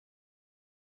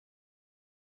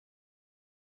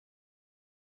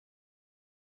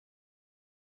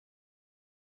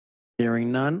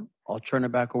 Hearing none, I'll turn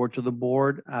it back over to the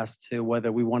board as to whether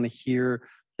we want to hear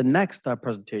the next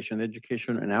presentation,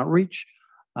 education and outreach,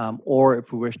 or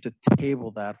if we wish to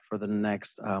table that for the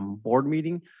next board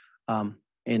meeting, so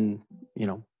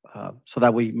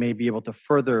that we may be able to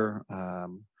further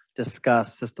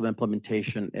discuss system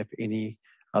implementation if any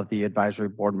of the advisory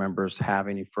board members have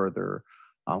any further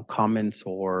comments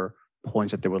or points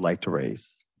that they would like to raise.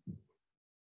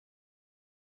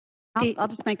 I'll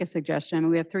just make a suggestion.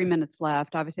 We have 3 minutes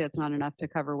left. Obviously, that's not enough to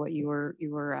cover what you were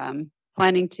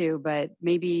planning to, but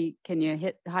maybe can you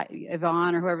hit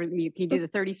Yvonne or whoever, can you do the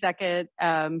 30-second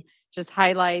just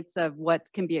highlights of what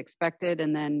can be expected,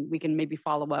 and then we can maybe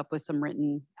follow up with some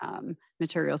written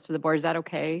materials to the board. Is that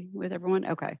okay with everyone?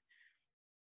 Okay.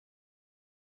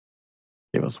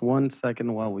 Give us 1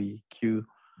 second while we queue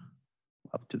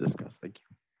up to discuss. Thank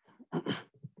you.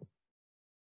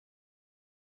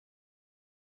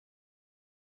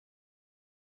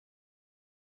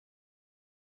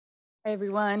 Hi,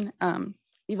 everyone.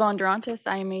 Yvonne Durantes.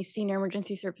 I am a Senior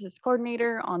Emergency Services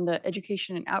Coordinator on the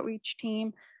Education and Outreach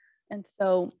team. And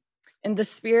so in the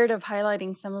spirit of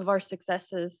highlighting some of our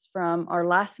successes from our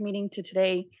last meeting to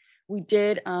today, we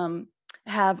did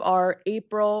have our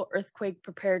April earthquake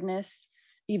preparedness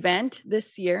event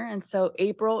this year. And so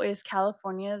April is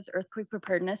California's Earthquake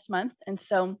Preparedness Month. And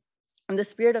so in the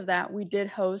spirit of that, we did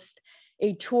host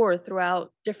a tour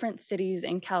throughout different cities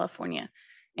in California.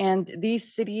 And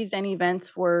these cities and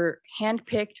events were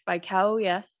handpicked by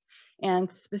CalOES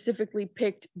and specifically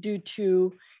picked due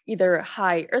to either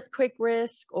high earthquake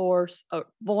risk or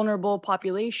vulnerable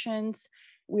populations.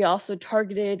 We also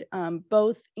targeted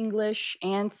both English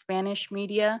and Spanish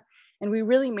media, and we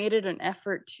really made it an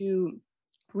effort to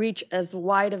reach as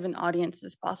wide of an audience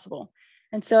as possible.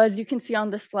 And so as you can see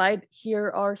on the slide, here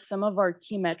are some of our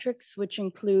key metrics, which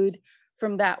include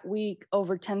from that week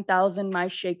over 10,000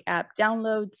 MyShake app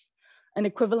downloads, an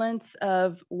equivalence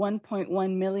of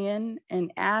 1.1 million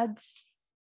in ads.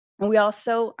 And we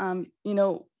also,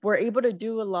 were able to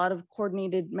do a lot of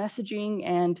coordinated messaging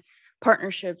and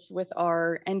partnerships with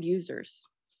our end users.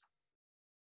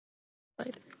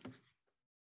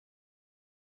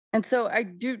 And so I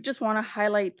do just want to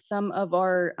highlight some of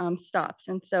our stops.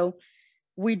 And so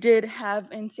we did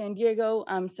have in San Diego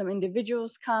some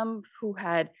individuals come who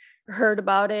had heard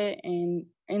about it in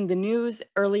the news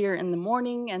earlier in the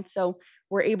morning. And so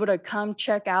we're able to come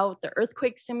check out the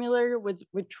earthquake simulator,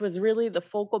 which was really the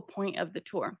focal point of the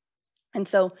tour. And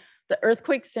so the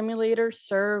earthquake simulator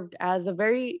served as a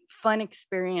very fun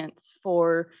experience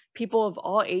for people of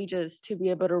all ages to be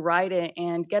able to ride it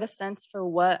and get a sense for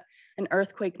what an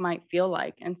earthquake might feel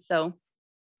like. And so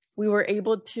we were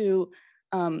able to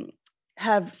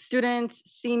have students,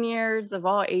 seniors of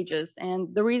all ages.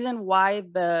 And the reason why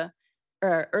the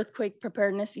earthquake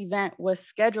preparedness event was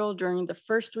scheduled during the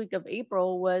first week of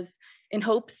April was in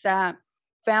hopes that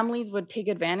families would take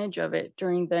advantage of it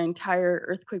during the entire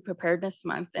earthquake preparedness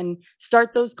month and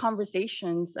start those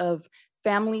conversations of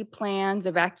family plans,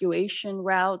 evacuation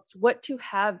routes, what to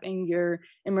have in your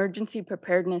emergency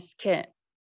preparedness kit.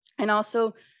 And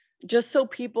also just so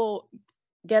people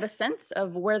get a sense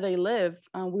of where they live,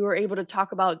 we were able to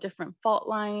talk about different fault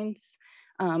lines.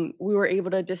 We were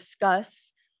able to discuss,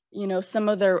 some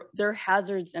of their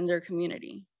hazards in their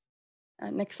community.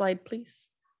 Next slide, please.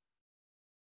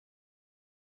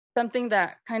 Something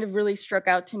that kind of really struck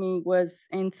out to me was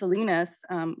in Salinas,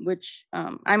 which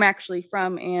I'm actually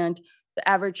from, and the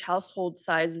average household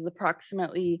size is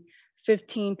approximately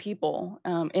 15 people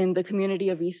in the community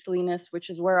of East Salinas, which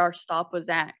is where our stop was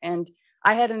at. And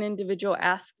I had an individual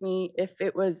ask me if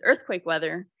it was earthquake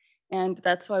weather, and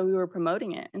that's why we were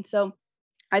promoting it. And so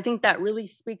I think that really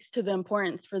speaks to the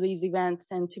importance for these events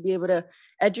and to be able to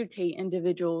educate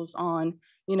individuals on,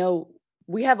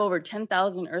 we have over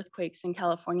 10,000 earthquakes in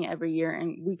California every year,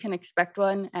 and we can expect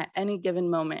one at any given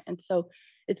moment. And so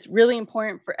it's really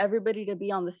important for everybody to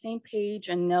be on the same page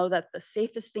and know that the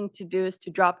safest thing to do is to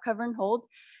drop, cover, and hold,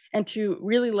 and to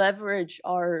really leverage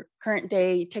our current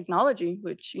day technology,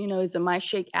 which, is a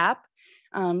MyShake app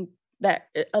that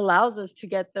allows us to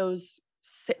get those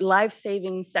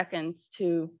life-saving seconds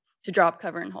to drop,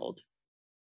 cover, and hold.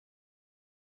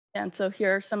 And so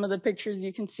here are some of the pictures.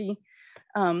 You can see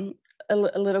a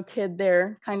little kid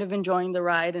there kind of enjoying the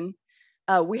ride. And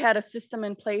we had a system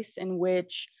in place in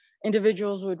which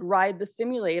individuals would ride the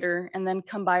simulator and then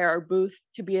come by our booth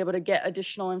to be able to get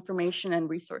additional information and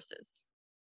resources.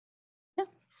 Yeah,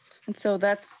 and so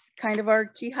that's kind of our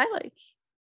key highlights.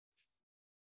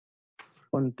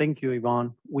 Well, thank you,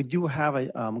 Yvonne. We do have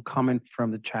a comment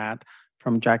from the chat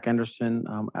from Jack Anderson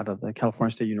out of the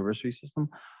California State University system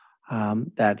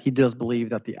that he does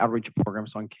believe that the outreach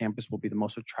programs on campus will be the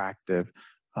most attractive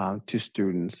to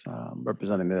students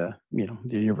representing the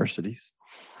universities.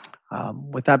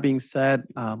 With that being said,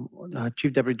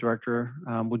 Chief Deputy Director,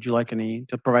 would you like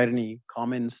to provide any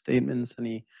comments, statements,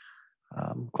 any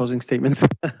closing statements?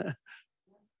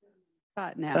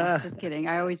 No, just kidding.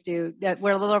 I always do.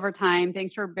 We're a little over time.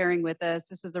 Thanks for bearing with us.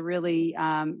 This was a really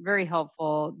very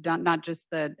helpful, not just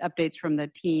the updates from the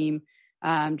team,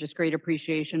 just great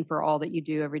appreciation for all that you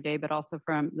do every day, but also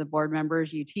from the board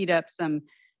members. You teed up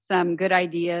some good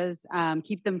ideas.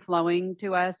 Keep them flowing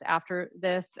to us after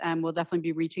this. We'll definitely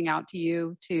be reaching out to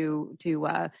you to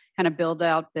kind of build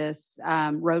out this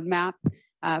roadmap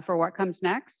for what comes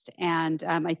next. And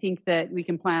I think that we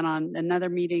can plan on another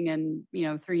meeting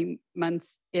in 3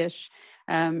 months-ish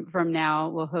from now.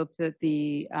 We'll hope that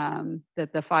the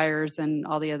fires and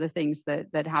all the other things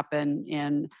that happen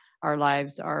in our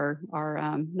lives are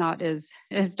not as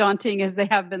daunting as they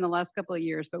have been the last couple of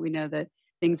years, but we know that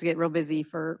things get real busy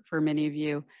for many of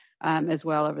you as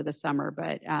well over the summer.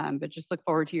 But just look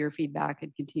forward to your feedback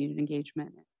and continued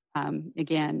engagement.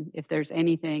 Again, if there's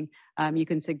anything you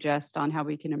can suggest on how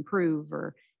we can improve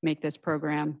or make this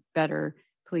program better,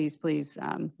 please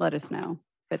let us know.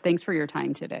 But thanks for your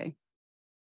time today.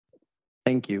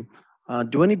 Thank you.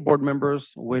 Do any board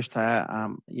members wish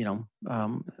to,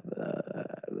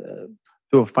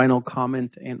 do a final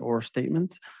comment and or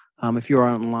statement? If you are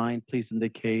online, please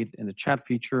indicate in the chat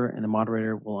feature and the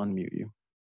moderator will unmute you.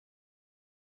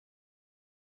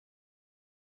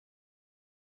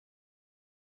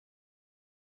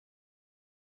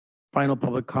 Final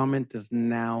public comment is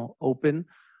now open.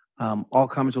 All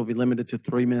comments will be limited to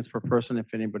 3 minutes per person.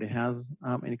 If anybody has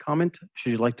any comment,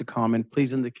 should you like to comment,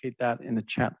 please indicate that in the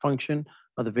chat function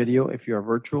of the video if you are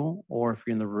virtual, or if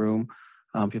you're in the room,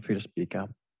 feel free to speak up.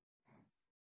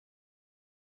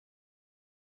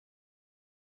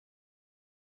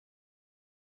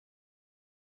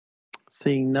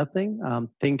 Seeing nothing,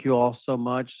 thank you all so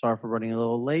much. Sorry for running a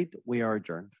little late. We are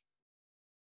adjourned.